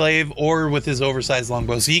with his glaive or with his oversized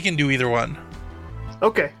longbow, so he can do either one.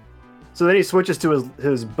 Okay. So then he switches to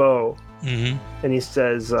his bow, Mm-hmm. and he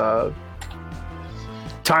says,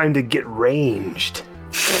 "Time to get ranged."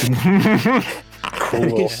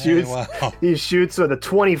 Cool. He shoots. Wow. He shoots with a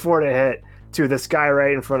 24 to hit to this guy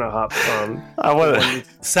right in front of Hup. I want the to. one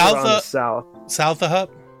that's South around the of south.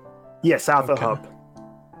 Hup. Yeah, south Okay. of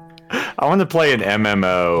Hup. I want to play an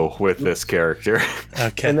MMO with this character.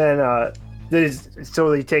 Okay. And then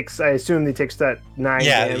so he takes. I assume he takes that 9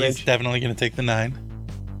 Yeah, he's damage. definitely gonna take the 9.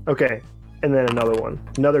 Okay, and then another one,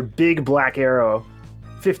 another big black arrow,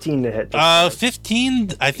 15 to hit.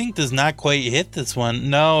 15, I think, does not quite hit this one.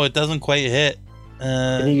 No, it doesn't quite hit.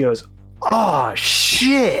 And he goes, "Oh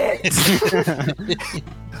shit!"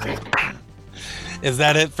 Is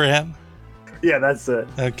that it for him? Yeah, that's it.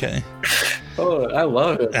 Okay. Oh, I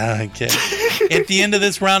love it. Okay. At the end of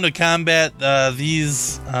this round of combat,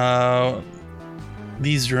 these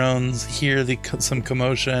drones hear some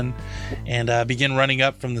commotion and begin running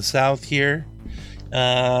up from the south here.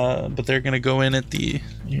 But they're gonna go in at the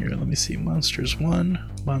here. Let me see. Monsters 1,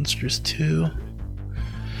 Monsters 2.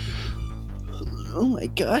 Oh my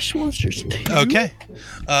gosh, monsters. Okay.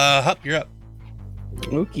 Hup, you're up.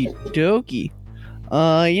 Okie dokie.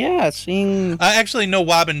 Yeah, seeing. Actually, no,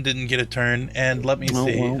 Wobbin didn't get a turn, and let me Oh,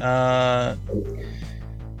 see.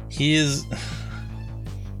 He is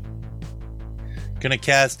gonna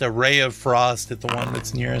cast a ray of frost at the one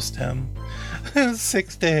that's nearest him.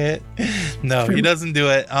 6 to hit. No, he doesn't do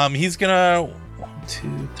it. He's gonna 1,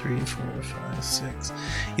 2, 3, 4, 5, 6.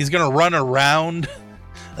 He's gonna run around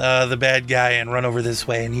the bad guy and run over this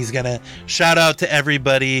way, and he's gonna shout out to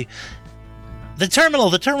everybody. The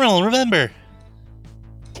terminal, remember.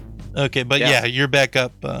 Okay, but yeah, you're back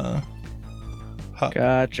up. Hup.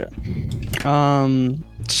 Gotcha.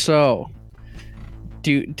 So,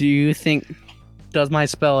 do you think does my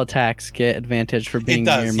spell attacks get advantage for being It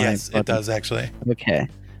does, near my yes, it button? does actually. Okay.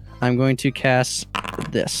 I'm going to cast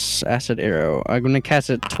this acid arrow. I'm going to cast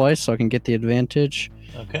it twice so I can get the advantage.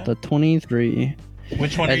 Okay. The 23,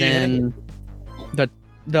 Which one are and you hitting? then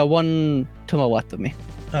the one to the left of me.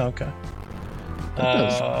 Oh, okay. That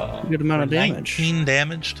does a good amount of damage. 19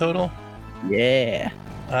 damage total. Yeah.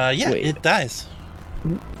 Yeah, Wait. it dies.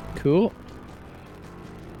 Cool.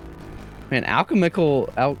 Man, alchemical.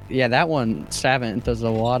 Yeah, that one, Savant, does a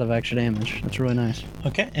lot of extra damage. That's really nice.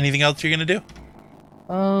 Okay. Anything else you're gonna do?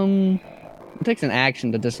 It takes an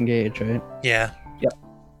action to disengage, right? Yeah.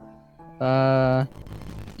 Uh,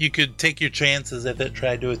 You could take your chances if it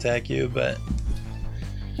tried to attack you, but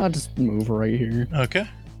I'll just move right here. okay.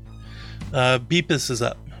 Beepus is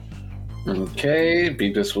up. Okay,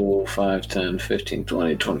 Beepus will 5, 10, 15,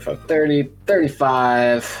 20, 25, 30,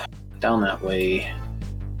 35. Down that way.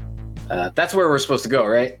 That's where we're supposed to go,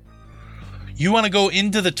 right? You want to go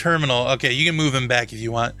into the terminal. Okay, you can move him back if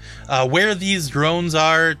you want. Where these drones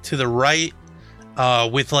are to the right,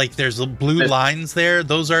 with like there's blue lines there.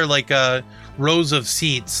 Those are like rows of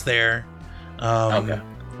seats there. Okay.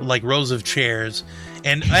 Like rows of chairs.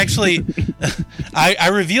 And actually, I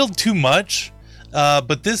revealed too much.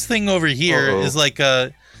 But this thing over here is like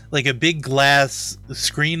a big glass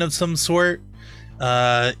screen of some sort.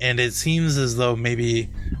 And it seems as though maybe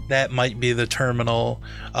that might be the terminal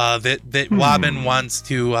that Wobbin wants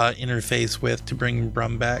to interface with to bring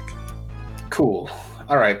Brum back. Cool.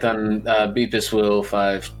 All right, then Beepus will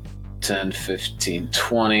 5, 10, 15,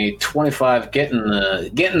 20, 25. Get in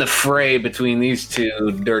the fray between these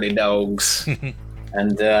two dirty dogs.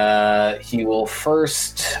 And he will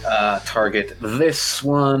first target this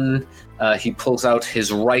one. He pulls out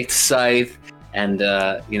his right scythe and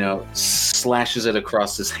slashes it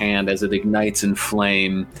across his hand as it ignites in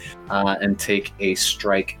flame, and take a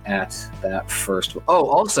strike at that first one. Oh,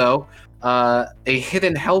 also, a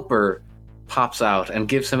hidden helper pops out and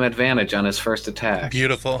gives him advantage on his first attack. A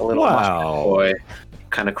Beautiful. little Wow. boy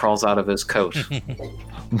kind of crawls out of his coat,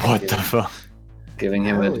 What the fuck? giving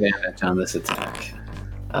him advantage on this attack.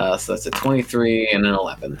 So that's a 23 and an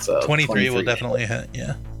 11. So 23 will definitely hit,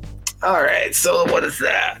 yeah. All right, so what is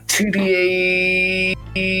that? 2d8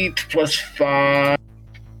 plus 5.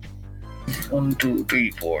 1, 2,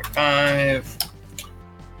 3, 4, 5.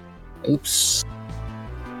 Oops.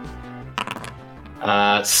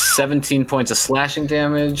 17 points of slashing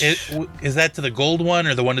damage. Is that to the gold one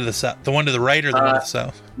or the one to the south? The one to the right or the one to the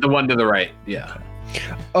south? The one to the right, yeah.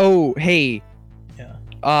 Oh, hey. Yeah.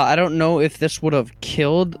 I don't know if this would have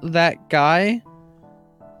killed that guy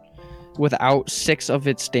without 6 of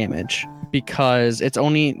its damage. because it's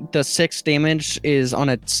only the 6 damage is on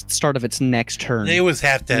its start of its next turn. It was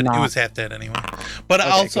half dead. It Not- was half dead anyway. But Okay,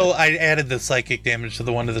 also, I added the psychic damage to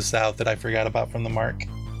the one to the south that I forgot about from the mark.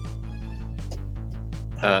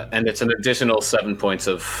 And it's an additional 7 points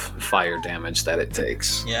of fire damage that it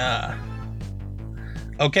takes. Yeah.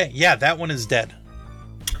 Okay, yeah, that one is dead.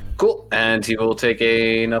 Cool. And he will take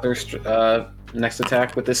another next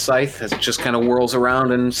attack with this scythe as it just kind of whirls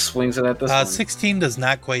around and swings it at this one. 16 does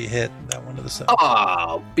not quite hit that one to the south.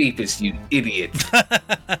 Oh, Beepus, you idiot.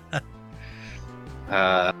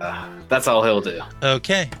 That's all he'll do.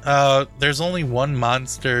 Okay. There's only one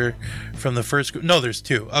monster from the first group. No, there's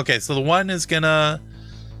 2. Okay, so the one is gonna.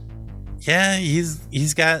 Yeah,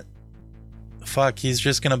 he's got. Fuck, he's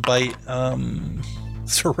just gonna bite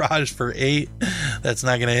Siraj for 8. That's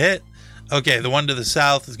not gonna hit. Okay, the one to the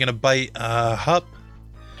south is gonna bite Hup,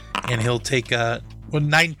 and he'll take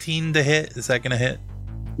 19 to hit. Is that gonna hit?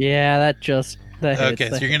 Yeah, that hits. Okay,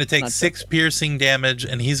 so you're going to take Not 6 piercing damage,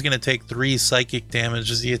 and he's going to take 3 psychic damage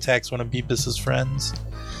as he attacks one of Beepus's friends.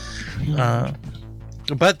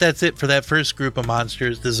 But that's it for that first group of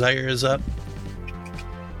monsters. Desire is up.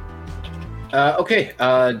 Okay,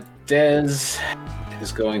 Dez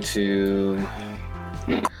is going to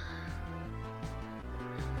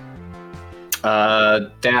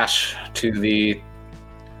dash to the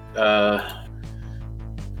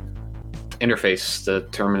interface, the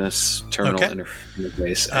terminal Okay.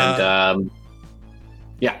 interface, and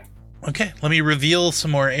yeah. Okay, let me reveal some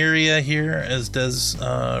more area here as Des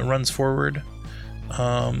runs forward.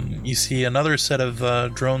 You see another set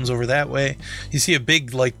of drones over that way. You see a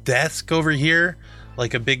big desk over here,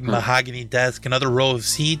 like a big mahogany desk, another row of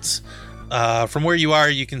seats. From where you are,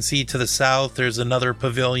 you can see to the south there's another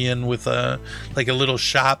pavilion with a little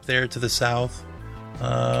shop there to the south.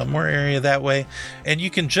 More area that way, and you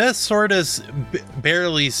can just sort of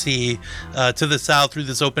barely see to the south through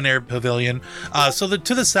this open air pavilion. So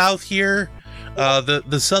to the south here,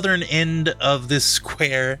 the southern end of this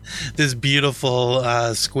square, this beautiful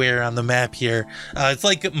square on the map here, it's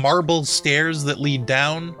like marble stairs that lead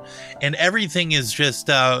down, and everything is just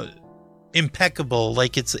impeccable.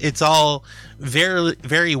 Like it's all very,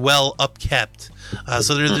 very well upkept.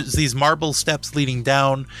 So there's these marble steps leading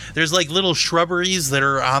down. There's little shrubberies that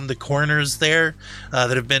are on the corners there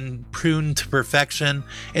that have been pruned to perfection.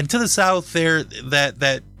 And to the south there,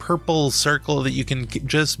 that purple circle that you can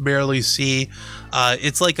just barely see,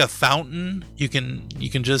 it's like a fountain. You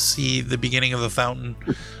can just see the beginning of a fountain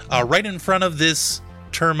right in front of this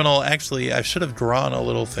terminal. Actually, I should have drawn a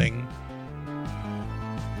little thing.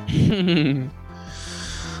 Let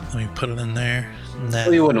me put it in there.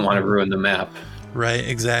 Well, you wouldn't want to ruin the map. Right,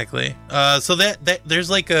 exactly. So that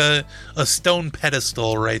there's a stone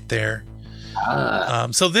pedestal right there.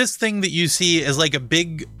 So this thing that you see is like a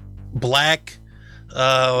big black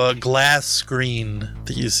glass screen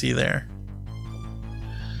that you see there.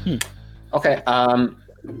 Okay.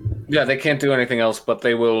 Yeah, they can't do anything else, but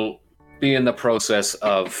they will be in the process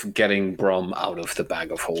of getting Brum out of the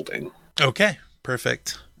bag of holding. Okay,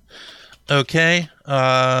 perfect. Okay,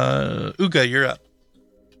 Uga, you're up.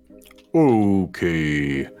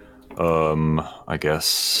 Okay. I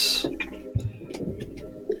guess.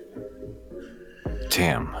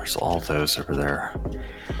 Damn, there's all those over there.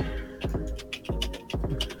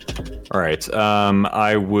 All right.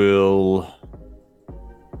 I will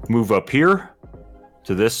move up here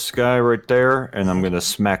to this guy right there, and I'm gonna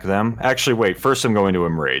smack them. Actually, wait. First, I'm going to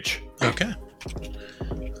enrage. Okay.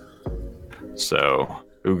 So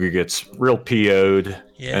Uga gets real PO'd,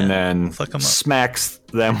 Yeah, and then fuck 'em up. smacks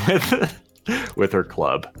them with her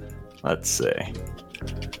club. Let's see.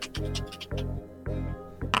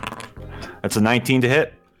 That's a 19 to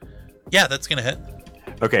hit. Yeah, that's gonna hit.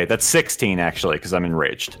 Okay, that's 16 actually, because I'm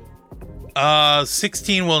enraged.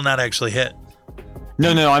 16 will not actually hit.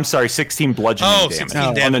 No, I'm sorry. 16 bludgeoning damage. 16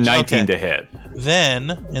 On the damage, 19 okay. to hit.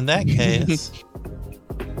 Then, in that case,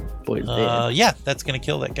 Boys, dead. yeah, that's gonna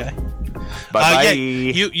kill that guy. Bye-bye.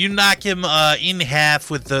 Yeah, you knock him in half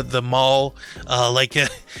with the maul,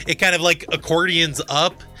 it kind of accordions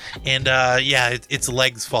up, and its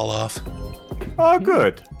legs fall off. Oh,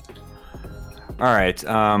 good. All right.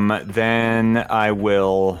 Then I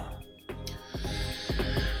will.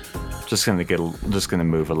 Just gonna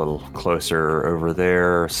move a little closer over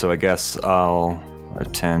there. So I guess I'll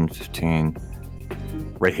 10, 15,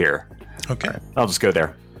 right here. Okay. I'll just go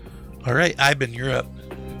there. All right, Ivan, you're up.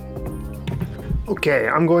 Okay,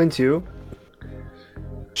 I'm going to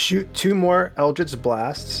shoot 2 more Eldritch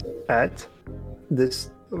Blasts at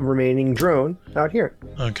this remaining drone out here.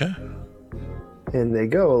 Okay. And they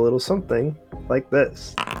go a little something like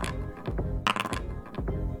this.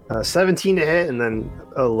 17 to hit, and then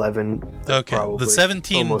 11. Okay, probably. the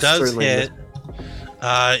 17 Almost does certainly hit.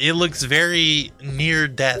 It looks very near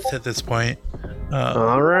death at this point.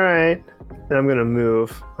 All right. Then I'm gonna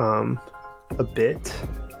move a bit.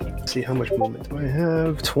 Let's see how much movement do I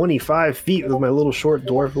have? 25 feet with my little short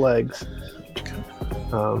dwarf legs.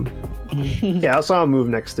 Yeah, also I'll move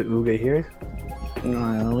next to Uga here,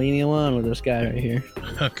 Leave me alone with this guy right here.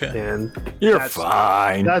 Okay. and You're That's-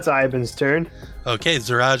 fine. that's Ivan's turn. Okay,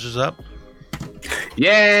 Zaraj is up.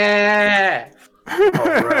 Yeah.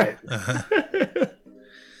 All right. I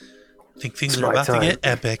think things It's are my about to time. get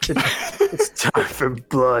epic. It's time for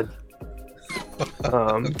blood.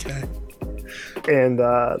 Okay. And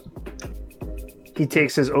he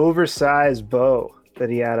takes his oversized bow that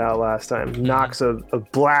he had out last time, knocks a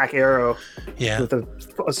black arrow Yeah. with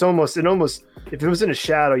it almost if it was in a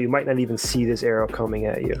shadow, you might not even see this arrow coming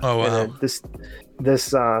at you. Oh, wow. And then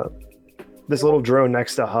this little drone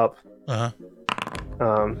next to Hup Uh-huh.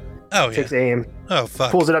 um, Oh, yeah. takes aim, Oh,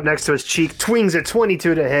 fuck. pulls it up next to his cheek, twings it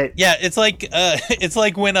 22 to hit. Yeah, it's like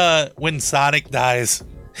when Sonic dies.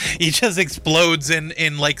 He just explodes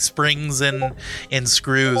in like springs and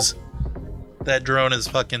screws. That drone is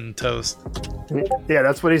fucking toast. Yeah,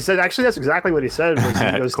 that's what he said. Actually, that's exactly what he said.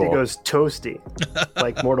 Was Cool. he goes toasty,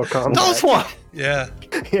 like Mortal Kombat. Those one. Yeah.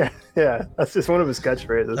 yeah. That's just one of his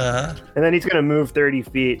catchphrases. Uh-huh. And then he's gonna move 30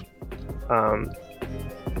 feet,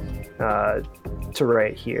 to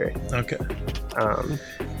right here. Okay.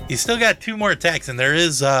 He's Still got 2 more attacks, and there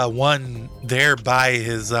is one there by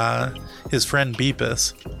his friend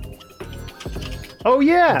Beepus. Oh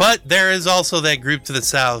yeah. But there is also that group to the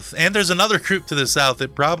south, and there's another group to the south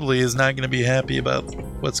that probably is not going to be happy about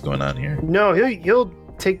what's going on here. No, he'll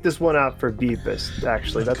take this one out for Beepus.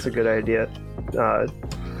 Actually, that's a good idea.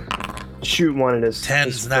 Shoot one at his. 10's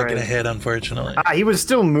his not going to friend. hit, unfortunately. He was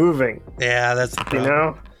still moving, Yeah, that's the you problem.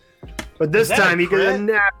 know. But this Is that a time he gets a crit?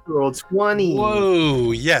 natural 20.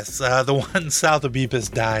 Whoa, yes, the one south of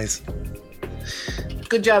Beepus dies.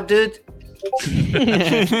 Good job, dude.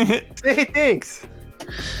 Hey, thanks.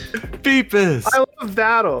 Beepus. I love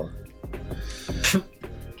battle.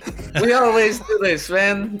 We always do this,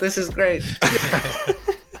 man. This is great.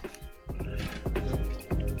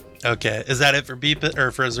 Okay, is that it for Beepus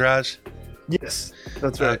or for Zaraj? Yes,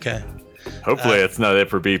 that's right. Okay. Hopefully, it's not it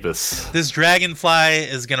for Beepus. This dragonfly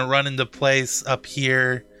is gonna run into place up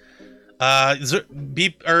here.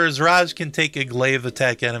 Zaraj can take a glaive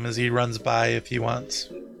attack at him as he runs by if he wants.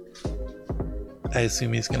 I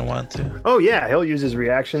assume he's gonna want to. Oh yeah, he'll use his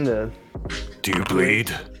reaction to. Do you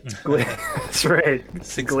bleed? That's right.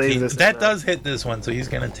 16. Glaze this That one out. does hit this one, so he's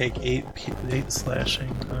gonna take 8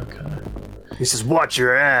 slashing. Okay. He says, "Watch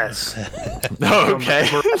your ass." Okay.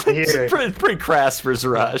 Here. pretty crass for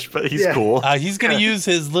Zaraj, but he's Yeah. cool. He's gonna use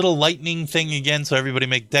his little lightning thing again, so everybody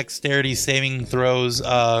make dexterity saving throws.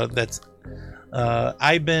 That's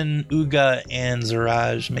Iben, Uga, and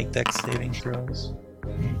Zaraj make dex saving throws.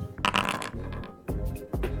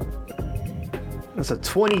 That's a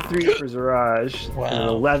 23 for Zaraj and an Wow.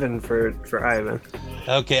 11 for Ivan.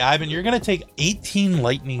 Okay, Ivan, you're gonna take 18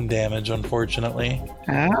 lightning damage, unfortunately.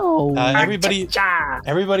 Ow. Everybody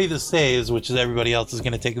that saves, which is everybody else, is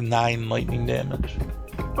gonna take 9 lightning damage.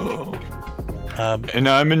 Oh. Um, And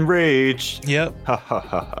I'm enraged. yep. Ha ha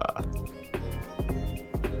ha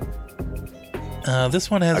ha. This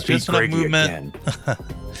one has I beat just enough Greggy movement again.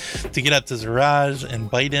 to get up to Zaraj and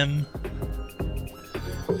bite him.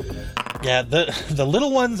 Yeah, the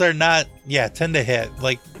little ones are not. Yeah, tend to hit.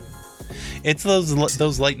 Like, it's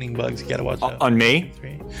those lightning bugs. You gotta watch out. On me?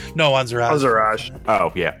 No, on Zaraj. Oh, Zaraj.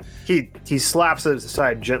 Oh, yeah. He slaps it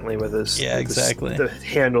aside gently with his Yeah, with his- exactly. the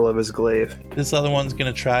handle of his glaive. This other one's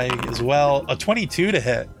gonna try as well. A 22 to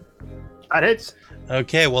hit. That hits.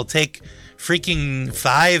 Okay, we'll take freaking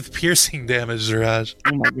 5 piercing damage, Zaraj.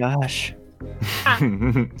 Oh my gosh.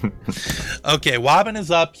 Okay, Wobbin is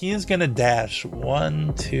up. He is gonna dash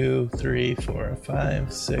 1, 2, 3, 4,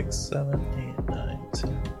 5, 6, 7, 8, 9,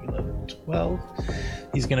 10, 11, 12.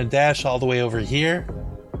 He's gonna dash all the way over here.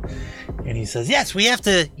 And he says, "Yes, we have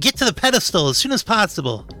to get to the pedestal as soon as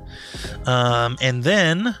possible." And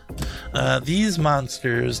then these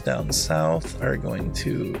monsters down south are going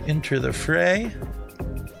to enter the fray.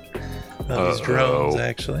 These drones,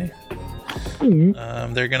 actually.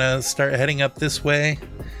 They're gonna start heading up this way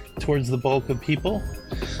towards the bulk of people.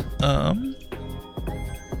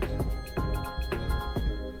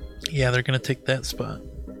 Yeah, they're gonna take that spot,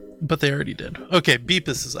 but they already did. Okay,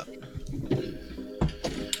 Beepus is up.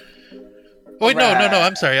 Oh, wait, no.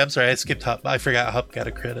 I'm sorry. I skipped Hup. I forgot Hup got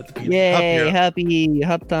a crit at the beginning. Hup, Yay, you're up. happy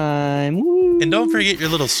Hup time. Woo. And don't forget your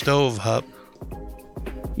little stove, Hup.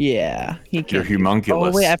 Yeah, he can. You're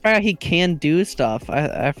humunculous. Oh wait, I forgot he can do stuff.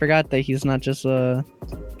 I forgot that he's not just a.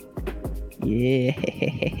 Yeah.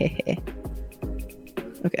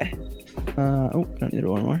 Okay. Oh, don't need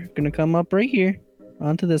one more. Gonna come up right here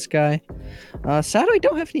onto this guy. Sadly, I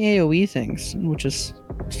don't have any AOE things, which is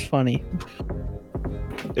funny.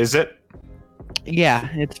 Is it? Yeah,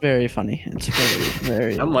 it's very funny. It's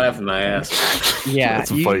very. I'm laughing my ass off. Yeah, That's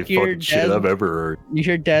some funny fucking shit I've ever heard. You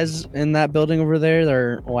hear Dez in that building over there?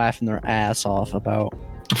 They're laughing their ass off about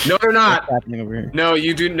No, they're not. what's happening over here. No,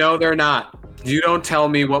 you do. No, they're not. You don't tell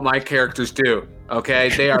me what my characters do. Okay,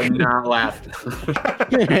 they are not laughing.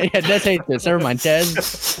 Yeah, Dez hates this. Never mind. Dez,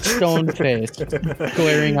 stone faced,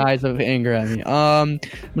 glaring eyes of anger at me. I'm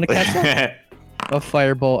gonna cast a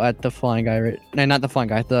firebolt at the flying guy. Right? No, not the flying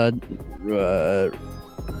guy. The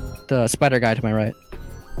spider guy to my right.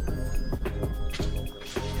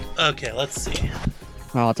 Okay, let's see.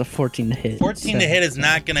 Oh, it's a 14 to hit. 14 to hit is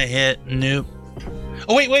not gonna hit. Nope.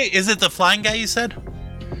 Oh wait, is it the flying guy you said?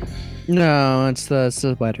 No, it's the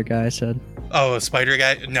spider guy. I said. Oh, a spider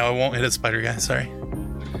guy? No, it won't hit a spider guy. Sorry.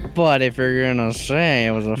 But if you're gonna say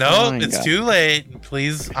it was a No, flying it's guy. Too late.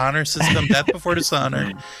 Please honor system. Death before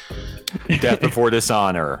dishonor. Death before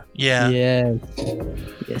dishonor. Yeah. Yes.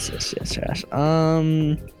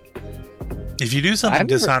 If you do something I've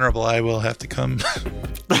never- dishonorable, I will have to come.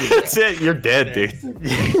 That's it. You're dead, dude.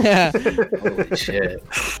 Yeah. Holy shit.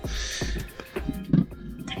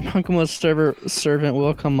 Hunkamo's servant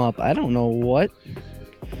will come up. I don't know what.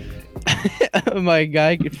 My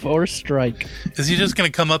guy could force strike. Is he just gonna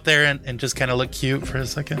come up there and just kind of look cute for a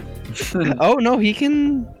second? Oh no, he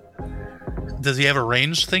can. Does he have a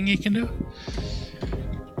ranged thing he can do?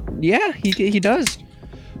 Yeah, he does.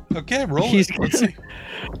 Okay, roll He's it. Let's see.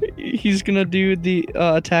 He's gonna do the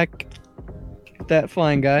attack that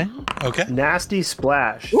flying guy. Okay. Nasty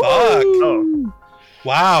splash. Fuck. Oh.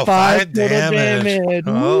 Wow, 5 total damage.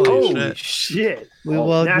 Holy Holy shit. shit. We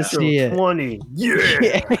love to Natural see it. 20.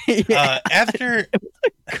 Yeah. Yeah. After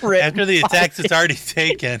Crit. after the attacks it's already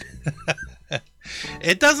taken,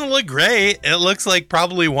 it doesn't look great. It looks like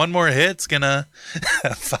probably one more hit's gonna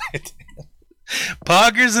 5 damage.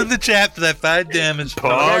 Poggers in the chat for that 5 damage.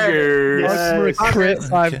 Poggers. Yes. Crit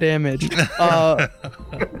 5 damage.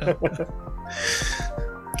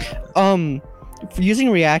 For using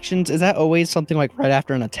reactions, is that always something like right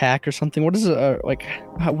after an attack or something? What is it like?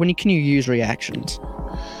 When can you use reactions?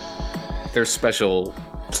 There's special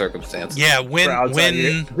circumstances. Yeah, For when outside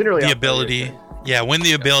your- literally the outside ability, your- yeah, when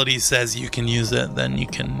the ability says you can use it, then you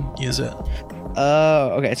can use it.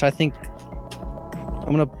 Okay, so I think I'm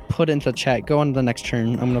gonna put it into the chat. Go on to the next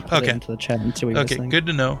turn. I'm gonna put it Okay. into the chat and see what you guys Okay, think. good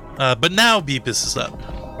to know. But now Beepus is up.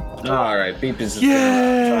 All right, Beep is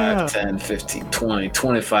Yeah. 5, 10, 15, 20,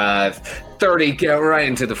 25, 30. Get right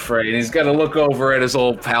into the fray. And he's going to look over at his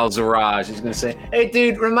old pal Zaraj. He's going to say, "Hey,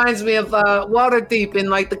 dude, reminds me of Waterdeep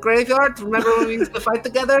in like the graveyard. Remember when we used to fight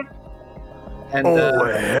together?" And,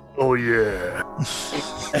 Oh, hell yeah.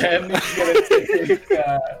 and he's going to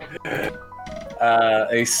take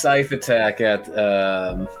a scythe attack at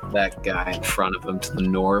that guy in front of him to the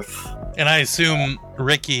north. And I assume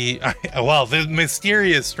Ricky, well, the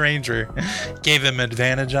mysterious stranger gave him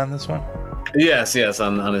advantage on this one. Yes,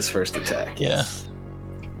 on his first attack. Yeah.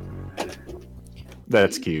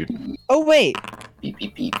 That's cute. Oh wait, Beep,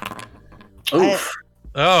 beep, beep. Oof.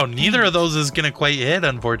 Oh, neither of those is gonna quite hit,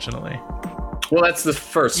 unfortunately. Well, that's the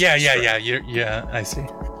first. Yeah. Yeah, I see.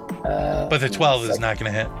 But the 12 is not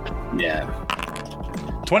gonna hit. Yeah.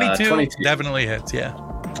 22, 22. definitely hits. Yeah.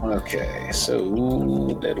 Okay, so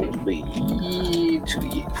that'll be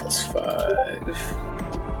 2d8 plus 5.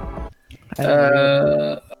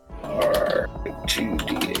 Or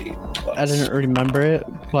 2d8 plus. I didn't remember it,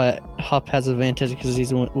 but Hup has advantage because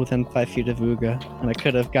he's within 5 feet of Uga, and I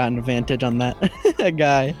could have gotten advantage on that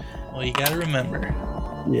guy. Well, you gotta remember.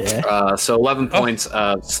 Yeah. So 11 points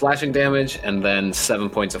of slashing damage, and then 7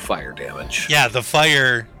 points of fire damage. Yeah, the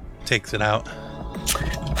fire takes it out.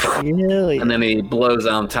 Really? And then he blows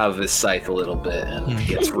on top of his scythe a little bit and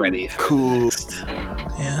gets ready. Cool.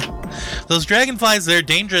 Yeah. Those dragonflies, they're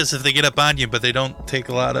dangerous if they get up on you, but they don't take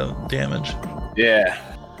a lot of damage. Yeah.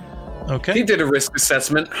 He Okay. did a risk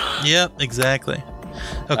assessment. Yep, exactly.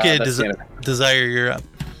 Okay, That's the end of it. Desire, you're up.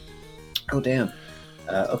 Oh, damn.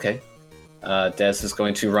 Okay. Dez is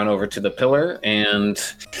going to run over to the pillar, and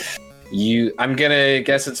I'm going to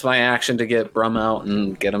guess it's my action to get Brum out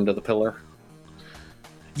and get him to the pillar.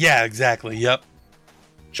 Yeah, exactly. Yep.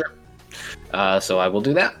 Sure. So I will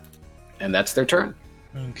do that. And that's their turn.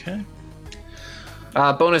 Okay.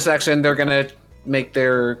 Bonus action, they're going to make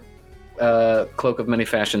their Cloak of Many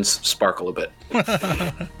Fashions sparkle a bit.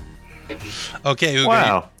 Okay, Uga,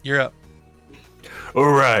 Wow. you're up.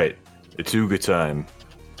 All right, it's Uga time.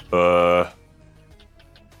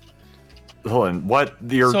 Hold on. What?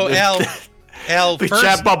 So Al, the first,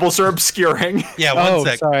 chat bubbles are obscuring. yeah, one Oh,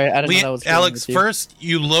 sec. sorry. I didn't know that was going Alex, with you. first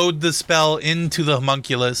you load the spell into the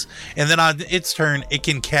homunculus, and then on its turn, it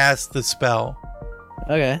can cast the spell.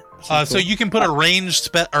 Okay. So you can put a ranged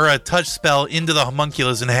spell or a touch spell into the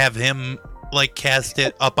homunculus and have him like cast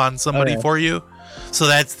it up on somebody Okay. for you. So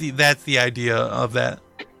that's the idea of that.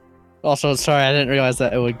 Also, sorry, I didn't realize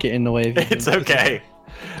that it would get in the way. Of you. It's okay.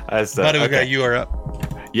 But Uga, okay. you are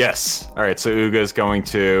up. Yes. All right. So Uga is going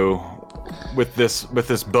to, with this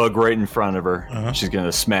bug right in front of her, Uh-huh. she's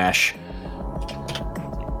gonna smash.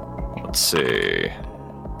 Let's see.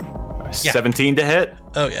 17 to hit,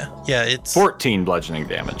 Oh yeah, it's 14 bludgeoning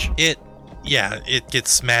damage. it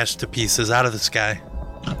gets smashed to pieces out of the sky.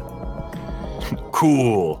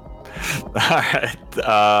 Cool. All right.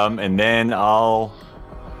 And then I'll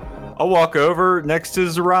walk over next to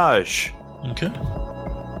Zaraj. Okay.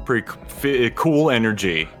 Pretty cool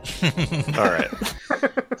energy. All right.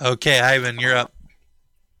 Okay, Ivan, you're up.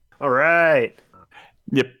 All right.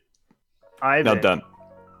 Yep. Ivan. Now done.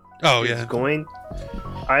 Oh is yeah.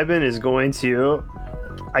 Ivan is going to,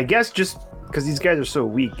 I guess, just because these guys are so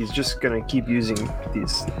weak, he's just gonna keep using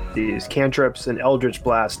these cantrips and Eldritch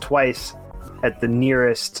Blast twice at the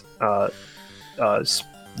nearest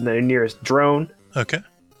drone. Okay.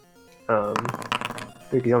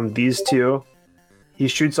 Here come these two. He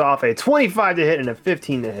shoots off a 25 to hit and a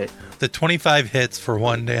 15 to hit. The 25 hits for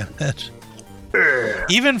 1 damage.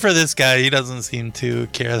 Even for this guy, he doesn't seem to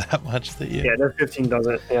care that much that you. Yeah, that 15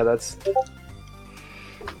 doesn't. Yeah,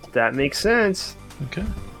 that makes sense. Okay.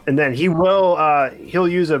 And then he'll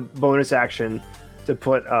use a bonus action to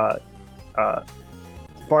put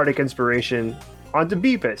Bardic Inspiration onto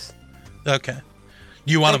Beepus. Okay.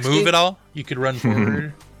 Do you want to move 16. at all? You could run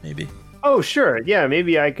forward, maybe. Oh, sure. Yeah,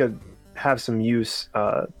 maybe I could have some use.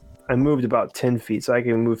 I moved about 10 feet, so I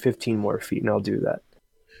can move 15 more feet, and I'll do that.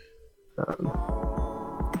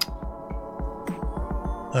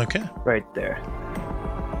 Okay. Right there.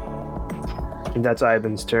 And that's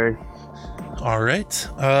Ivan's turn. All right.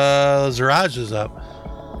 Zaraj is up.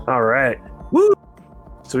 All right. Woo!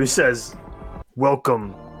 So he says,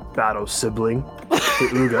 "Welcome, battle sibling," to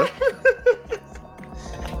Uga.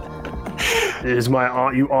 It is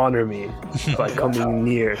my you honor me by coming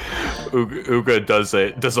near. Uga does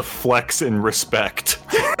a flex in respect.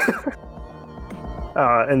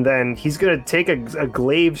 And then he's gonna take a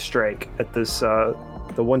glaive strike at this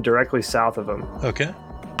the one directly south of him. Okay.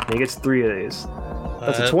 And he gets 3 of these.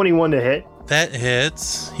 That's a Uh, 21 to hit. That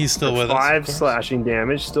hits. He's still with us. 5 of course. slashing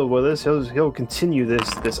damage. Still with us. He'll continue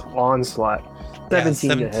this onslaught. 17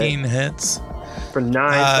 to hit 17 hits. for 9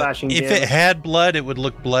 slashing If damage. it had blood, it would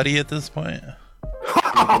look bloody at this point.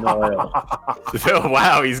 Oh,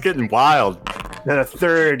 wow, he's getting wild. Then a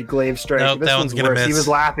 3rd glaive strike. Nope, This that one's one's gonna worse. He miss. was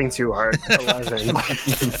laughing too hard. 11.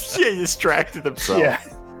 He distracted himself.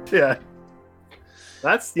 yeah.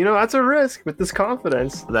 That's a risk with this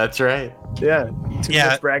confidence. That's right. Yeah. Too Yeah,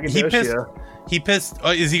 much braggadocio. He pissed. Oh,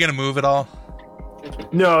 is he gonna move at all?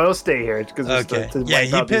 No, he'll stay here because Okay. Yeah,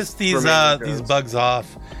 he pissed these bugs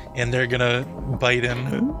off, and they're gonna bite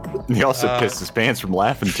him. He also pissed his pants from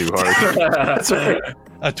laughing too hard. That's right.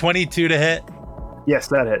 A 22 to hit. Yes,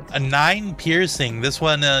 that hits. A 9 piercing. This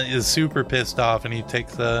one is super pissed off, and he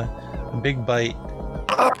takes a big bite.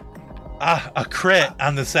 A crit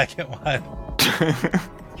on the second one.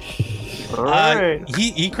 All right.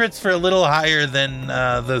 He crits for a little higher than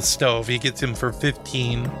the stove. He gets him for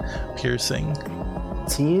 15 piercing.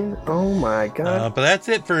 15? Oh my god. But that's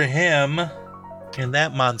it for him in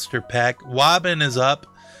that monster pack. Wobbin is up.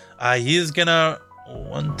 He's gonna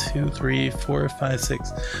 1, 2, 3, 4, 5,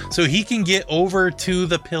 6. So he can get over to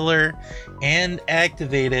the pillar and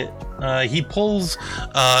activate it. He pulls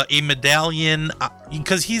a medallion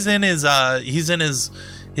because he's in his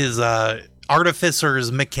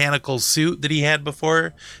artificer's mechanical suit that he had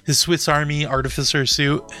before, his Swiss Army artificer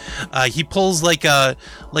suit. He pulls like a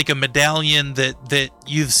medallion that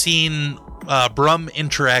you've seen Brum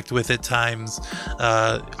interact with at times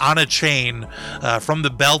on a chain from the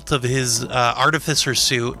belt of his artificer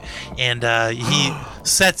suit, and he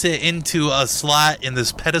sets it into a slot in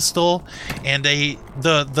this pedestal, and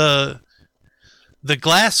the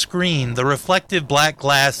glass screen, the reflective black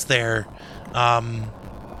glass there,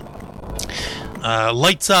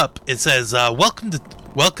 lights up. It says, welcome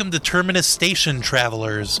Welcome to Terminus Station,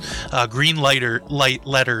 travelers. Green light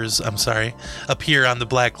letters, appear on the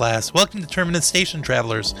black glass. Welcome to Terminus Station,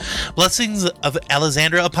 travelers. Blessings of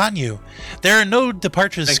Alexandra upon you. There are no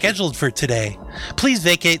departures scheduled for today. Please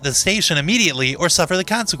vacate the station immediately or suffer the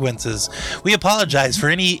consequences. We apologize for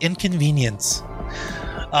any inconvenience.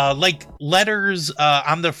 Like letters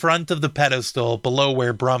on the front of the pedestal below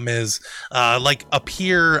where Brum is, like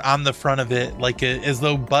appear on the front of it, like as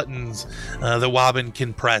though buttons that Wobbin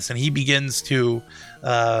can press, and he begins to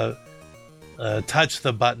touch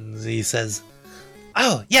the buttons. He says,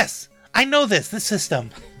 "Oh yes, I know this system."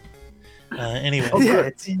 Anyway,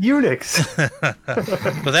 it's Unix.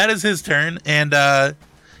 but that is his turn, and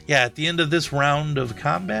at the end of this round of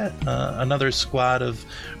combat, another squad of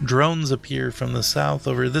drones appear from the south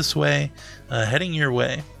over this way, heading your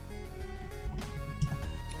way.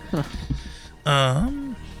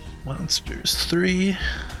 Monsters 3.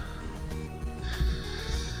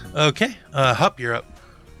 Okay, Hup, you're up.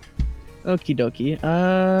 Okie dokie.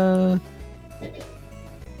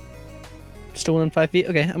 Still within 5 feet.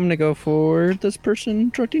 Okay, I'm gonna go for this person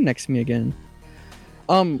directly next to me again.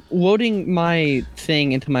 Loading my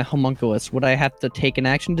thing into my homunculus, would I have to take an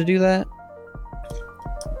action to do that?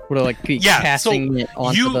 Would I like keep casting it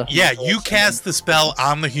onto the homunculus? You cast the spell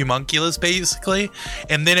on the homunculus basically,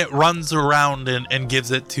 and then it runs around and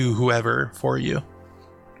gives it to whoever for you.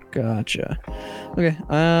 Gotcha. Okay,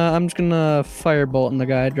 I'm just gonna firebolt on the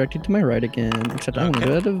guy directed to my right again, except I'm gonna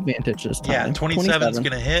do it at advantage this time. Yeah, 27's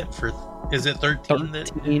gonna hit for, is it 13?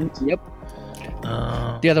 13, yep.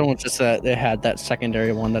 The other one's just that it had that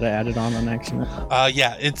secondary one that I added on accident.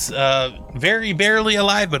 It's very barely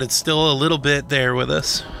alive, but it's still a little bit there with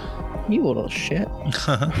us. You little shit.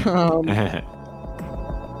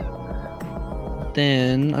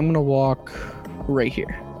 Then I'm gonna walk right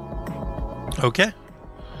here. Okay.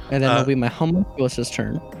 And then it'll be my homunculus's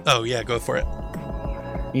turn. Oh yeah, go for it.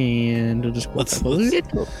 And we'll just walk up a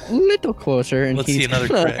little closer. And let's see another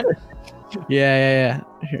crit. Yeah.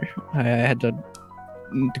 Here, I had to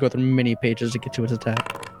go through many pages to get to his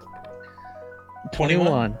attack.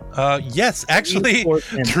 21. Yes, actually,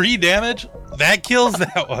 3 damage. That kills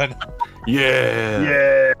that one.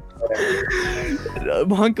 Yeah.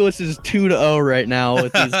 Homunculus is 2-0 right now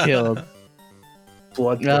with these killed.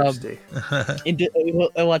 Bloodthirsty.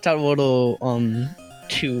 It lets out a little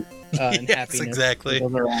toot. And yes, happiness exactly.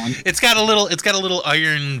 It's got a little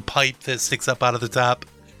iron pipe that sticks up out of the top.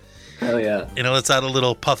 Hell yeah. And it lets out a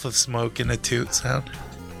little puff of smoke and a toot sound.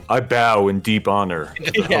 I bow in deep honor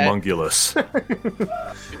to the homunculus.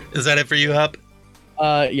 Is that it for you, Hup?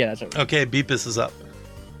 Yeah, that's it. Okay, Beepus is up.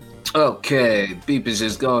 Okay, Beepus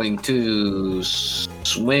is going to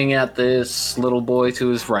swing at this little boy to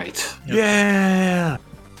his right. Yep. Yeah.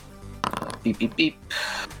 Beep, beep, beep.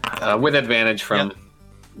 With advantage from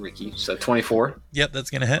Ricky, so 24. Yep, that's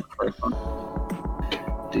going to hit.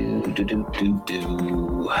 And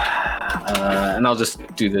I'll just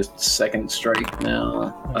do the second strike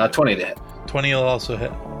now. 20 to hit. 20 will also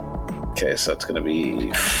hit. Okay, so it's going to be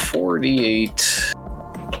 48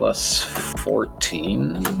 plus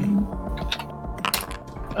 14.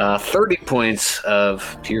 30 points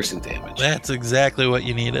of piercing damage. That's exactly what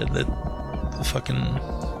you needed. It fucking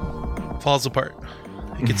falls apart.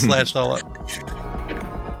 It gets slashed all up.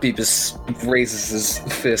 Beepus raises his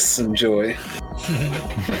fists in joy.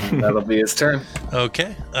 That'll be his turn.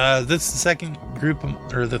 Okay. This second group,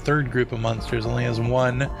 or the third group of monsters, only has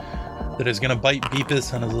one that is going to bite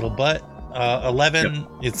Beepus on his little butt. 11,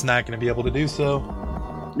 it's not going to be able to do so.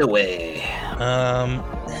 No way.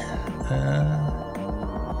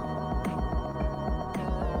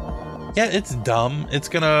 Yeah, it's dumb. It's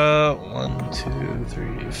gonna 1, 2,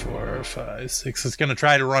 3, 4, 5, 6. It's gonna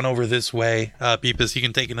try to run over this way. Beepus, you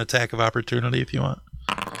can take an attack of opportunity if you want.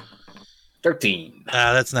 13.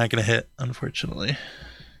 That's not gonna hit, unfortunately.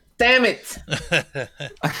 Damn it!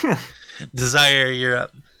 Desire, you're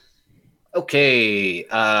up. Okay.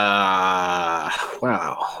 Wow.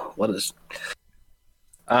 What is?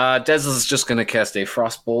 Dez is just gonna cast a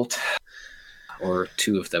frostbolt, or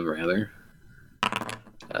 2 of them rather.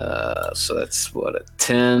 So that's what, a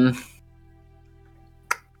 10?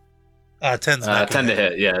 10's not 10 to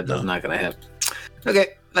hit. Yeah, it's not gonna hit.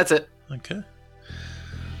 Okay, that's it. Okay.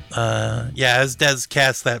 As Dez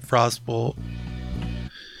casts that frostbolt,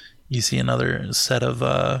 you see another set of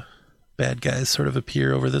bad guys sort of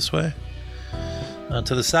appear over this way.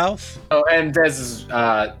 To the south. Oh, and Dez is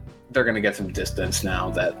they're gonna get some distance now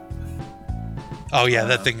that. Oh yeah,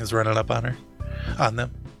 that thing is running up on her. On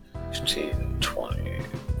them. 15, 20,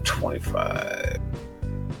 25.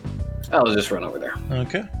 I'll just run over there.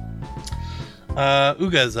 Okay.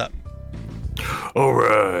 Uga's up. All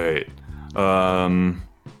right.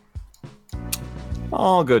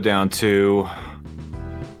 I'll go down to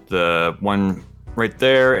the one right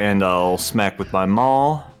there, and I'll smack with my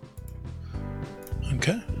maul.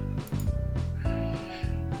 Okay.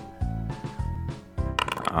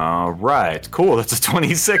 All right. Cool. That's a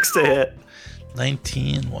 26 to hit.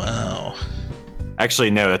 19. Wow. Actually,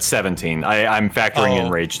 no, that's 17. I'm factoring in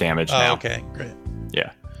rage damage now. Okay, great.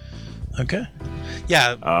 Yeah. Okay.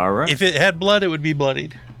 Yeah. All right. If it had blood, it would be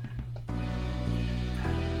bloodied.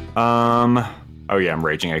 Oh yeah, I'm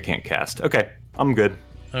raging. I can't cast. Okay, I'm good.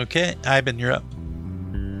 Okay, Ivan, you're up.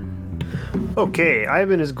 Okay,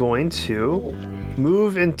 Ivan is going to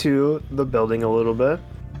move into the building a little bit.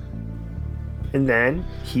 And then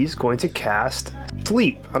he's going to cast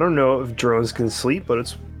Sleep. I don't know if drones can sleep, but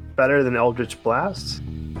it's better than Eldritch Blasts.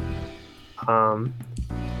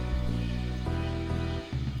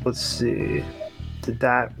 Let's see. Did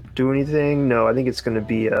that do anything? No, I think it's going to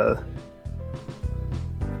be a...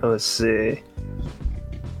 Let's see.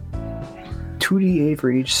 2d8 for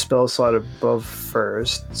each spell slot above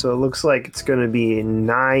first. So it looks like it's going to be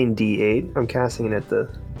 9d8. I'm casting it at the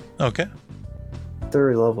Okay.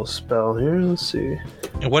 3rd level spell here. Let's see.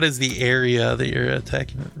 And what is the area that you're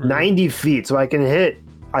attacking? 90 feet. So I can hit,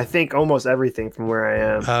 I think, almost everything from where I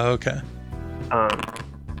am. Okay.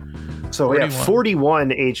 So 41. yeah, 41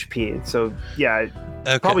 HP. So yeah,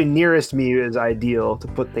 Okay. probably nearest me is ideal to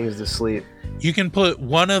put things to sleep. You can put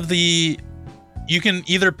one of the... You can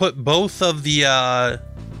either put both of the...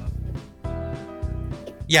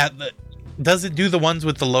 does it do the ones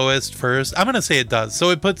with the lowest first? I'm going to say it does.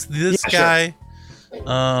 So it puts this guy...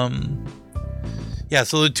 Yeah,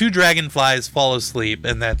 so the 2 dragonflies fall asleep,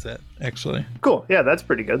 and that's it, actually. Cool. Yeah, that's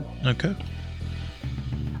pretty good. Okay.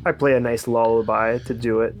 I play a nice lullaby to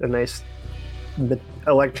do it. A nice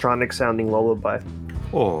electronic sounding lullaby.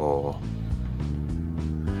 Oh.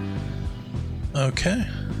 Okay.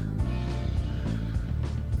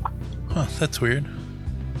 Huh, that's weird.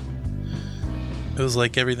 It was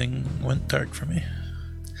like everything went dark for me.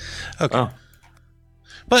 Okay. Oh.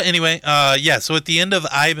 But anyway, yeah, so at the end of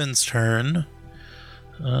Ivan's turn,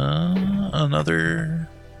 another...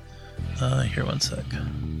 here, one sec.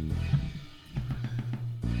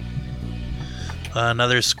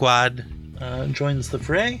 Another squad joins the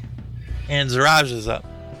fray, and Zaraj is up.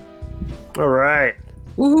 All right.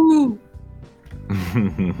 Woohoo!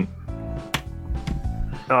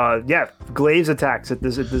 Yeah, Glaives attacks at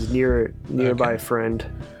this nearby friend.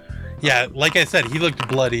 Yeah, like I said, he looked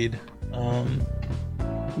bloodied.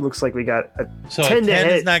 Looks like we got a So 10 10 to hit.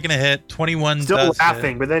 is not going to hit. 21 Still does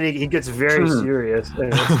laughing, hit. but then he gets very serious.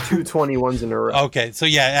 And it's 2 21s in a row. Okay, so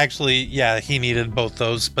yeah, actually, yeah, he needed both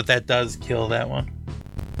those, but that does kill that one.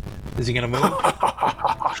 Is he going to move?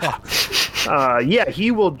 Yeah,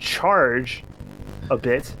 he will charge a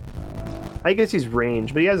bit. I guess he's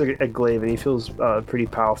ranged, but he has a glaive and he feels pretty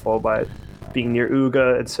powerful by being near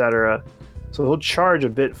Uga, etc. So he'll charge a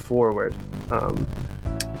bit forward,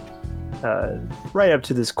 right up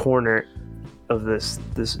to this corner of this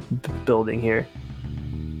building here,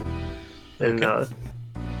 and Okay.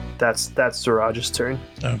 that's Zaraj's turn.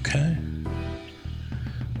 Okay.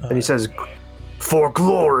 And he says, "For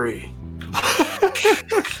glory."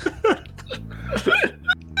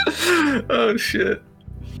 Oh shit.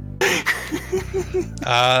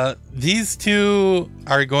 These two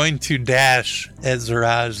are going to dash at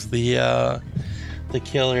Zaraj, the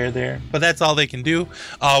killer there, but that's all they can do.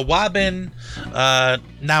 Wabin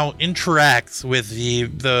now interacts with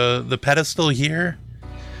the pedestal here,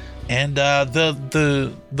 and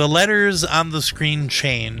the letters on the screen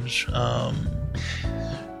change.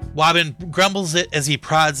 Wabin grumbles it as he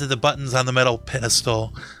prods at the buttons on the metal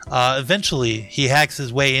pedestal. Eventually, he hacks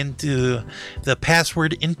his way into the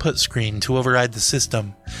password input screen to override the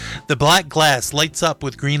system. The black glass lights up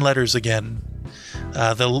with green letters again.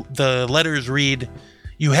 The letters read,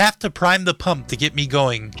 "You have to prime the pump to get me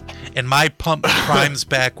going, and my pump primes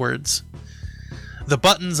backwards." The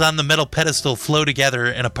buttons on the metal pedestal flow together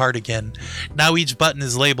and apart again. Now each button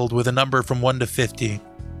is labeled with a number from 1 to 50.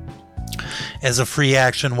 As a free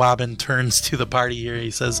action, Wabin turns to the party here.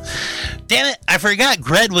 He says, "Damn it, I forgot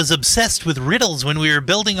Gred was obsessed with riddles when we were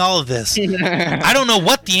building all of this. I don't know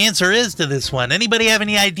what the answer is to this one. Anybody have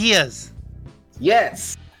any ideas?"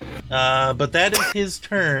 Yes. But that is his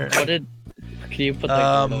turn. Can you put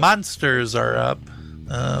that? Monsters are up.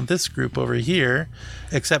 This group over here,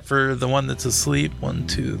 except for the one that's asleep. 1,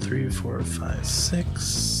 2, 3, 4, 5, 6,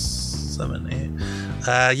 7,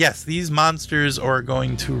 8. Yes, these monsters are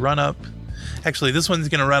going to run up. Actually, this one's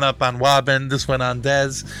going to run up on Wabin, this one on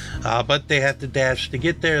Dez, but they have to dash to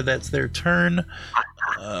get there. That's their turn.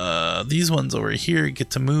 These ones over here get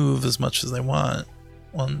to move as much as they want.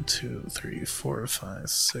 1, 2, 3, 4, 5,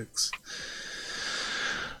 6.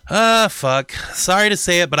 Fuck. Sorry to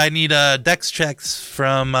say it, but I need dex checks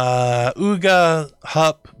from Uga,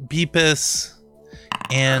 Hup, Beepus,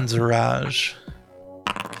 and Zaraj.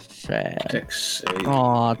 Sad. Dex save.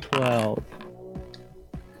 Aw, 12.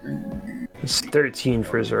 It's 13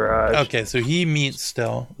 for Zaraj. Okay, so he meets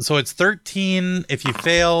still. So it's 13 if you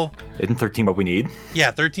fail. Isn't 13 what we need?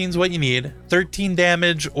 Yeah, 13 is what you need. 13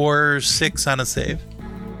 damage or 6 on a save.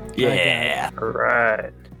 Yeah. All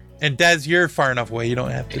right. And Des, you're far enough away. You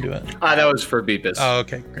don't have to do it. That was for Beepus. Oh,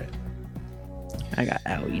 okay, great. I got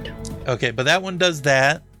owied. Okay, but that one does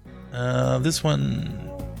that. This one...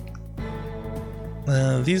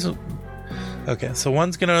 these... Okay, so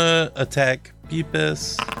one's gonna attack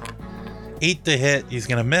Beepus. 8 to hit, he's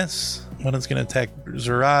gonna miss. One is gonna attack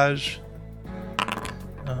Zaraj.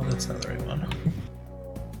 Oh, that's not the right one.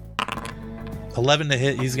 11 to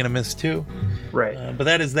hit, he's gonna miss too. Right. But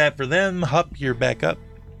that is that for them. Hup, you're back up.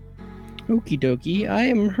 Okie dokie. I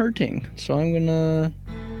am hurting, so I'm gonna.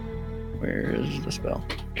 Where is the spell?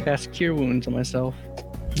 Cast Cure Wounds on myself.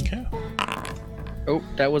 Okay. Oh,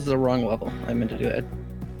 that was the wrong level. I meant to do it.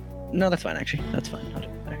 No, that's fine, actually. That's fine.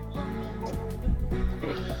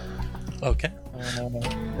 Okay.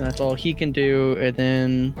 And that's all he can do, and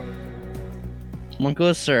then.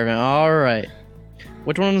 Monkless Servant. Alright.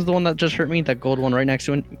 Which one was the one that just hurt me? That gold one right next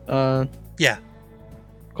to him? Yeah.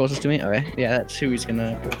 Closest to me? Okay. Yeah, that's who he's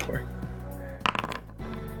gonna go for.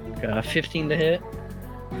 15 to hit.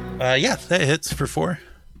 Yeah, that hits for 4.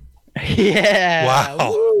 Yeah.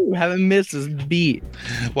 Wow. Woo, haven't missed his beat.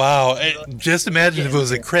 Wow. Just imagine if it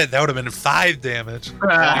was a crit. That would have been 5 damage.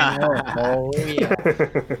 Oh, yeah.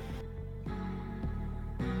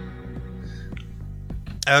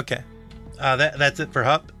 Okay. That's it for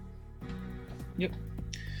Hup. Yep.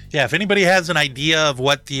 Yeah, if anybody has an idea of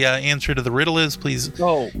what the answer to the riddle is, please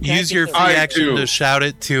Oh, use your free I action do. to shout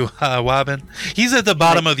it to Wabin. He's at the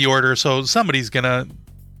bottom of the order, so somebody's gonna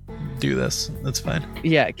do this. That's fine.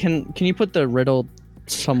 yeah. Can you put the riddle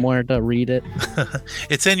somewhere to read it?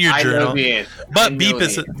 It's in your I know journal. the answer. I But know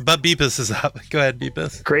Beepus is up. Go ahead,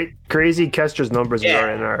 Beepus. Great, crazy Kestra's numbers Yeah.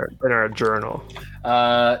 are in our journal.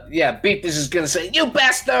 Yeah, Beepus is gonna say, "You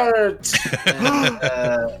bastards!"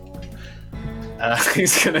 And,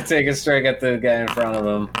 he's gonna take a strike at the guy in front of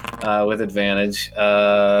him with advantage.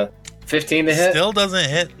 15 to hit. Still doesn't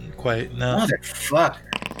hit quite. No. Motherfucker.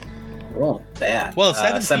 Roll bad. Well,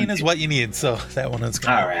 17 17 is what you need, so that one is good.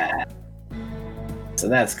 All right. So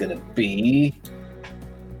that's gonna be.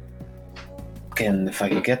 If I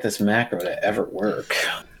can get this macro to ever work.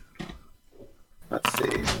 Let's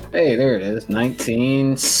see. Hey, there it is.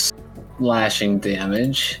 19 slashing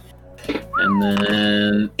damage, and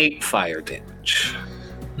then 8 fire damage.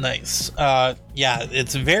 Nice. Yeah,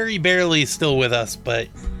 it's very barely still with us, but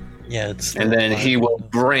yeah, it's. And then he will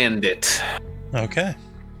brand it Okay.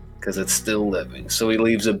 because it's still living. So he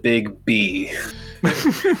leaves a big B.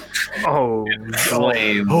 Oh,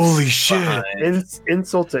 Flames. Holy shit. behind.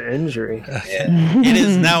 insult to injury. Yeah. It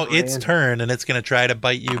is now its turn, and it's going to try to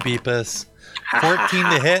bite you, Beepus. 14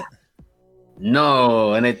 to hit,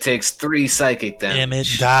 No, and it takes 3 psychic damage. and it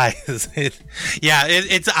dies.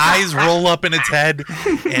 Its eyes roll up in its head,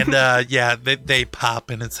 and they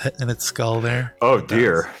pop in its skull there. Oh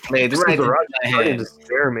dear. Made right The into rods my are starting hand. to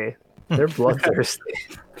scare me. They're bloodthirsty.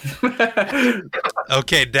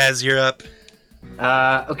 Okay, Daz, you're up.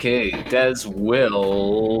 Okay, Des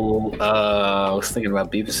will. I was thinking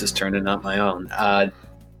about Beavis's turn and not my own.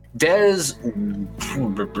 Des,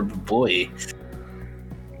 boy.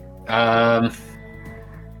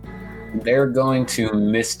 They're going to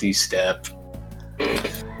Misty Step.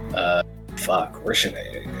 Fuck, where should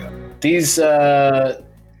I go? These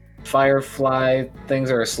firefly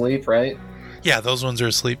things are asleep, right? Yeah, those ones are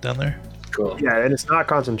asleep down there. Cool. Yeah, and it's not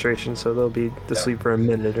concentration, so they'll be asleep for a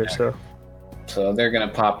minute or so. So they're gonna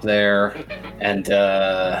pop there, and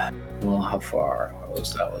well, how far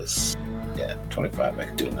was that? Was 25. I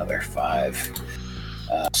could do another 5.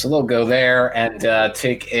 So they'll go there and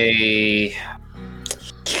take a.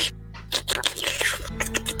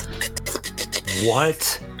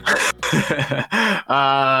 What?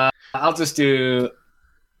 I'll just do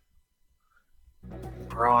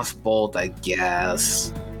crossbolt, I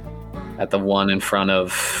guess, at the one in front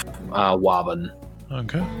of Wobbin.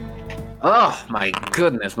 Okay. Oh my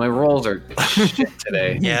goodness, my rolls are shit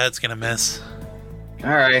today. Yeah, it's gonna miss.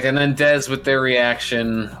 All right, and then Dez, with their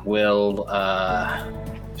reaction, will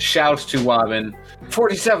shout to Wobbin,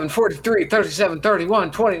 47, 43, 37,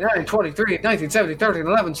 31, 29, 23, 19, 70, 30,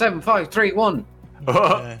 11, 7, 5, 3, 1.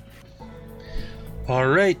 Okay. All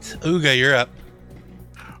right, Uga, you're up.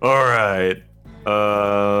 All right.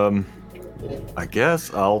 I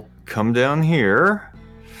guess I'll come down here,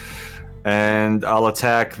 and I'll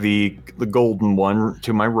attack the golden one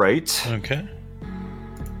to my right. Okay.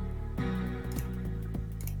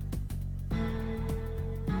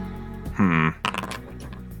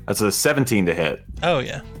 That's a 17 to hit. Oh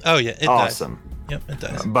yeah. It Awesome. does. Yep, it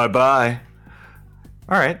does. Bye.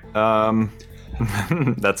 All right.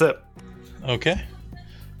 That's it. Okay.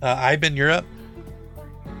 Ivan, you're up.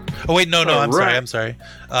 Oh wait, no, All right. I'm sorry.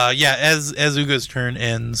 Yeah, as Uga's turn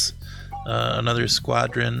ends, another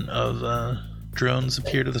squadron of drones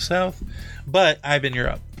appear to the south. But Ivan, you're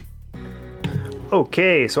up.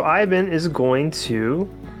 Okay, so Ivan is going to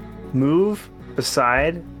move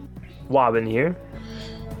beside Wobbin here,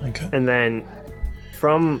 Okay. and then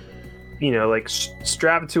from, like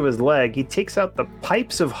strapped to his leg, he takes out the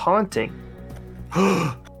Pipes of Haunting.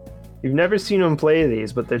 You've never seen him play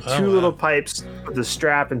these, but they're two Oh, wow. little pipes with a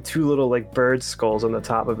strap and two little like bird skulls on the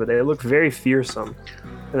top of it. They look very fearsome.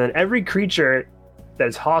 And then every creature that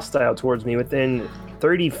is hostile towards me within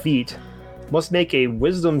 30 feet must make a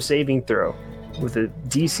wisdom saving throw with a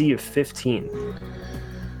DC of 15.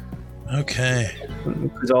 Okay.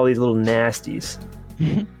 There's all these little nasties.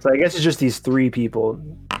 So I guess it's just these three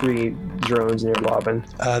drones near Wobbin.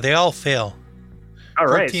 They all fail. All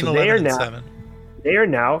right, 14, so 11, and 7. they are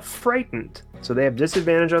now frightened. So they have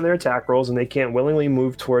disadvantage on their attack rolls, and they can't willingly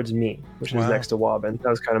move towards me, which Wow. is next to Wobbin. That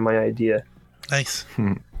was kind of my idea. Nice.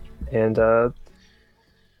 And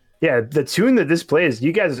yeah, the tune that this plays,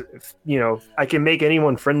 you guys, I can make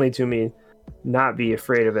anyone friendly to me not be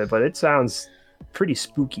afraid of it, but it sounds pretty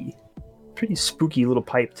spooky. Pretty spooky little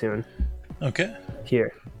pipe tune Okay.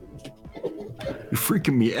 here. You're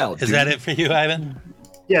freaking me out. Is that it for you, Ivan?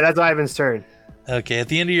 Yeah, that's Ivan's turn. Okay, at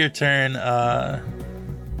the end of your turn,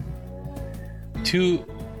 two,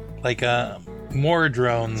 more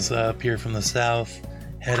drones appear from the south,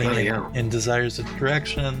 heading Bloody hell. in Desire's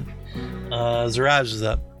direction. Zaraj is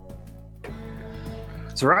up.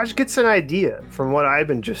 Zaraj gets an idea from what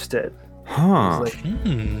Ivan just did. Huh. He's like,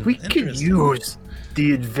 Hmm, we could interesting. use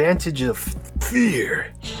the advantage of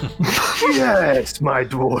fear. Yes, my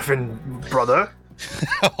dwarven brother.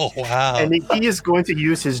 Oh, wow. And he is going to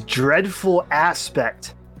use his dreadful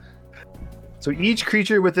aspect. So each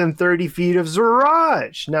creature within 30 feet of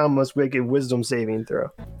Zaraj now must make a wisdom saving throw.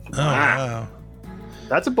 Oh, wow.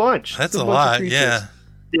 That's a bunch. That's a bunch of lot, creatures. yeah.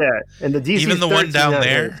 Yeah, and the DC Even is the one 13 down on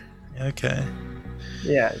there? his. Okay.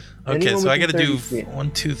 Yeah. Okay, Anyone so I within got to do 30 feet.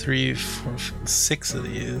 1, 2, 3, 4, 6 of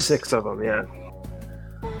these. 6 of them, yeah.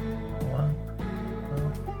 One.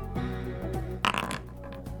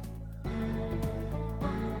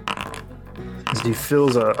 As he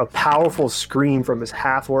feels a powerful scream from his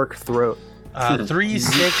half-orc throat. 3,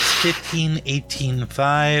 6, 15, 18,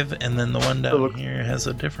 5, and then the one down look- here has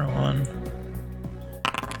a different one.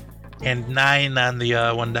 And 9 on the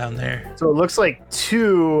one down there. So it looks like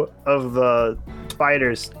 2 of the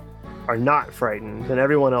spiders are not frightened, and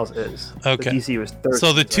everyone else is. Okay. The DC was 30.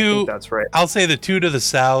 So the I two- think that's right. I'll say the 2 to the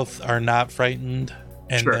south are not frightened,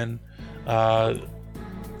 and Sure. then,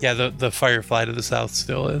 the firefly to the south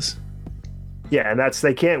still is. Yeah, and that's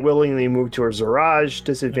they can't willingly move towards Zaraj,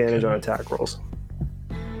 disadvantage Okay. on attack rolls.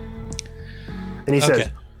 And he Okay. says,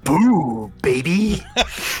 "Boo, baby!"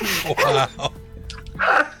 Wow.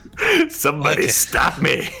 Somebody Okay. stop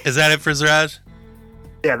me. Is that it for Zaraj?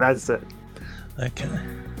 Yeah, that's it. Okay.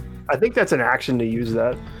 I think that's an action to use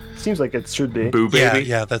that. Seems like it should be. Boo baby.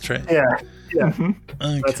 Yeah, that's right. Yeah,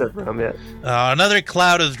 Okay. that's it for him. Yeah. Another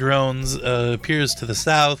cloud of drones appears to the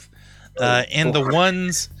south, and the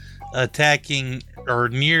ones attacking or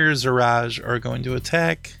near Zaraj are going to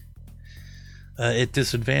attack at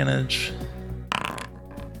disadvantage.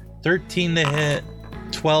 13 to hit,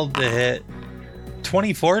 12 to hit,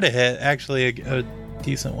 24 to hit. Actually, a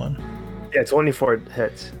decent one. Yeah, 24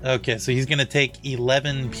 hits. Okay, so he's going to take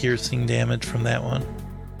 11 piercing damage from that one.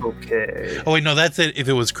 Okay. Oh wait, no, that's it. If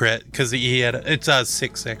it was crit, because he had it's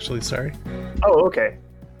 6 actually. Sorry. Oh, okay.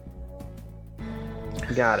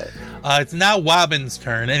 Got it. It's now Wobbin's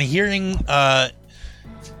turn, and hearing.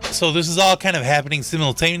 So this is all kind of happening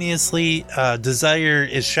simultaneously. Desire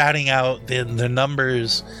is shouting out the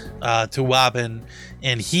numbers to Wobbin,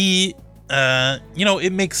 and he,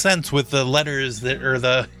 it makes sense with the letters that are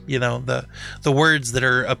the words that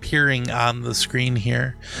are appearing on the screen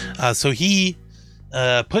here. So he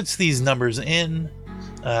puts these numbers in.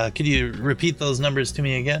 Could you repeat those numbers to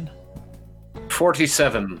me again?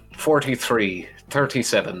 47, 43,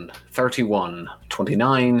 37, 31,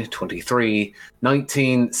 29, 23,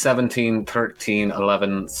 19, 17, 13,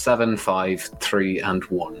 11, 7, 5, 3, and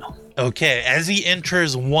 1. Okay, as he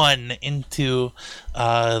enters 1 into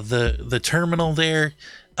the terminal there,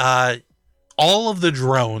 all of the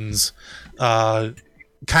drones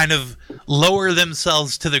kind of lower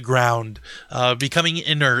themselves to the ground, becoming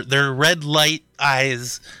inert. Their red light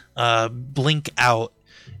eyes blink out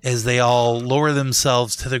as they all lower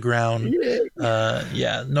themselves to the ground.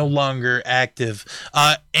 No longer active.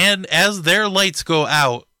 And as their lights go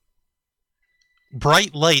out,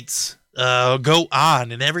 bright lights go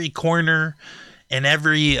on in every corner, in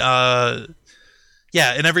every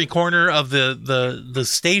corner of the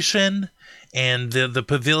station and the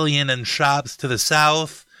pavilion and shops to the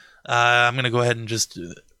south. I'm gonna go ahead and just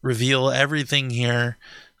reveal everything here.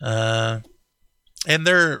 And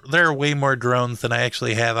there are way more drones than I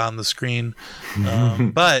actually have on the screen,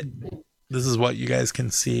 but this is what you guys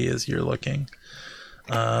can see as you're looking.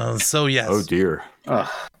 So yes. Oh dear.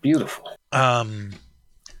 Beautiful.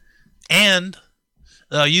 And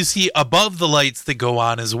you see above the lights that go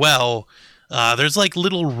on as well, there's like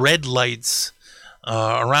little red lights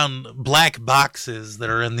around black boxes that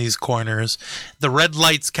are in these corners. The red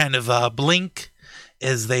lights kind of blink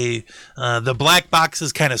as the black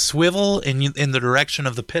boxes kind of swivel in the direction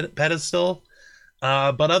of the pedestal.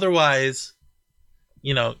 But otherwise,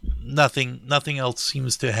 nothing else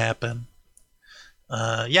seems to happen.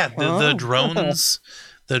 The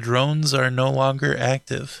drones are no longer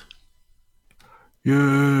active.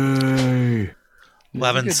 Yay!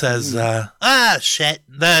 Levin says, shit.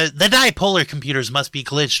 The dipolar computers must be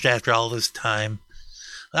glitched after all this time.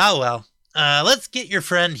 Oh, well. Let's get your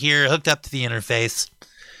friend here hooked up to the interface.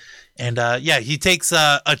 And, he takes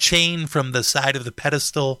a chain from the side of the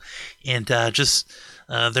pedestal and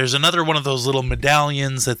there's another one of those little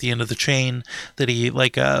medallions at the end of the chain that he,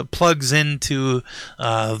 plugs into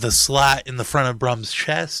the slot in the front of Brum's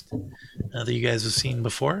chest that you guys have seen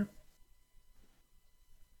before.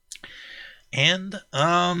 And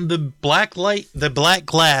the black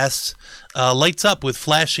glass lights up with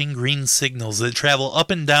flashing green signals that travel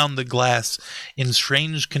up and down the glass in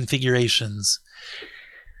strange configurations.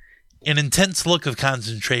 An intense look of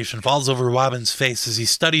concentration falls over Wobbin's face as he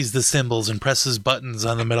studies the symbols and presses buttons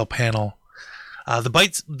on the middle panel.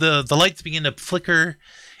 The lights begin to flicker,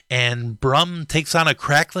 and Brum takes on a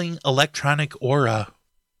crackling electronic aura.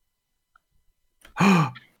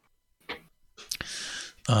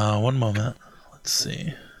 One moment. Let's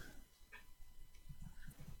see.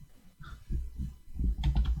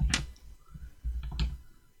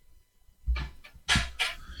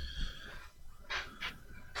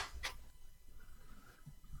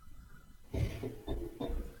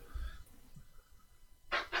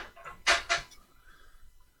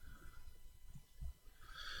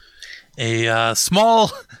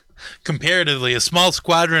 Comparatively, a small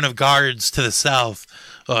squadron of guards to the south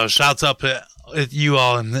shouts up at you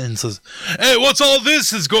all and says, "Hey, what's all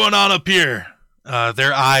this is going on up here?"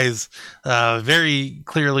 Their eyes very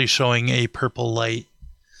clearly showing a purple light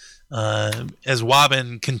as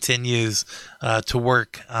Wobbin continues to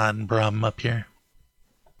work on Brum up here.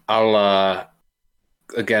 I'll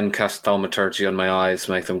again cast thaumaturgy on my eyes,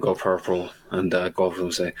 make them go purple, and go over them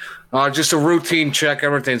and say, just a routine check,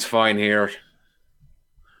 everything's fine here.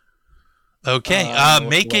 Okay,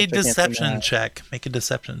 make a deception check. Make a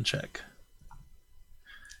deception check.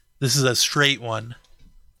 This is a straight one.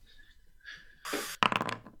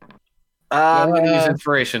 I'm going to use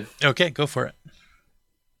inspiration. Okay, go for it.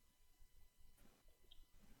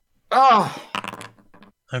 Oh!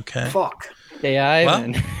 Okay. Fuck. AI.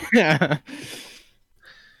 Well,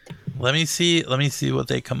 let me see what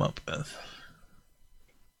they come up with.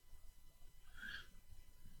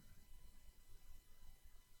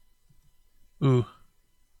 Ooh.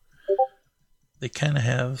 They kind of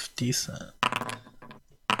have decent.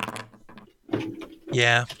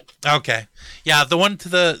 Yeah. Okay. Yeah, the one to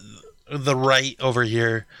the right over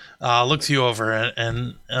here looks you over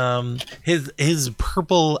and his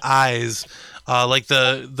purple eyes, like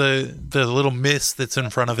the little mist that's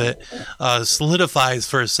in front of it, solidifies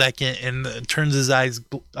for a second and turns his eyes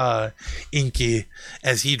inky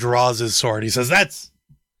as he draws his sword. He says, "That's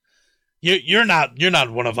you're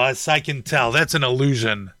not one of us. I can tell. That's an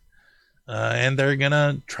illusion." And they're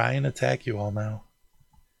gonna try and attack you all now.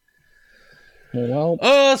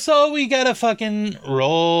 Well, so we gotta fucking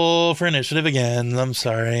roll for initiative again. I'm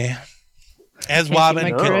sorry. As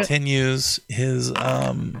Wobbin continues his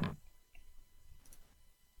interface.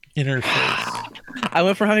 I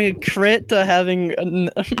went from having a crit to having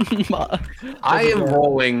I am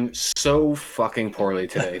rolling so fucking poorly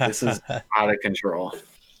today. This is out of control.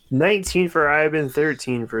 19 for Ivan,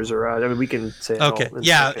 13 for Zaraj. I mean, we can say it Okay. all in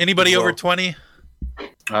Yeah. second Anybody as well. over 20?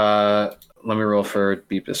 Let me roll for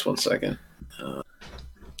Beepus 1 second.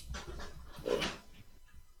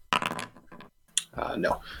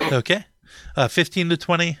 No. Okay. 15 to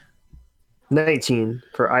 20. 19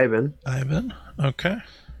 for Ivan. Ivan. Okay.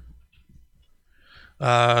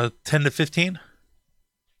 10 to 15.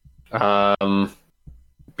 Beepus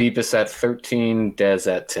at 13,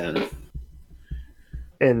 Dez at 10.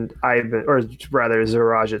 And Ivan, or rather,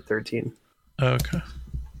 Zaraj at 13. Okay.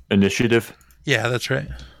 Initiative. Yeah, that's right.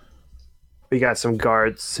 We got some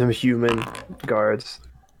guards, some human guards.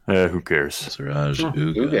 Who cares? Siraj,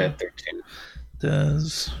 Uga Uga, at 13.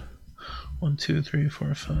 Dez. 1, 2, 3,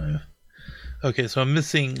 4, 5. Okay, so I'm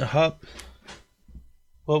missing Hup.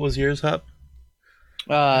 What was yours, Hup? It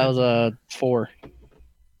was a 4.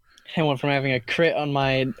 I went from having a crit on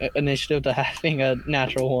my initiative to having a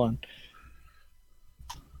natural 1.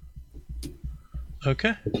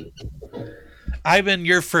 Okay. Ivan,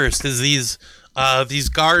 you're first. Is these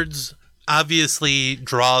guards obviously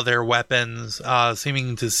draw their weapons,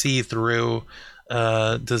 seeming to see through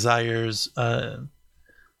Desire's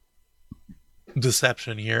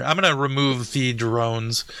deception here. I'm gonna remove the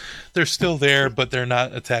drones. They're still there, but they're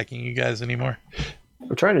not attacking you guys anymore.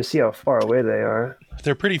 I'm trying to see how far away they are.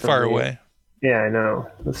 They're pretty far me. away. Yeah, I know.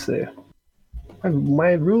 Let's see.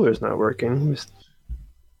 My ruler's not working.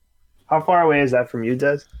 How far away is that from you,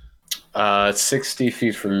 Des? 60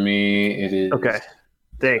 feet from me. It is. Okay.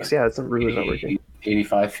 Thanks. Yeah, that's ruler's not working.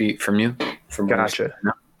 85 feet from you. From where Gotcha.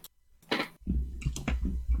 you-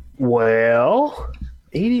 Well,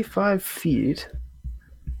 85 feet.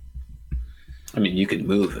 I mean, you can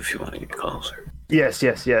move if you want to get closer. Yes.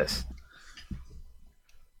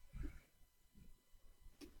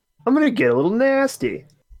 I'm going to get a little nasty.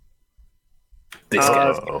 This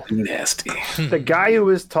guy's nasty. The guy who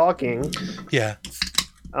was talking Yeah.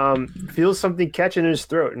 feels something catch in his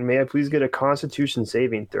throat, and may I please get a Constitution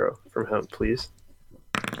saving throw from him, please?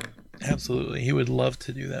 Absolutely. He would love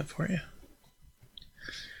to do that for you.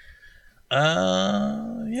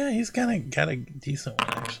 Yeah, he's got a decent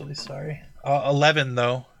one actually. Sorry. 11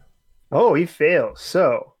 though. Oh, he fails.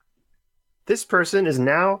 So, this person is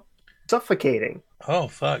now suffocating. Oh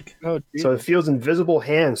fuck. Oh, So it feels invisible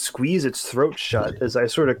hands squeeze its throat shut as I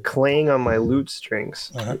sort of clang on my lute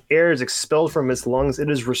strings. Uh-huh. Air is expelled from its lungs. It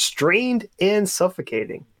is restrained and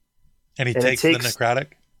suffocating. And he And it takes the takes- necrotic.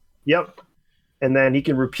 Yep. And then he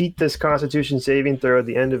can repeat this Constitution saving throw at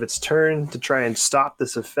the end of its turn to try and stop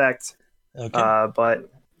this effect. Okay. But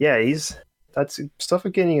yeah, that's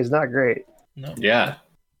suffocating is not great. No. Yeah.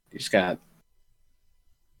 He's got.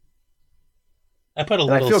 I put a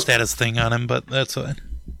I little feel- status thing on him, but that's fine.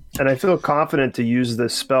 And I feel confident to use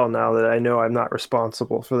this spell now that I know I'm not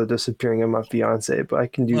responsible for the disappearing of my fiance, but I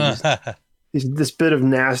can do this bit of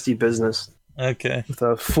nasty business Okay. with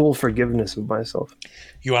a full forgiveness of myself.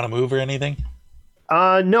 You want to move or anything?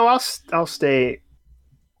 No, I'll stay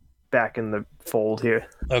back in the fold here.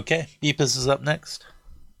 Okay. Beepus is up next.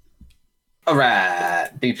 All right.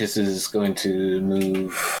 Beepus is going to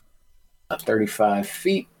move 35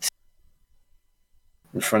 feet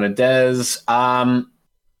in front of Dez.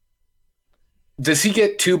 Does he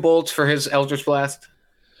get 2 bolts for his Eldritch Blast?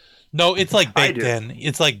 No, it's like I baked do. in.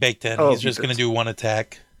 It's like baked in. Oh, He's just Beepus. going to do one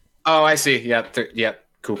attack. Oh, I see. Yep. Yep.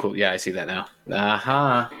 Cool. Yeah, I see that now.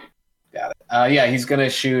 Uh-huh. Got it. Yeah, he's going to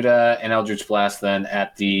shoot an Eldritch Blast then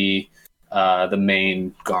at the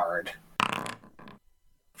main guard.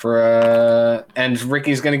 And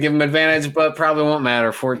Ricky's going to give him advantage, but probably won't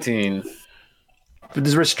matter. 14. But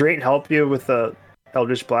does restraint help you with the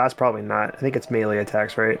Eldritch Blast? Probably not. I think it's melee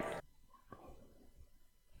attacks, right?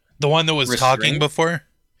 The one that was talking Restraint? before?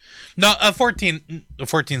 No, a 14. A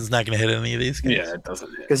 14 is not going to hit any of these guys. Yeah, it doesn't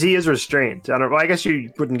hit. Because he is restrained. Well, I guess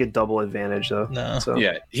you wouldn't get double advantage though. No. So.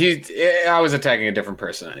 Yeah, I was attacking a different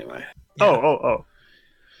person anyway. Oh.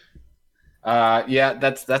 Yeah,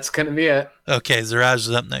 that's gonna be it. Okay, Zaraj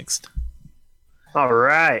is up next. All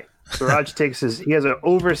right. So Raj he has an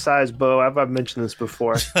oversized bow. I've mentioned this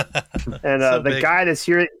before. And So the big. guy that's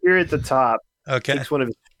here at the top Okay. takes one of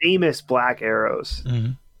his famous black arrows.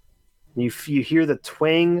 Mhm. You hear the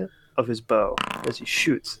twang of his bow as he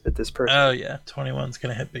shoots at this person. Oh, yeah. 21's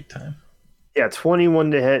going to hit big time. Yeah,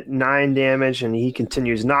 21 to hit, 9 damage, and he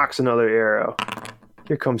continues, knocks another arrow.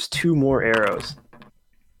 Here comes 2 more arrows.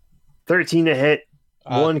 13 to hit,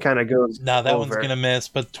 one kind of goes No, that one's over. going to miss,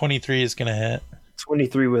 but 23 is going to hit.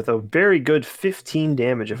 23 with a very good 15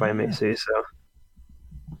 damage, if I may say so.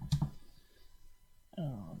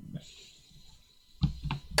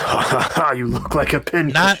 You look like a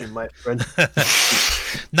pincushion, my friend.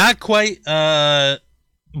 Not quite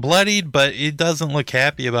bloodied, but it doesn't look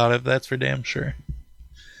happy about it. That's for damn sure.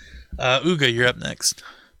 Uga, you're up next.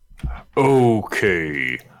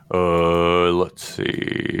 Okay. Let's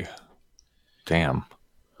see. Damn.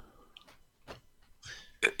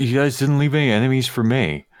 You guys didn't leave any enemies for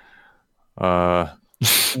me. There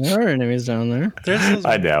are enemies down there.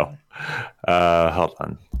 I know. Hold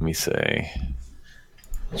on. Let me see.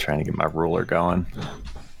 I'm trying to get my ruler going.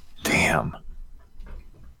 Damn.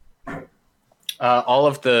 All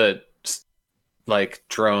of the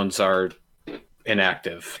drones are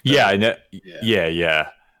inactive. Yeah, I know. Yeah.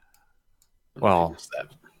 Well,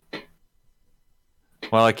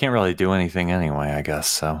 I can't really do anything anyway, I guess.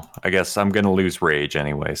 So I guess I'm gonna lose rage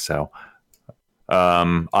anyway. So,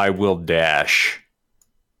 I will dash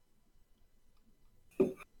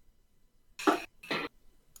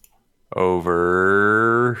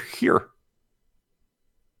over here.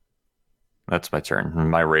 That's my turn.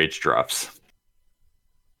 My rage drops.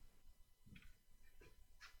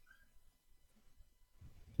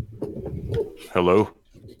 Hello?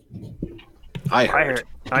 I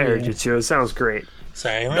I heard you too. It sounds great.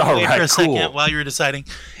 Sorry, I'm gonna wait for a second while you were deciding.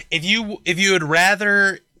 If you would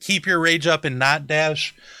rather keep your rage up and not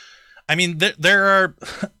dash, I mean, there are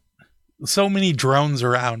so many drones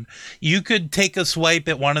around. You could take a swipe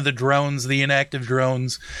at one of the drones, the inactive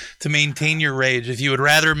drones, to maintain your rage. If you would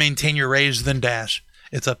rather maintain your rage than dash,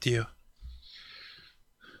 it's up to you.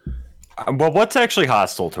 Well, what's actually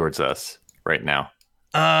hostile towards us right now?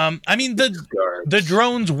 I mean, the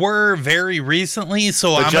drones were very recently,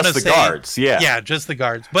 so But I'm just gonna the say guards, yeah, just the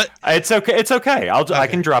guards. But it's okay. It's okay. I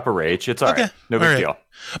can drop a rage. It's all right. No big deal.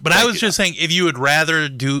 But I was just saying, if you would rather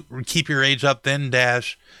keep your rage up than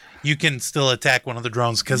dash, you can still attack one of the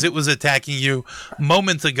drones because it was attacking you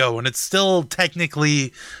moments ago, and it's still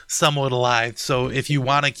technically somewhat alive. So if you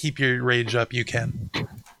want to keep your rage up, you can.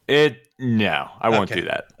 No, I won't do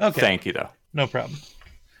that. Okay. Thank you, though. No problem.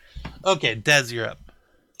 Okay, Dez, you're up.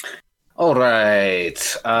 All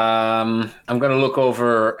right. I'm gonna look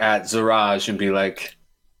over at Zaraj and be like,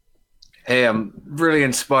 "Hey, I'm really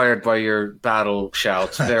inspired by your battle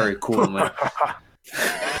shouts. Very cool, man.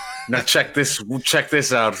 Now check this out,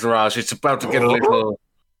 Zaraj. It's about to get a little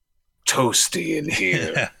toasty in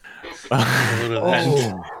here."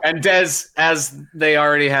 And Des, as they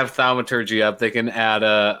already have thaumaturgy up, they can add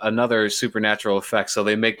another supernatural effect, so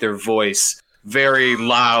they make their voice very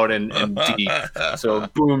loud and deep, so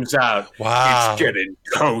it booms out. Wow. It's getting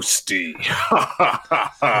toasty.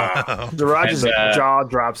 The Raj's jaw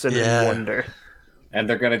drops in wonder. And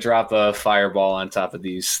they're going to drop a fireball on top of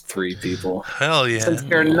these three people. Hell yeah. Since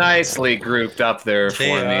they're nicely grouped up there for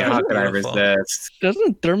me, how can I resist?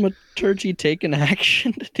 Doesn't thaumaturgy take an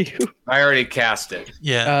action to do? I already cast it.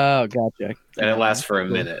 Yeah. Oh, gotcha. And it lasts for a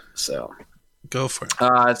minute, so. Go for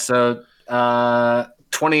it. So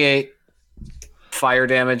 28 fire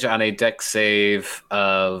damage on a dex save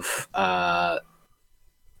of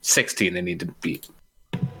 16 they need to beat.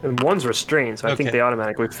 And one's restrained, so I think they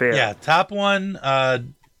automatically fail. Yeah, top one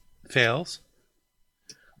fails.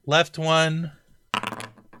 Left one,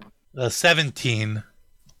 17.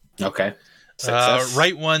 Okay. Success.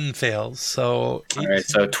 Right one fails. So all right,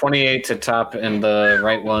 so 28 to top and the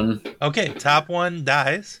right one. Okay, top one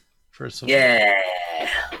dies. First of all. Yeah.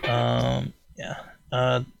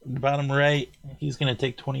 Bottom right, he's gonna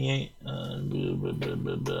take 28.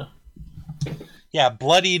 Yeah,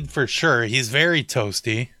 bloodied for sure. He's very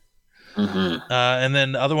toasty. Mm-hmm. And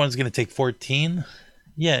then the other one's going to take 14.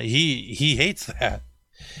 Yeah, he hates that.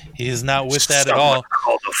 He's not with that at all.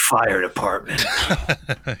 Call the fire department.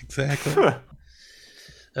 Exactly.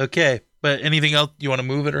 Okay, but anything else? You want to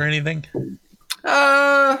move it or anything?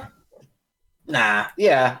 Nah.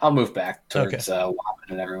 Yeah, I'll move back towards Wapin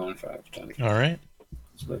and everyone. All right.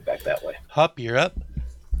 Let's move back that way. Hup, you're up.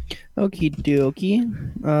 Okie dokie.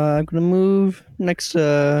 I'm gonna move next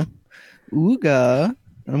to Uga.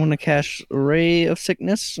 I'm gonna cast Ray of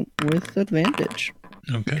Sickness with advantage.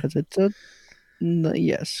 Okay. Because it's a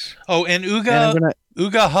yes. Oh, and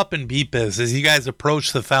Uga, Hup, and Beepus, as you guys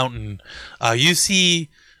approach the fountain, you see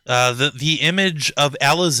the image of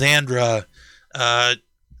Alessandra, a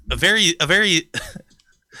very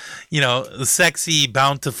sexy,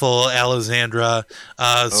 bountiful Alessandra,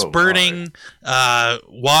 spurting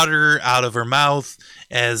water out of her mouth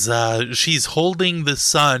as she's holding the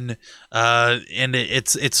sun, and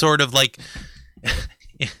it's sort of like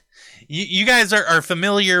you guys are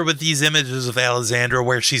familiar with these images of Alessandra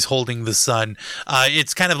where she's holding the sun.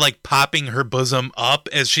 It's kind of like popping her bosom up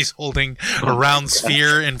as she's holding a round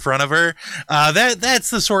sphere in front of her. That's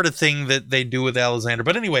the sort of thing that they do with Alessandra.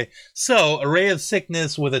 But anyway, so a Ray of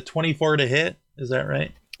Sickness with a 24 to hit. Is that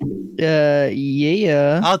right?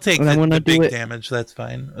 Yeah. I'll take And I'm the gonna do big it- damage. That's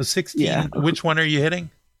fine. A 16. Yeah. Which one are you hitting?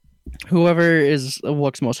 Whoever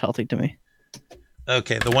looks most healthy to me.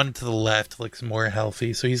 Okay, the one to the left looks more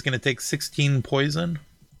healthy. So he's going to take 16 poison.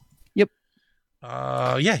 Yep.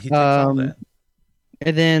 Yeah, he takes all that.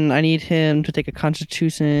 And then I need him to take a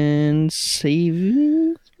Constitution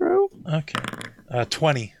saving throw. Okay.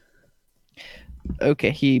 20.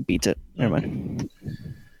 Okay, he beats it. Never mind.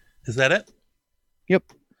 Is that it? Yep.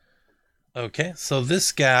 Okay, so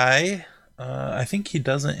this guy, I think he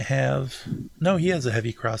doesn't have... No, he has a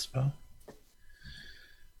heavy crossbow.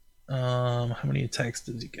 How many attacks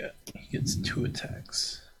does he get? He gets 2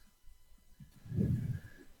 attacks.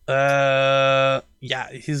 Yeah,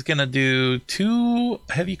 he's gonna do 2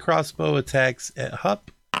 heavy crossbow attacks at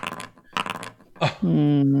Hup.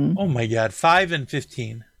 Oh my god, 5 and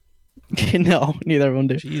 15. No, neither of them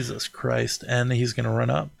do. Jesus Christ. And he's gonna run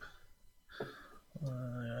up.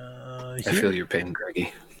 I feel your pain,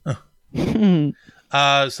 Greggy.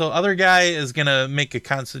 So other guy is gonna make a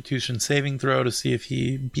Constitution saving throw to see if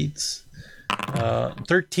he beats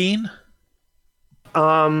 13.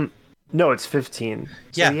 No, it's 15. So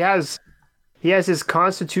Yeah. he has his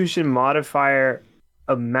Constitution modifier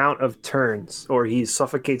amount of turns, or he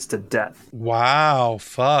suffocates to death. Wow,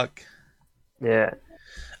 fuck. Yeah.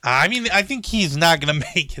 I mean, I think he's not gonna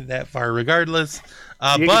make it that far, regardless.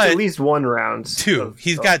 He gets But at least 1 round. 2.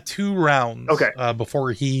 He's got 2 rounds. Okay.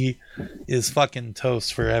 Before he is fucking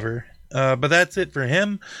toast forever. But that's it for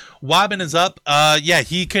him. Wobbin is up. Yeah,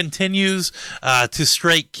 he continues to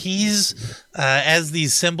strike keys as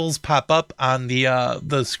these symbols pop up on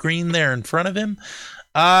the screen there in front of him.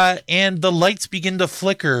 And the lights begin to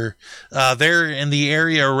flicker there in the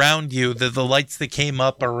area around you. The lights that came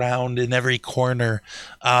up around in every corner.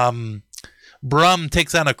 Brum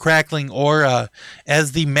takes on a crackling aura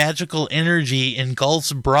as the magical energy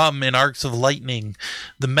engulfs Brum in arcs of lightning.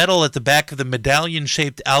 The metal at the back of the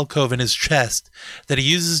medallion-shaped alcove in his chest that he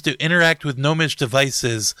uses to interact with gnomish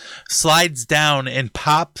devices slides down and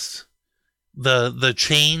pops the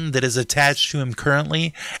chain that is attached to him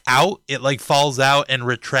currently out. It like falls out and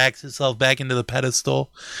retracts itself back into the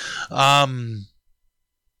pedestal.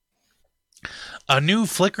 A new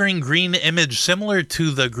flickering green image similar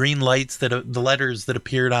to the green lights that the letters that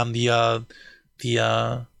appeared on the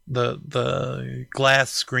glass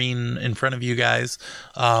screen in front of you guys.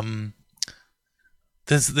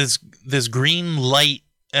 This green light,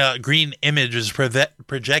 green image is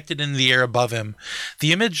projected in the air above him.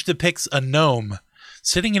 The image depicts a gnome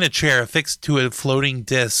sitting in a chair affixed to a floating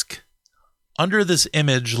disc. Under this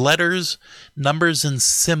image, letters, numbers, and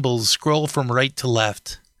symbols scroll from right to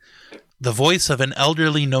left. The voice of an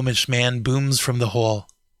elderly gnomish man booms from the hole.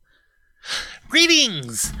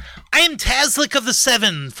 Greetings! I am Tazlik of the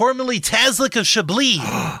Seven, formerly Tazlik of Chablis.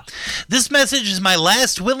 This message is my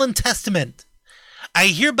last will and testament. I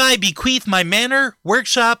hereby bequeath my manor,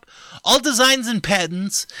 workshop, all designs and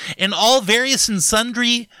patents, and all various and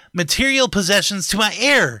sundry material possessions to my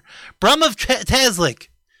heir, Brum of Tazlik.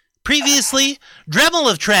 Previously,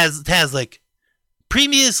 Dremel of Tazlik.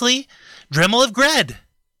 Previously, Dremel of Gred.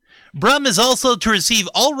 Brum is also to receive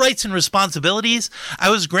all rights and responsibilities I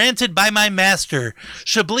was granted by my master,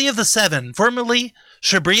 Chablis of the Seven, formerly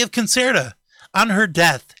Chabris of Concerta, on her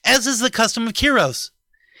death, as is the custom of Kyros.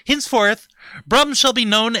 Henceforth, Brum shall be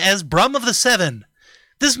known as Brum of the Seven.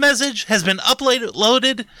 This message has been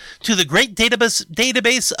uploaded to the great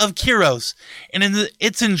database of Kyros, and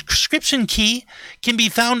its inscription key can be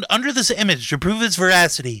found under this image to prove its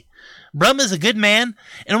veracity. Brum is a good man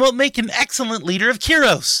and will make an excellent leader of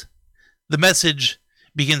Kyros. The message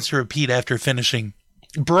begins to repeat after finishing.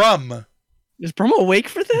 Brum. Is Brum awake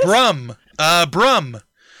for this? Brum.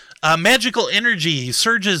 Magical energy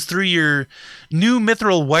surges through your new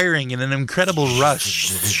mithril wiring in an incredible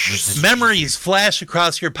rush. Memories flash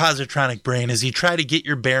across your positronic brain as you try to get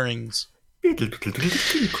your bearings.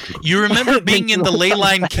 You remember being in the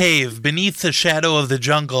Leyline cave beneath the shadow of the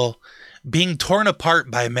jungle, being torn apart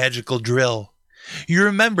by a magical drill. You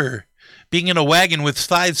remember being in a wagon with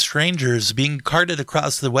 5 strangers, being carted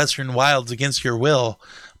across the western wilds against your will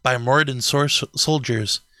by Moradin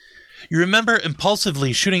soldiers. You remember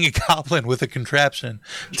impulsively shooting a goblin with a contraption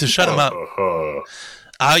to shut him up.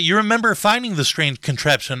 You remember finding the strange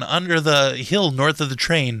contraption under the hill north of the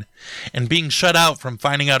train and being shut out from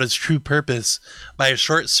finding out its true purpose by a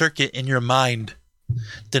short circuit in your mind,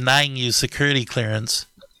 denying you security clearance.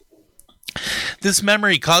 This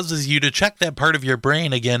memory causes you to check that part of your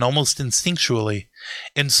brain again almost instinctually,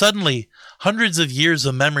 and suddenly hundreds of years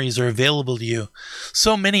of memories are available to you.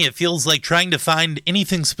 So many it feels like trying to find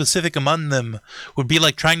anything specific among them would be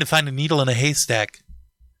like trying to find a needle in a haystack.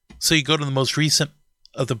 So you go to the most recent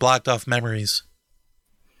of the blocked off memories.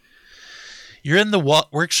 You're in the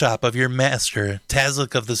workshop of your master,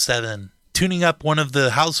 Tazlik of the Seven, tuning up one of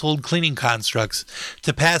the household cleaning constructs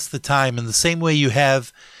to pass the time in the same way you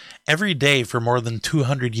have every day for more than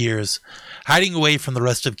 200 years, hiding away from the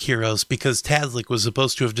rest of Kiros because Tazlik was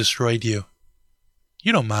supposed to have destroyed you.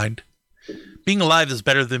 You don't mind. Being alive is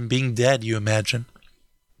better than being dead, you imagine.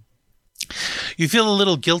 You feel a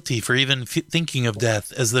little guilty for even thinking of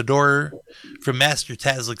death as the door from Master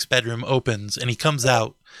Tazlik's bedroom opens and he comes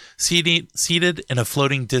out, seated in a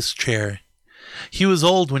floating disc chair. He was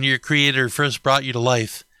old when your creator first brought you to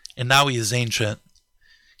life, and now he is ancient.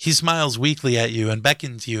 He smiles weakly at you and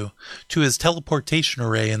beckons you to his teleportation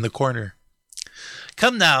array in the corner.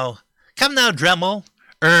 Come now, Dremel,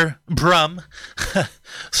 Brum.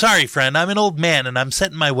 Sorry, friend, I'm an old man and I'm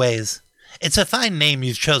set in my ways. It's a fine name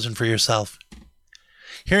you've chosen for yourself.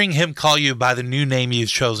 Hearing him call you by the new name you've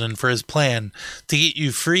chosen for his plan to get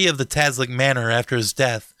you free of the Tazlik Manor after his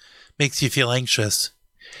death makes you feel anxious.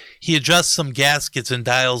 He adjusts some gaskets and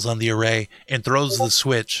dials on the array and throws the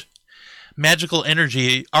switch. Magical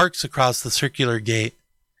energy arcs across the circular gate.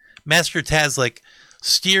 Master Tazlik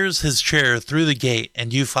steers his chair through the gate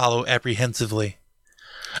and you follow apprehensively.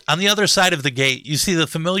 On the other side of the gate, you see the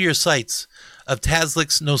familiar sights of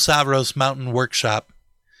Tazlik's Nosavros Mountain workshop.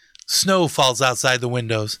 Snow falls outside the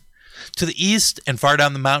windows. To the east and far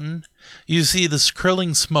down the mountain, you see the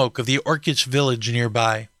curling smoke of the Orcish village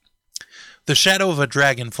nearby. The shadow of a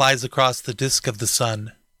dragon flies across the disk of the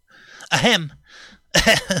sun. Ahem.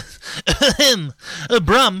 Ahem.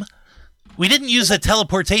 Brum, we didn't use a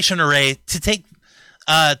teleportation array to take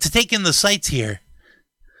in the sights here.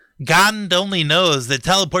 God only knows that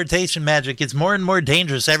teleportation magic gets more and more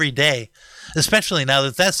dangerous every day, especially now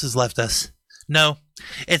that Thess has left us. No,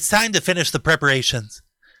 it's time to finish the preparations.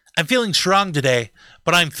 I'm feeling strong today,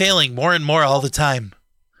 but I'm failing more and more all the time.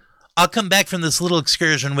 I'll come back from this little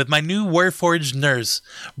excursion with my new Warforged nurse,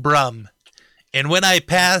 Brum, and when I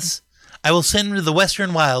pass, I will send to the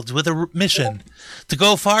Western Wilds with a mission to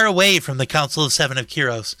go far away from the Council of Seven of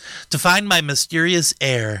Kiros to find my mysterious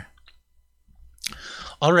heir.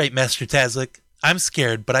 All right, Master Tazlik, I'm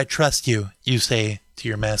scared, but I trust you, you say to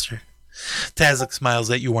your master. Tazlik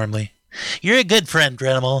smiles at you warmly. You're a good friend,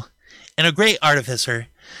 Dremel, and a great artificer.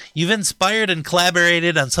 You've inspired and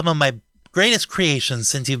collaborated on some of my greatest creations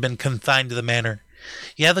since you've been confined to the manor.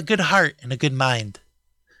 You have a good heart and a good mind.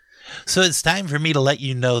 So it's time for me to let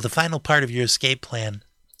you know the final part of your escape plan.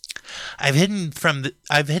 I've hidden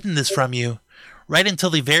this from you right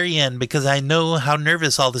until the very end because I know how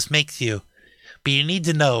nervous all this makes you. But you need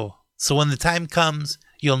to know, so when the time comes,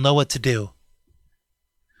 you'll know what to do.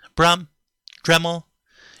 Brum, Dremel,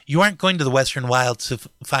 you aren't going to the Western Wilds to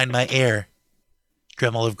find my heir,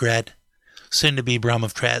 Dremel of Gred, soon to be Brum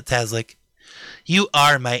of Tazlik. You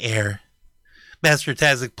are my heir. Master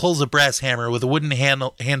Tazlik pulls a brass hammer with a wooden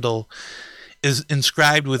handle is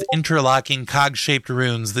inscribed with interlocking cog-shaped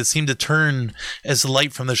runes that seem to turn as the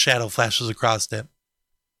light from the shadow flashes across it.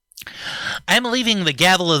 I'm leaving the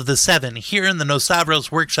Gavel of the Seven here in the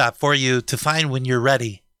Nosavros workshop for you to find when you're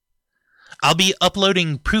ready. I'll be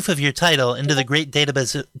uploading proof of your title into the great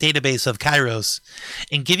database of Kairos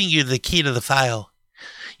and giving you the key to the file.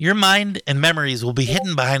 Your mind and memories will be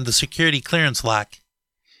hidden behind the security clearance lock.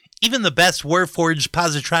 Even the best Warforged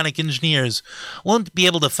positronic engineers won't be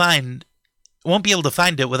able to find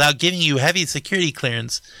it without giving you heavy security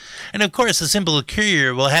clearance. And of course, a simple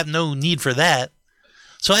courier will have no need for that.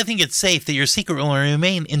 So I think it's safe that your secret will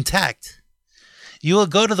remain intact. You will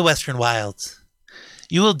go to the Western Wilds.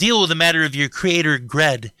 You will deal with the matter of your creator,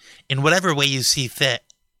 Gred, in whatever way you see fit.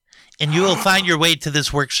 And you will find your way to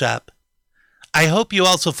this workshop. I hope you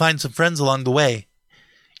also find some friends along the way.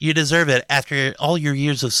 You deserve it after all your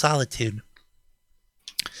years of solitude.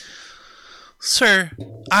 Sir,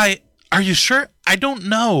 are you sure? I don't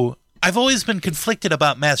know. I've always been conflicted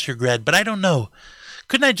about Master Gred, but I don't know.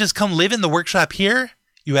 Couldn't I just come live in the workshop here?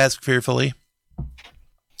 You ask fearfully.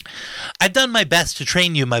 I've done my best to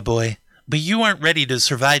train you, my boy, but you aren't ready to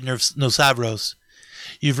survive Nosavros.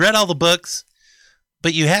 You've read all the books,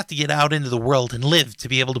 but you have to get out into the world and live to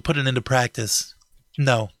be able to put it into practice.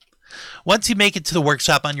 No. Once you make it to the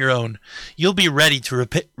workshop on your own, you'll be ready to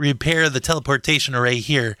repair the teleportation array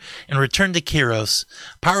here and return to Kiros,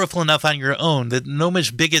 powerful enough on your own that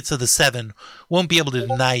gnomish bigots of the Seven won't be able to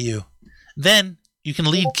deny you. Then, you can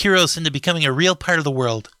lead Kiros into becoming a real part of the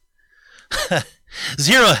world.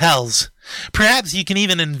 Zero hells. Perhaps you can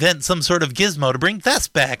even invent some sort of gizmo to bring Thess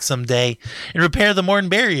back someday and repair the Morn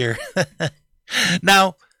barrier.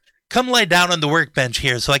 Now, come lie down on the workbench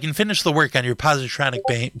here so I can finish the work on your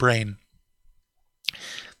positronic brain.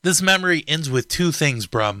 This memory ends with two things,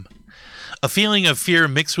 Brum. A feeling of fear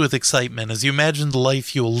mixed with excitement as you imagine the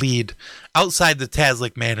life you'll lead outside the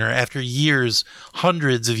Tazlik Manor after years,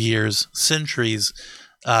 hundreds of years, centuries,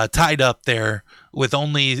 tied up there with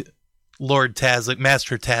only Lord Tazlik,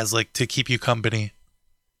 Master Tazlik, to keep you company.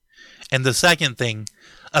 And the second thing,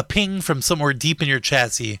 a ping from somewhere deep in your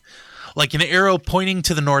chassis, like an arrow pointing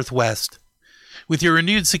to the northwest. With your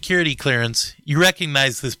renewed security clearance, you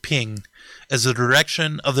recognize this ping as the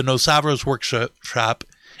direction of the Nosavros workshop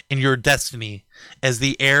and your destiny as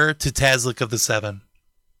the heir to Tazlik of the Seven.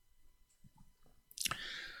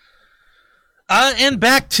 And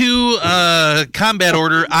back to combat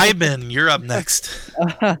order. Ivan, you're up next.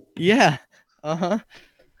 Yeah. Uh-huh.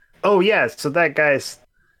 Oh, yeah. So that guy's...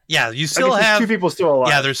 Yeah, you I still guess there's have... two people still alive.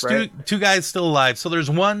 Yeah, there's right? two guys still alive. So there's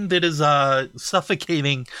one that is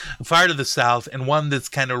suffocating far to the south and one that's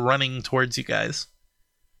kind of running towards you guys.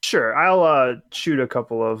 Sure. I'll shoot a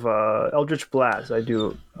couple of Eldritch Blasts. I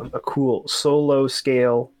do a cool solo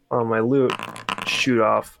scale on my loot. Shoot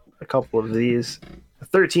off a couple of these. A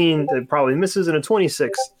 13 that probably misses, and a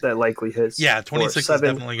 26 that likely hits. Yeah, 26 is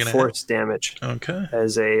definitely going to hit. Force damage. Okay.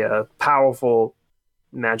 As a powerful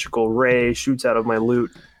magical ray shoots out of my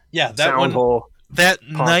loot. Yeah, that Sound one. hole. That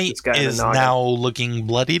Pop knight this guy in the is noggin. now looking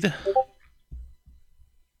bloodied.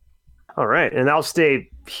 All right, and I'll stay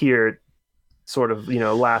here, sort of,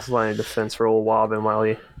 last line of defense for old Wobbin while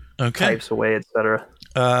he Okay. types away, etc.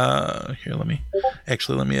 Here, let me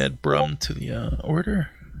add Brum to the order.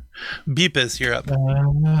 Beepus, you're up.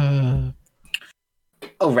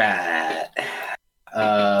 All right.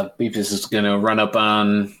 Beepus is going to run up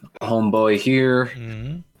on homeboy here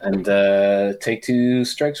Mhm. and take 2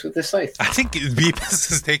 strikes with the scythe. I think Beepus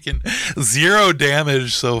has taken 0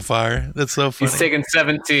 damage so far. That's so funny. He's taken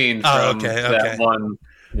 17 Oh, from okay. that one.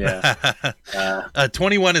 Yeah.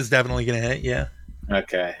 21 is definitely going to hit, yeah.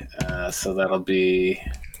 Okay. So that'll be...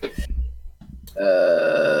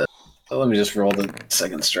 let me just roll the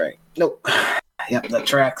second strike. Nope. Yep, that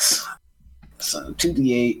tracks. So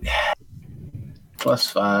 2d8 plus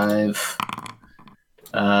 5.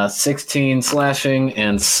 16 slashing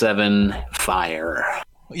and 7 fire.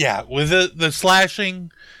 Yeah, with the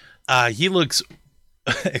slashing, he looks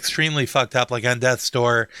extremely fucked up, like on death's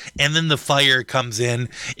door, and then the fire comes in,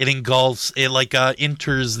 it engulfs, it like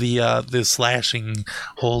enters the slashing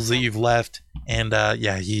holes that you've left, and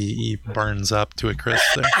yeah, he burns up to a crisp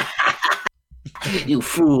there. You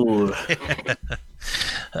fool.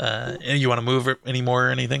 And you want to move any more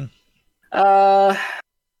or anything? No,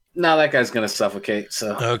 that guy's gonna suffocate,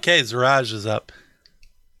 so Okay, Zaraj is up.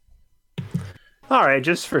 All right,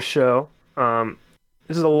 just for show.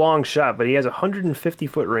 This is a long shot, but he has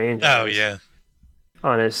 150-foot range. Oh yeah.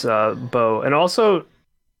 On his bow, and also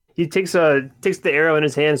he takes the arrow in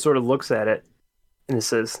his hand, sort of looks at it, and it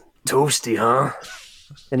says, "Toasty, huh?"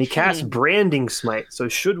 And he casts Branding Smite. So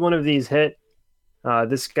should one of these hit,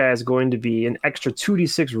 this guy is going to be an extra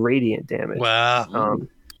 2d6 radiant damage. Wow.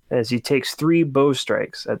 As he takes 3 bow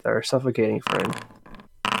strikes at our suffocating friend.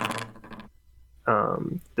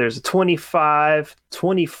 There's a 25,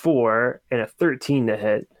 24, and a 13 to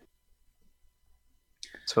hit.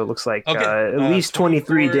 So it looks like at least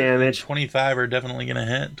 23 damage. 25 are definitely going to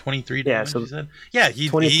hit. 23 damage, so you said? Yeah,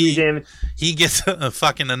 23 damage. He gets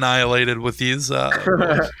fucking annihilated with these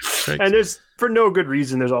tricks. And there's, for no good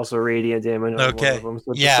reason, there's also radiant damage on one of them.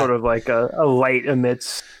 So it's Yeah. sort of like a light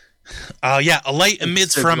emits. Yeah, a light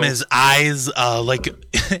emits from his eyes, like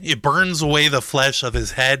it burns away the flesh of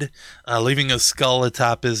his head, leaving a skull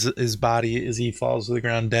atop his body as he falls to the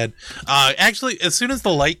ground dead. Actually, as soon as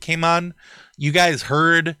the light came on, you guys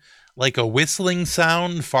heard like a whistling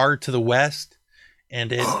sound far to the west,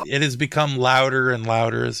 and it has become louder and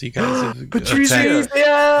louder as you guys have attacked.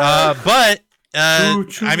 But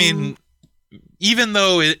I mean, even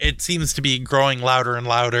though it seems to be growing louder and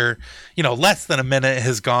louder, less than a minute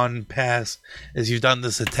has gone past as you've done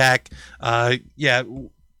this attack. Yeah,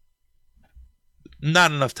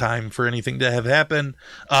 not enough time for anything to have happened.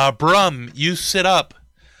 Brum, you sit up,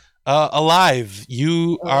 alive.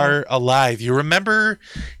 You are alive. You remember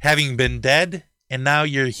having been dead, and now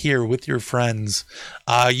you're here with your friends.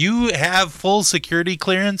 You have full security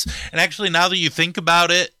clearance, and actually, now that you think about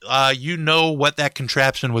it, you know what that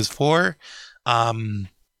contraption was for.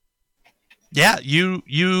 Yeah, you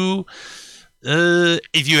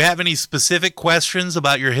if you have any specific questions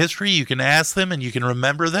about your history, you can ask them and you can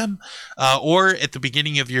remember them. Or at the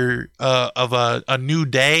beginning of your of a new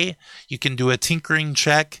day, you can do a tinkering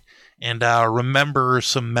check and remember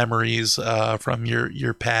some memories from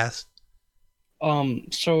your past.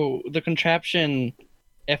 So the contraption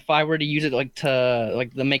if I were to use it to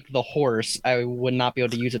make the horse, I would not be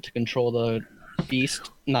able to use it to control the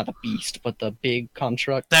beast. Not the beast, but the big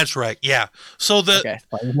construct. That's right. Yeah. So Okay,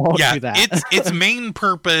 I won't yeah, do that. its main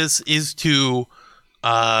purpose is to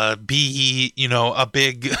be, a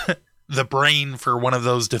big the brain for one of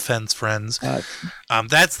those defense friends.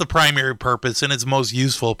 That's the primary purpose and its most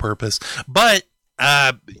useful purpose. But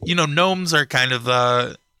gnomes are kind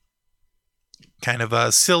of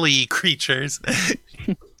silly creatures.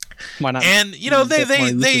 Why not? And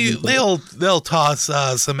they'll toss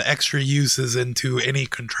some extra uses into any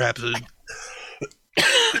contraption.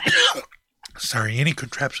 Sorry, any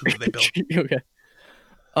contraption that they build. Okay.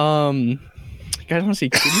 You guys want to see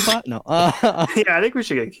Cutie Bot? No. Yeah, I think we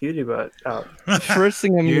should get Cutie Bot out. First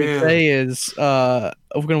thing I'm gonna say is, we're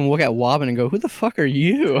gonna look at Wobbin and go, "Who the fuck are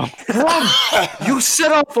you?" You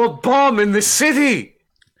set off a bomb in the city.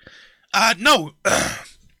 No.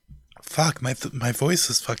 Fuck, my voice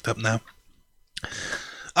is fucked up now.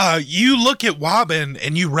 You look at Wobbin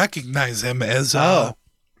and you recognize him as a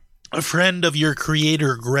friend of your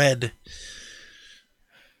creator, Gred.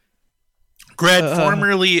 Gred,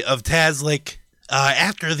 formerly of Tazlik.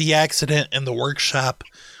 After the accident in the workshop,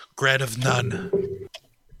 Gred of None.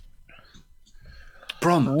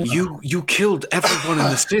 Brum, you killed everyone in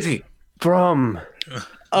the city. Brum.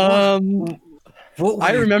 I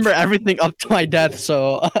remember everything up to my death,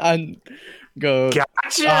 so I'm go.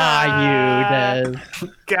 Gotcha. You, Dev.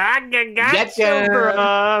 Gotcha,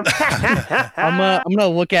 Brum. I'm gonna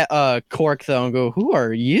look at Cork though and go, "Who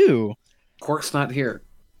are you?" Cork's not here.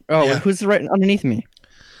 Oh, Yeah. who's right underneath me?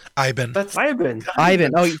 Ivan. That's Ivan.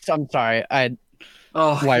 Ivan. Oh, I'm sorry. I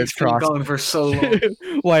wires he's been crossed. gone for so long.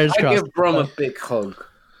 wires I crossed. give Brum a big hug.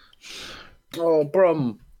 Oh,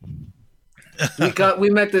 Brum. We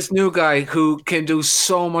met this new guy who can do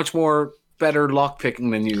so much more better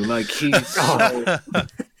lockpicking than you. Like he's so...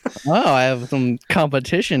 Oh, I have some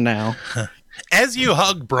competition now. As you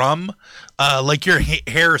hug Brum, like your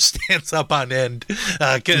hair stands up on end,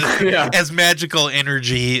 as magical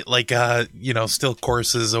energy, still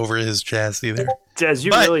courses over his chassis there. Des,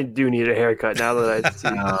 you really do need a haircut now that I see.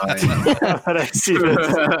 That I see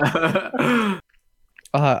this.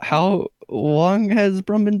 How long has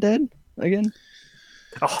Brum been dead again?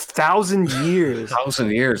 1,000 years.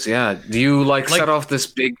 1,000 years, yeah. You set off this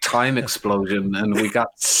big time explosion, and we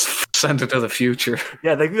got sent into the future.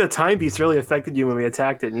 Yeah, I think the time piece really affected you when we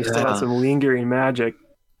attacked it, and you still had some lingering magic.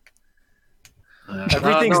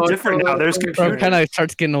 Everything's different now. There's computers. Kind of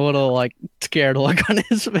starts getting a little scared look on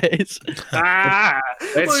his face.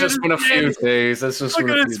 It's just been a few days. It's just look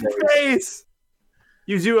at his face.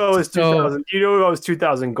 You do owe us 2,000. You do owe us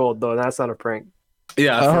 2,000 gold, though. And that's not a prank.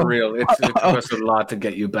 Yeah, for real. It cost a lot to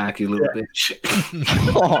get you back, you little bitch.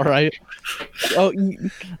 All right. Oh,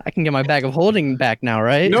 I can get my bag of holding back now,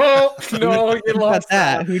 right? No, you lost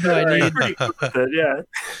that. Who do I need? Yeah.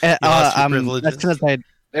 As soon as I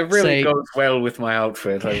it really goes well with my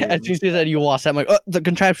outfit. as soon as you said you lost, I'm like, oh, the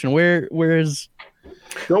contraption. Where is?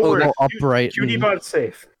 Don't worry. Upright. Cutie Bot's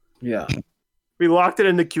safe. Yeah. We locked it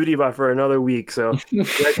into Cutie Bot for another week, so I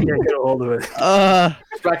can't get a hold of it.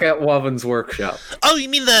 It's back at Wobbin's workshop. Oh, you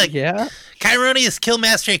mean the Yeah. Chironius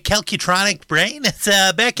Killmaster Calcutronic Brain? It's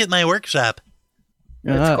back at my workshop.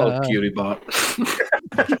 It's called Cutie Bot.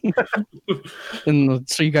 And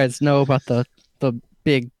so you guys know about the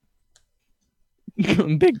big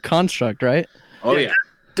big construct, right? Oh yeah.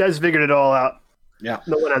 Des figured it all out. Yeah.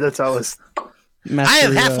 No one had to tell us. I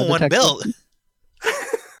have half of one detective. built.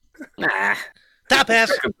 Nah. Top half.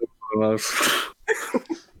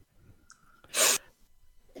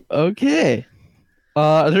 Okay.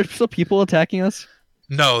 Are there still people attacking us?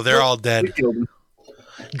 No, they're all dead.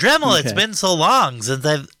 Dremel, it's Okay. been so long since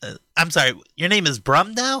I've... I'm sorry, your name is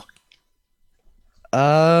Brum now?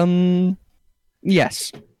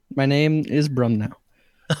 Yes. My name is Brum now.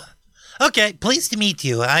 Okay, pleased to meet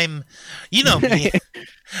you. You know me.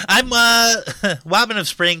 I'm Wobbin of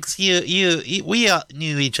Sprinks. We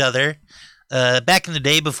knew each other back in the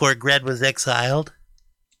day before Gred was exiled.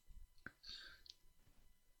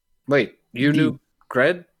 Wait, you knew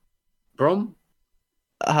Gred? Brum?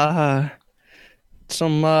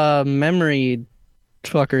 Some memory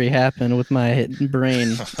fuckery happened with my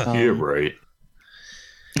brain. Yeah, right.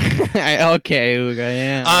 Okay, Uga,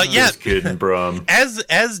 yeah. Yeah. Just kidding, Brum. As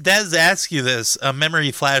Des asks you this, a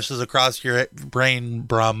memory flashes across your brain,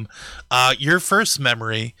 Brum. Your first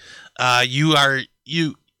memory, you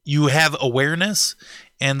have awareness,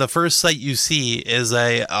 and the first sight you see is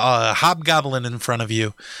a hobgoblin in front of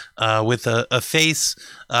you, with a face.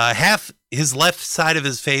 Half his left side of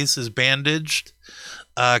his face is bandaged,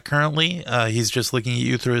 currently. He's just looking at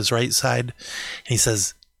you through his right side. And he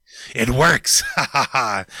says, "It works.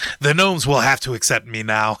 The gnomes will have to accept me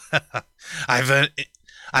now. I've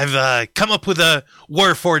come up with a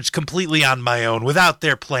Warforged completely on my own, without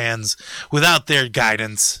their plans, without their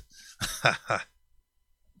guidance."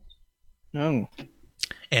 No.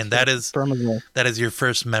 And that is Permagal. your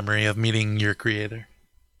first memory of meeting your creator.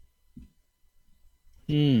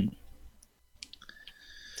 Hmm.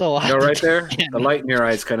 It's a lot. You're right there. The light in your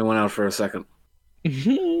eyes kind of went out for a second.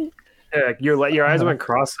 Yeah, your eyes went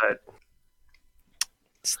cross-eyed.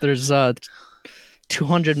 There's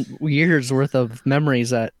 200 years worth of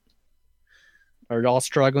memories that are all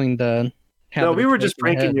struggling to have. No, it we were place just in my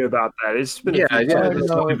pranking head. you about that. It's been Yeah, a few yeah. times.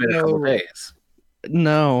 It's only been a couple days.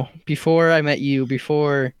 No, before I met you,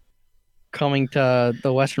 before coming to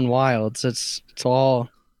the Western Wilds, it's all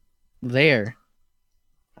there.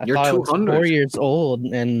 I You're thought I was 200. 4 years old,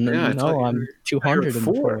 and Yeah, I thought no, you I'm were-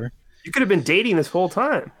 204. You could have been dating this whole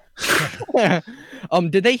time.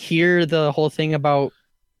 Did they hear the whole thing about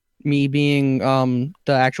me being the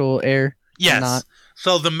actual heir? Yes. Not-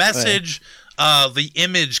 So the message, the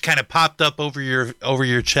image kind of popped up over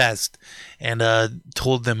your chest, and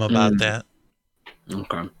told them about that.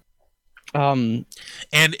 Okay. Um,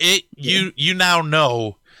 And you now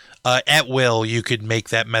know, at will, you could make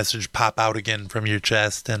that message pop out again from your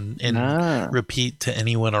chest and ah, repeat to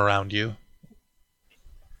anyone around you.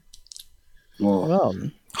 Well, well,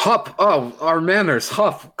 Hup. Oh, our manners.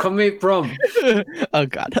 Hup. Come meet Brum. oh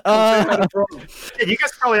god. Yeah, you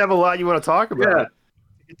guys probably have a lot you want to talk about. Yeah.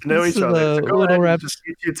 Get to know This each is other. a So go little ahead and rap- just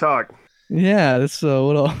get you talk. Yeah, this is a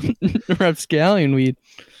little rapscallion we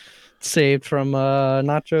saved from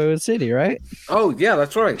Nacho City, right? Oh, yeah,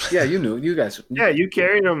 that's right. Yeah, you knew. You guys. Yeah, you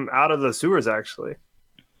carried him out of the sewers, actually.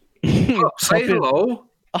 Hup, say hello.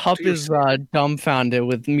 Hup to is dumbfounded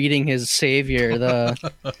with meeting his savior,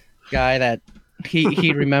 the guy that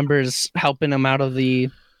he remembers helping him out of the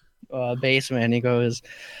basement. He goes,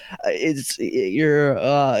 "It's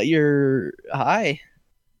you're hi."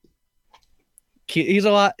 He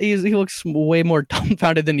looks way more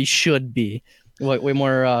dumbfounded than he should be. Way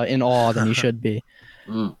more in awe than he should be.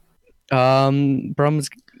 Mm. Brums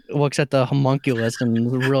looks at the homunculus and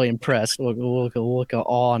is really impressed. Look of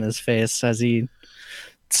awe on his face as he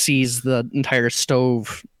sees the entire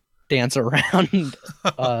stove dance around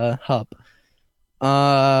Hup.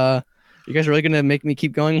 You guys are really gonna make me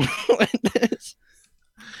keep going with this?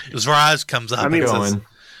 Zraz comes up I mean, and says, Going.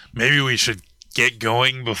 "Maybe we should get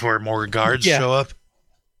going before more guards Yeah. show up."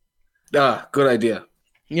 Good idea.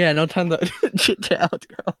 Yeah, no time to chit chat,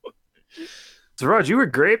 girl. So, Raj, you were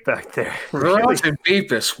great back there. Really, Raj and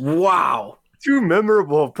Beepus. Wow. two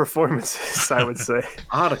memorable performances, I would say.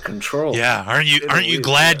 Out of control. Yeah, aren't you least,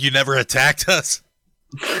 glad you never attacked us?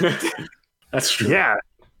 That's true. Yeah.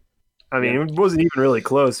 I mean, it wasn't even really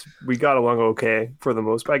close. We got along okay for the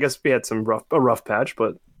most part. I guess we had a rough patch,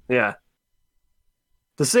 but yeah.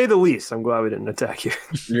 To say the least, I'm glad we didn't attack you.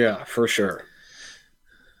 Yeah, for sure.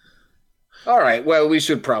 All right. Well, we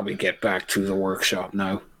should probably get back to the workshop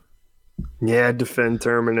now. Yeah, defend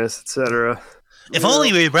Terminus, etc. If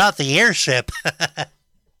only we brought the airship.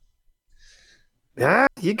 Yeah,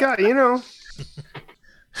 you got, you know.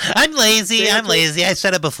 I'm lazy. I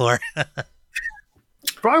said it before.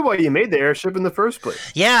 Probably why you made the airship in the first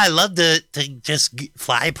place. Yeah, I love to just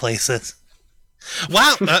fly places.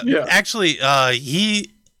 Wow. Yeah. Actually, he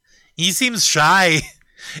seems shy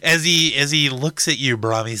as he looks at you,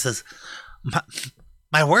 Brom. He says,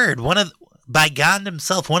 "My word, by God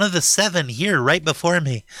himself, one of the 7 here right before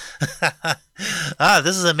me.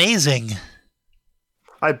 This is amazing."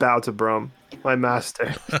 I bow to Brum, my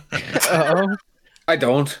master. Uh-oh. I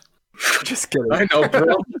don't. Just kidding. I know,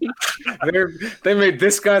 bro. They made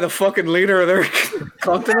this guy the fucking leader of their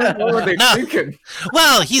continent. What were they No. thinking?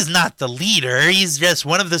 Well, he's not the leader. He's just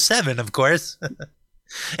one of the 7, of course.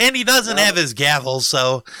 And he doesn't have his gavel,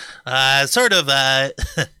 so sort of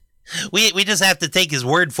we just have to take his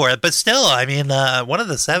word for it. But still, I mean, one of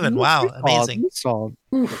the 7. Wow, amazing. You saw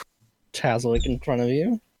Tazlik in front of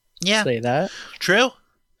you. Yeah, Say that. true.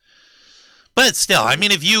 But still, I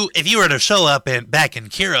mean, if you were to show up back in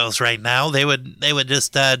Kiros right now, they would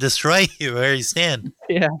just destroy you where you stand.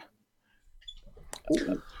 Yeah.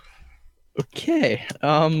 Okay.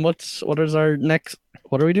 What is our next?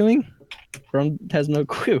 What are we doing? Brum has no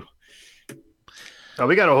clue. Oh,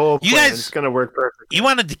 we got a whole You plan. guys- It's going to work perfect. You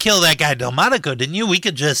wanted to kill that guy Delmonico, didn't you? We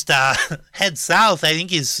could just head south. I think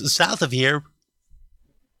he's south of here.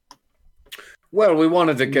 Well, we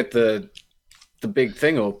wanted to get the big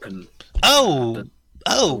thing open. Oh,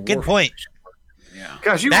 good point. Yeah.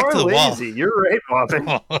 Gosh, you Back are to the wall. lazy. You're right, Bobbin.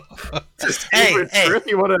 Just Hey, keep it hey. true.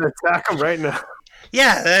 You want to attack him right now?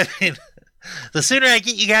 Yeah, I mean, the sooner I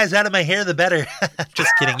get you guys out of my hair, the better.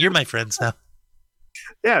 Just kidding. You're my friends now.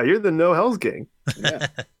 Yeah, you're the No Hell's Gang.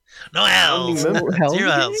 No hells. Founding member. Hell's Zero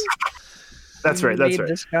Gang? hells. That's You right. That's made right.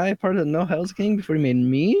 This guy part of the No Hell's Gang before he made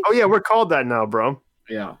me. Oh yeah, we're called that now, bro.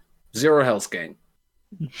 Yeah. Zero Hell's Gang.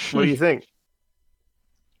 What do you think?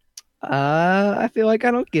 I feel like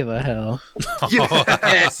I don't give a hell.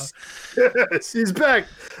 Yes. Yes, he's back.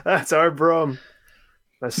 That's our brum.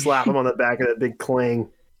 I slap him on the back of that big clang.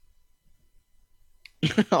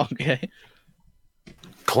 Okay.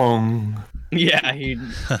 Clong. Yeah,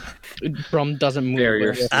 Brum doesn't move. There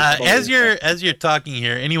you're- As you're talking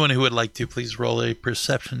here, anyone who would like to, please roll a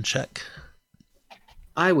perception check.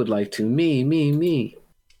 I would like to. Me.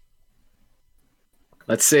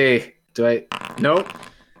 Let's see. Do I? Nope.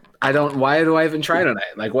 I don't. Why do I even try tonight?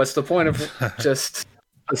 Like, what's the point of just?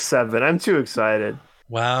 A 7. I'm too excited.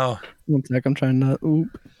 Wow. One sec, I'm trying to.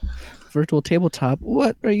 Oop. Virtual tabletop.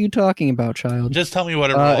 What are you talking about, child? Just tell me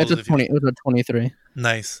what it rolls. It's a if you- 20. It was a 23.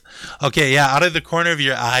 Nice. Okay, yeah, out of the corner of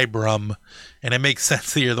your eye, Brum, and it makes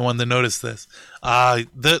sense that you're the one to notice this.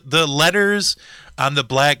 The letters on the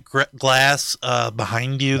black glass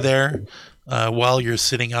behind you there, while you're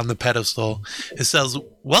sitting on the pedestal, it says,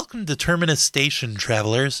 "Welcome to Terminus Station,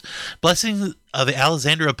 travelers. Blessings of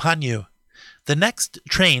Alexandria upon you. The next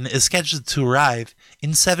train is scheduled to arrive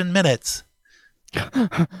in 7 minutes.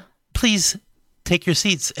 Please take your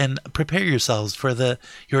seats and prepare yourselves for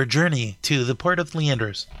your journey to the port of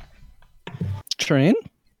Leanders." Train?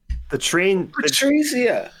 The train.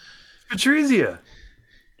 Patrizia. Patrizia.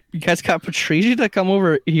 You guys got Patrizia to come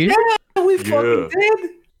over here? We Yeah. fucking did.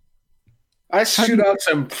 I shoot out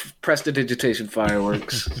some prestidigitation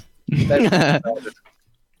fireworks.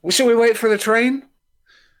 Should we wait for the train?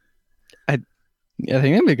 Yeah, I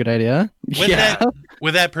think that'd be a good idea.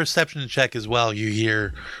 With that perception check as well, you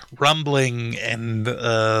hear rumbling and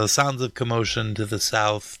sounds of commotion to the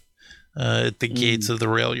south at the gates of the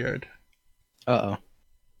rail yard. Uh-oh.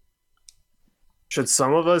 Should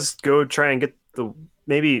some of us go try and get the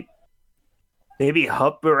maybe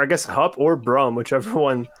Hup, or I guess Hup or Brum, whichever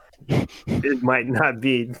one it might not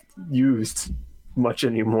be used much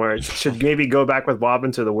anymore. Should maybe go back with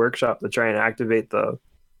Wobbin to the workshop to try and activate the.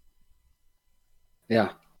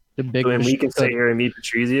 Yeah. The big, And we can stay here and meet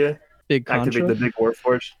Patrizia. big Activate Contra? the big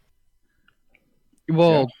Warforge.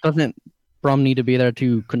 Well, doesn't Brum need to be there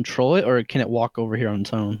to control it, or can it walk over here on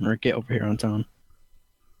its own, or get over here on its own?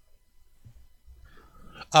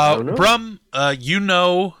 don't know. Brum, now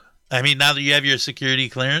that you have your security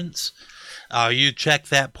clearance, you check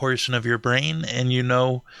that portion of your brain, and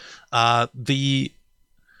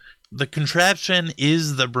the contraption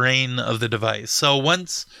is the brain of the device. So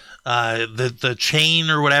once the chain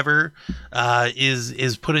or whatever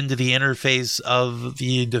is put into the interface of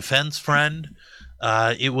the defense friend,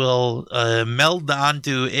 it will meld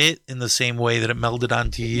onto it in the same way that it melded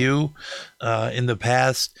onto you in the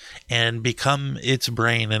past and become its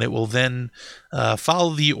brain, and it will then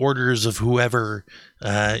follow the orders of whoever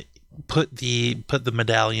put the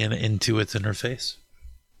medallion into its interface.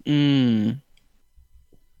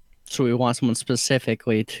 So we want someone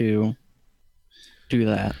specifically to do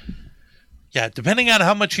that. Yeah, depending on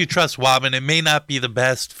how much you trust Wobbin, it may not be the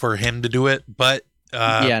best for him to do it, but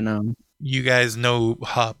No. you guys know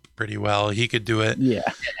Hup pretty well. He could do it. Yeah.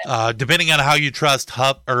 Depending on how you trust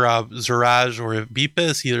Hup or Zaraj or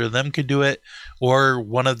Beepus, either of them could do it, or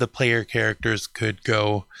one of the player characters could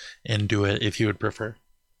go and do it if you would prefer.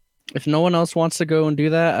 If no one else wants to go and do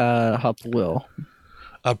that, Hup will.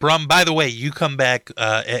 Brum, by the way, you come back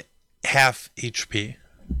at half HP.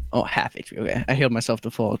 Oh, half HP. Okay. I healed myself to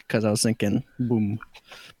full because I was thinking boom.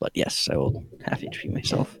 But yes, I will half HP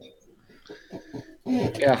myself.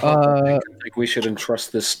 Yeah. I think we should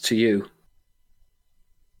entrust this to you,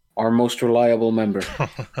 our most reliable member.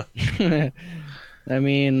 I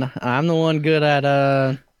mean, I'm the one good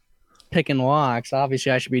at picking locks.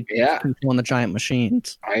 Obviously, I should be Yeah, controlling the giant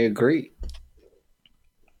machines. I agree.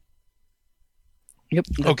 Yep.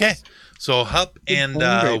 Okay, so Hup and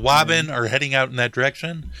Wobbin are heading out in that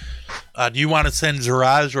direction. Do you want to send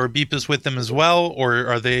Zaraj or Beepus with them as well, or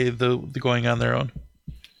are they going on their own?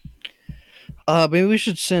 Maybe we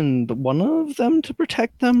should send one of them to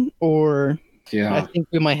protect them, or I Yeah. think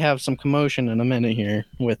we might have some commotion in a minute here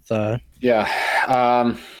with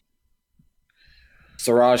Yeah.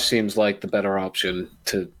 Siraj seems like the better option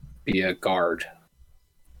to be a guard.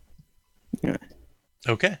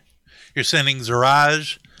 Okay. You're sending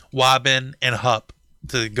Zaraj, Wobbin, and Hup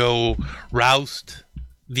to go roust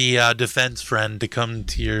the defense friend to come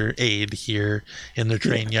to your aid here in the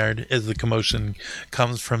train yard as the commotion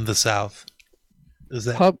comes from the south. Is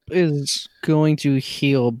that Pup is going to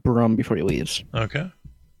heal Brum before he leaves. okay?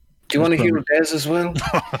 Do you want to heal Dez as well?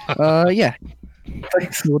 Yeah.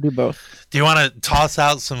 Thanks. We'll do both. Do you want to toss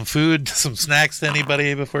out some food, some snacks to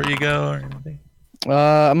anybody before you go or anything?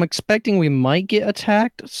 I'm expecting we might get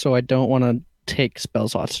attacked, so I don't want to take spell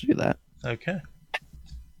slots to do that. Okay.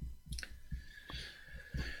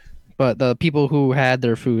 But the people who had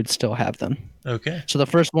their food still have them. Okay. So the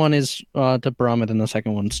first one is to Brum, and then the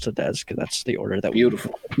second one's to Dez, because that's the order that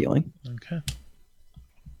Beautiful. we're healing. Okay.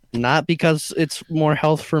 Not because it's more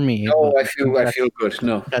health for me. No, but I feel good.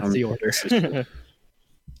 No, that's the order.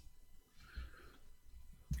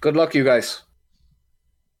 Good luck, you guys.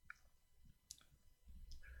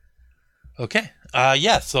 Okay.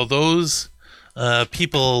 Yeah, so those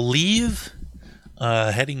people leave,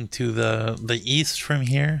 heading to the east from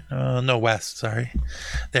here. No, west, sorry.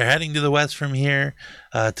 They're heading to the west from here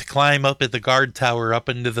to climb up at the guard tower, up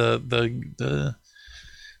into the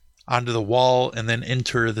onto the wall, and then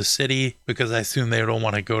enter the city, because I assume they don't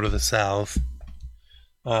want to go to the south.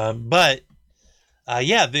 But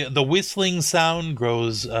the whistling sound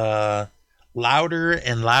grows louder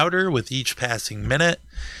and louder with each passing minute,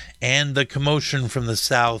 and the commotion from the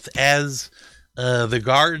south as the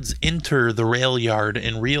guards enter the rail yard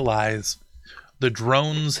and realize the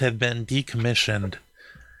drones have been decommissioned.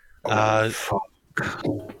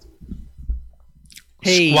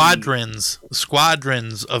 Hey.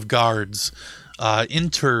 Squadrons of guards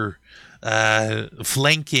enter,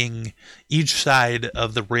 flanking each side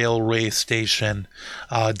of the railway station.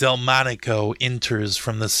 Delmonico enters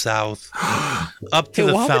from the south up to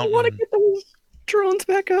the why would you fountain. want to get those drones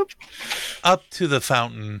back up? Up to the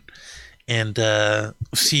fountain, and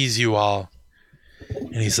sees you all,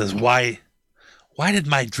 and he says, why did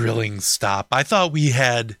my drilling stop? I thought we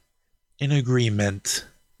had an agreement.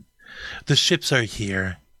 The ships are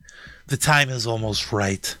here. The time is almost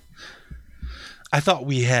right. I thought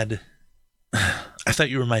you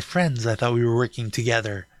were my friends. I thought we were working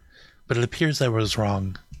together, but it appears I was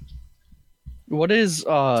wrong. What is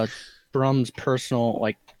Brum's personal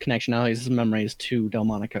connection now? His memories to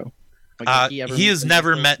Delmonico. He has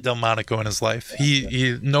never met Delmonico in his life.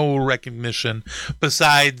 He no recognition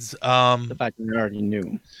besides the fact that we already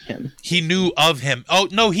knew him. He knew of him. Oh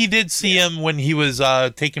no, he did see him when he was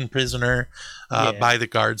taken prisoner by the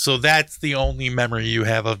guards. So that's the only memory you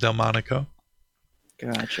have of Delmonico.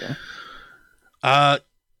 Gotcha.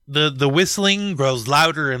 The whistling grows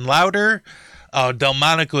louder and louder.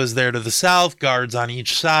 Delmonico is there to the south, guards on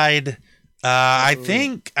each side. I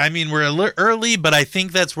mean, we're a little early, but I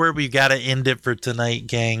think that's where we got to end it for tonight,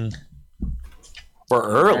 gang. We're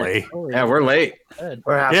early. Yeah, we're late.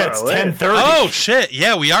 We're half Yeah, hour it's late. 10:30. Oh shit!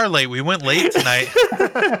 Yeah, we are late. We went late tonight.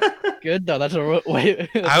 Good though. That's a way.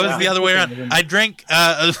 I was the other way around. I drank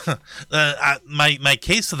my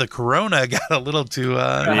case of the Corona got a little too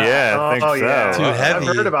Yeah, I think so. Yeah. Too heavy.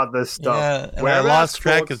 I've heard about this stuff. yeah, and Wear I lost masks,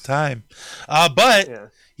 track folks. of time. But Yeah.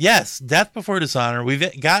 yes, Death Before Dishonor.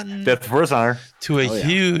 We've gotten Death Before Dishonor. to a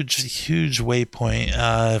huge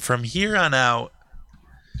waypoint. From here on out,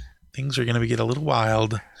 things are going to get a little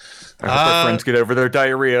wild. I hope our friends get over their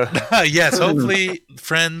diarrhea. Yes, hopefully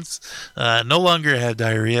friends no longer have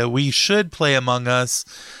diarrhea. We should play Among Us.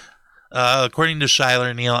 According to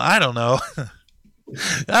Shyler Neal, I don't know.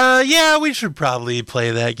 Yeah, we should probably play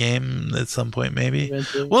that game at some point, maybe.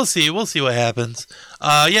 We'll see what happens.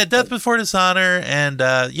 Death Before Dishonor, and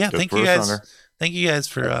thank you guys. Thank you guys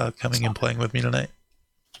for coming and playing with me tonight.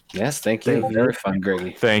 Yes, thank you. Very fun,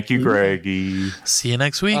 Greggy. Thank you, Greggy. See you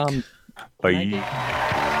next week.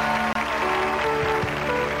 Bye.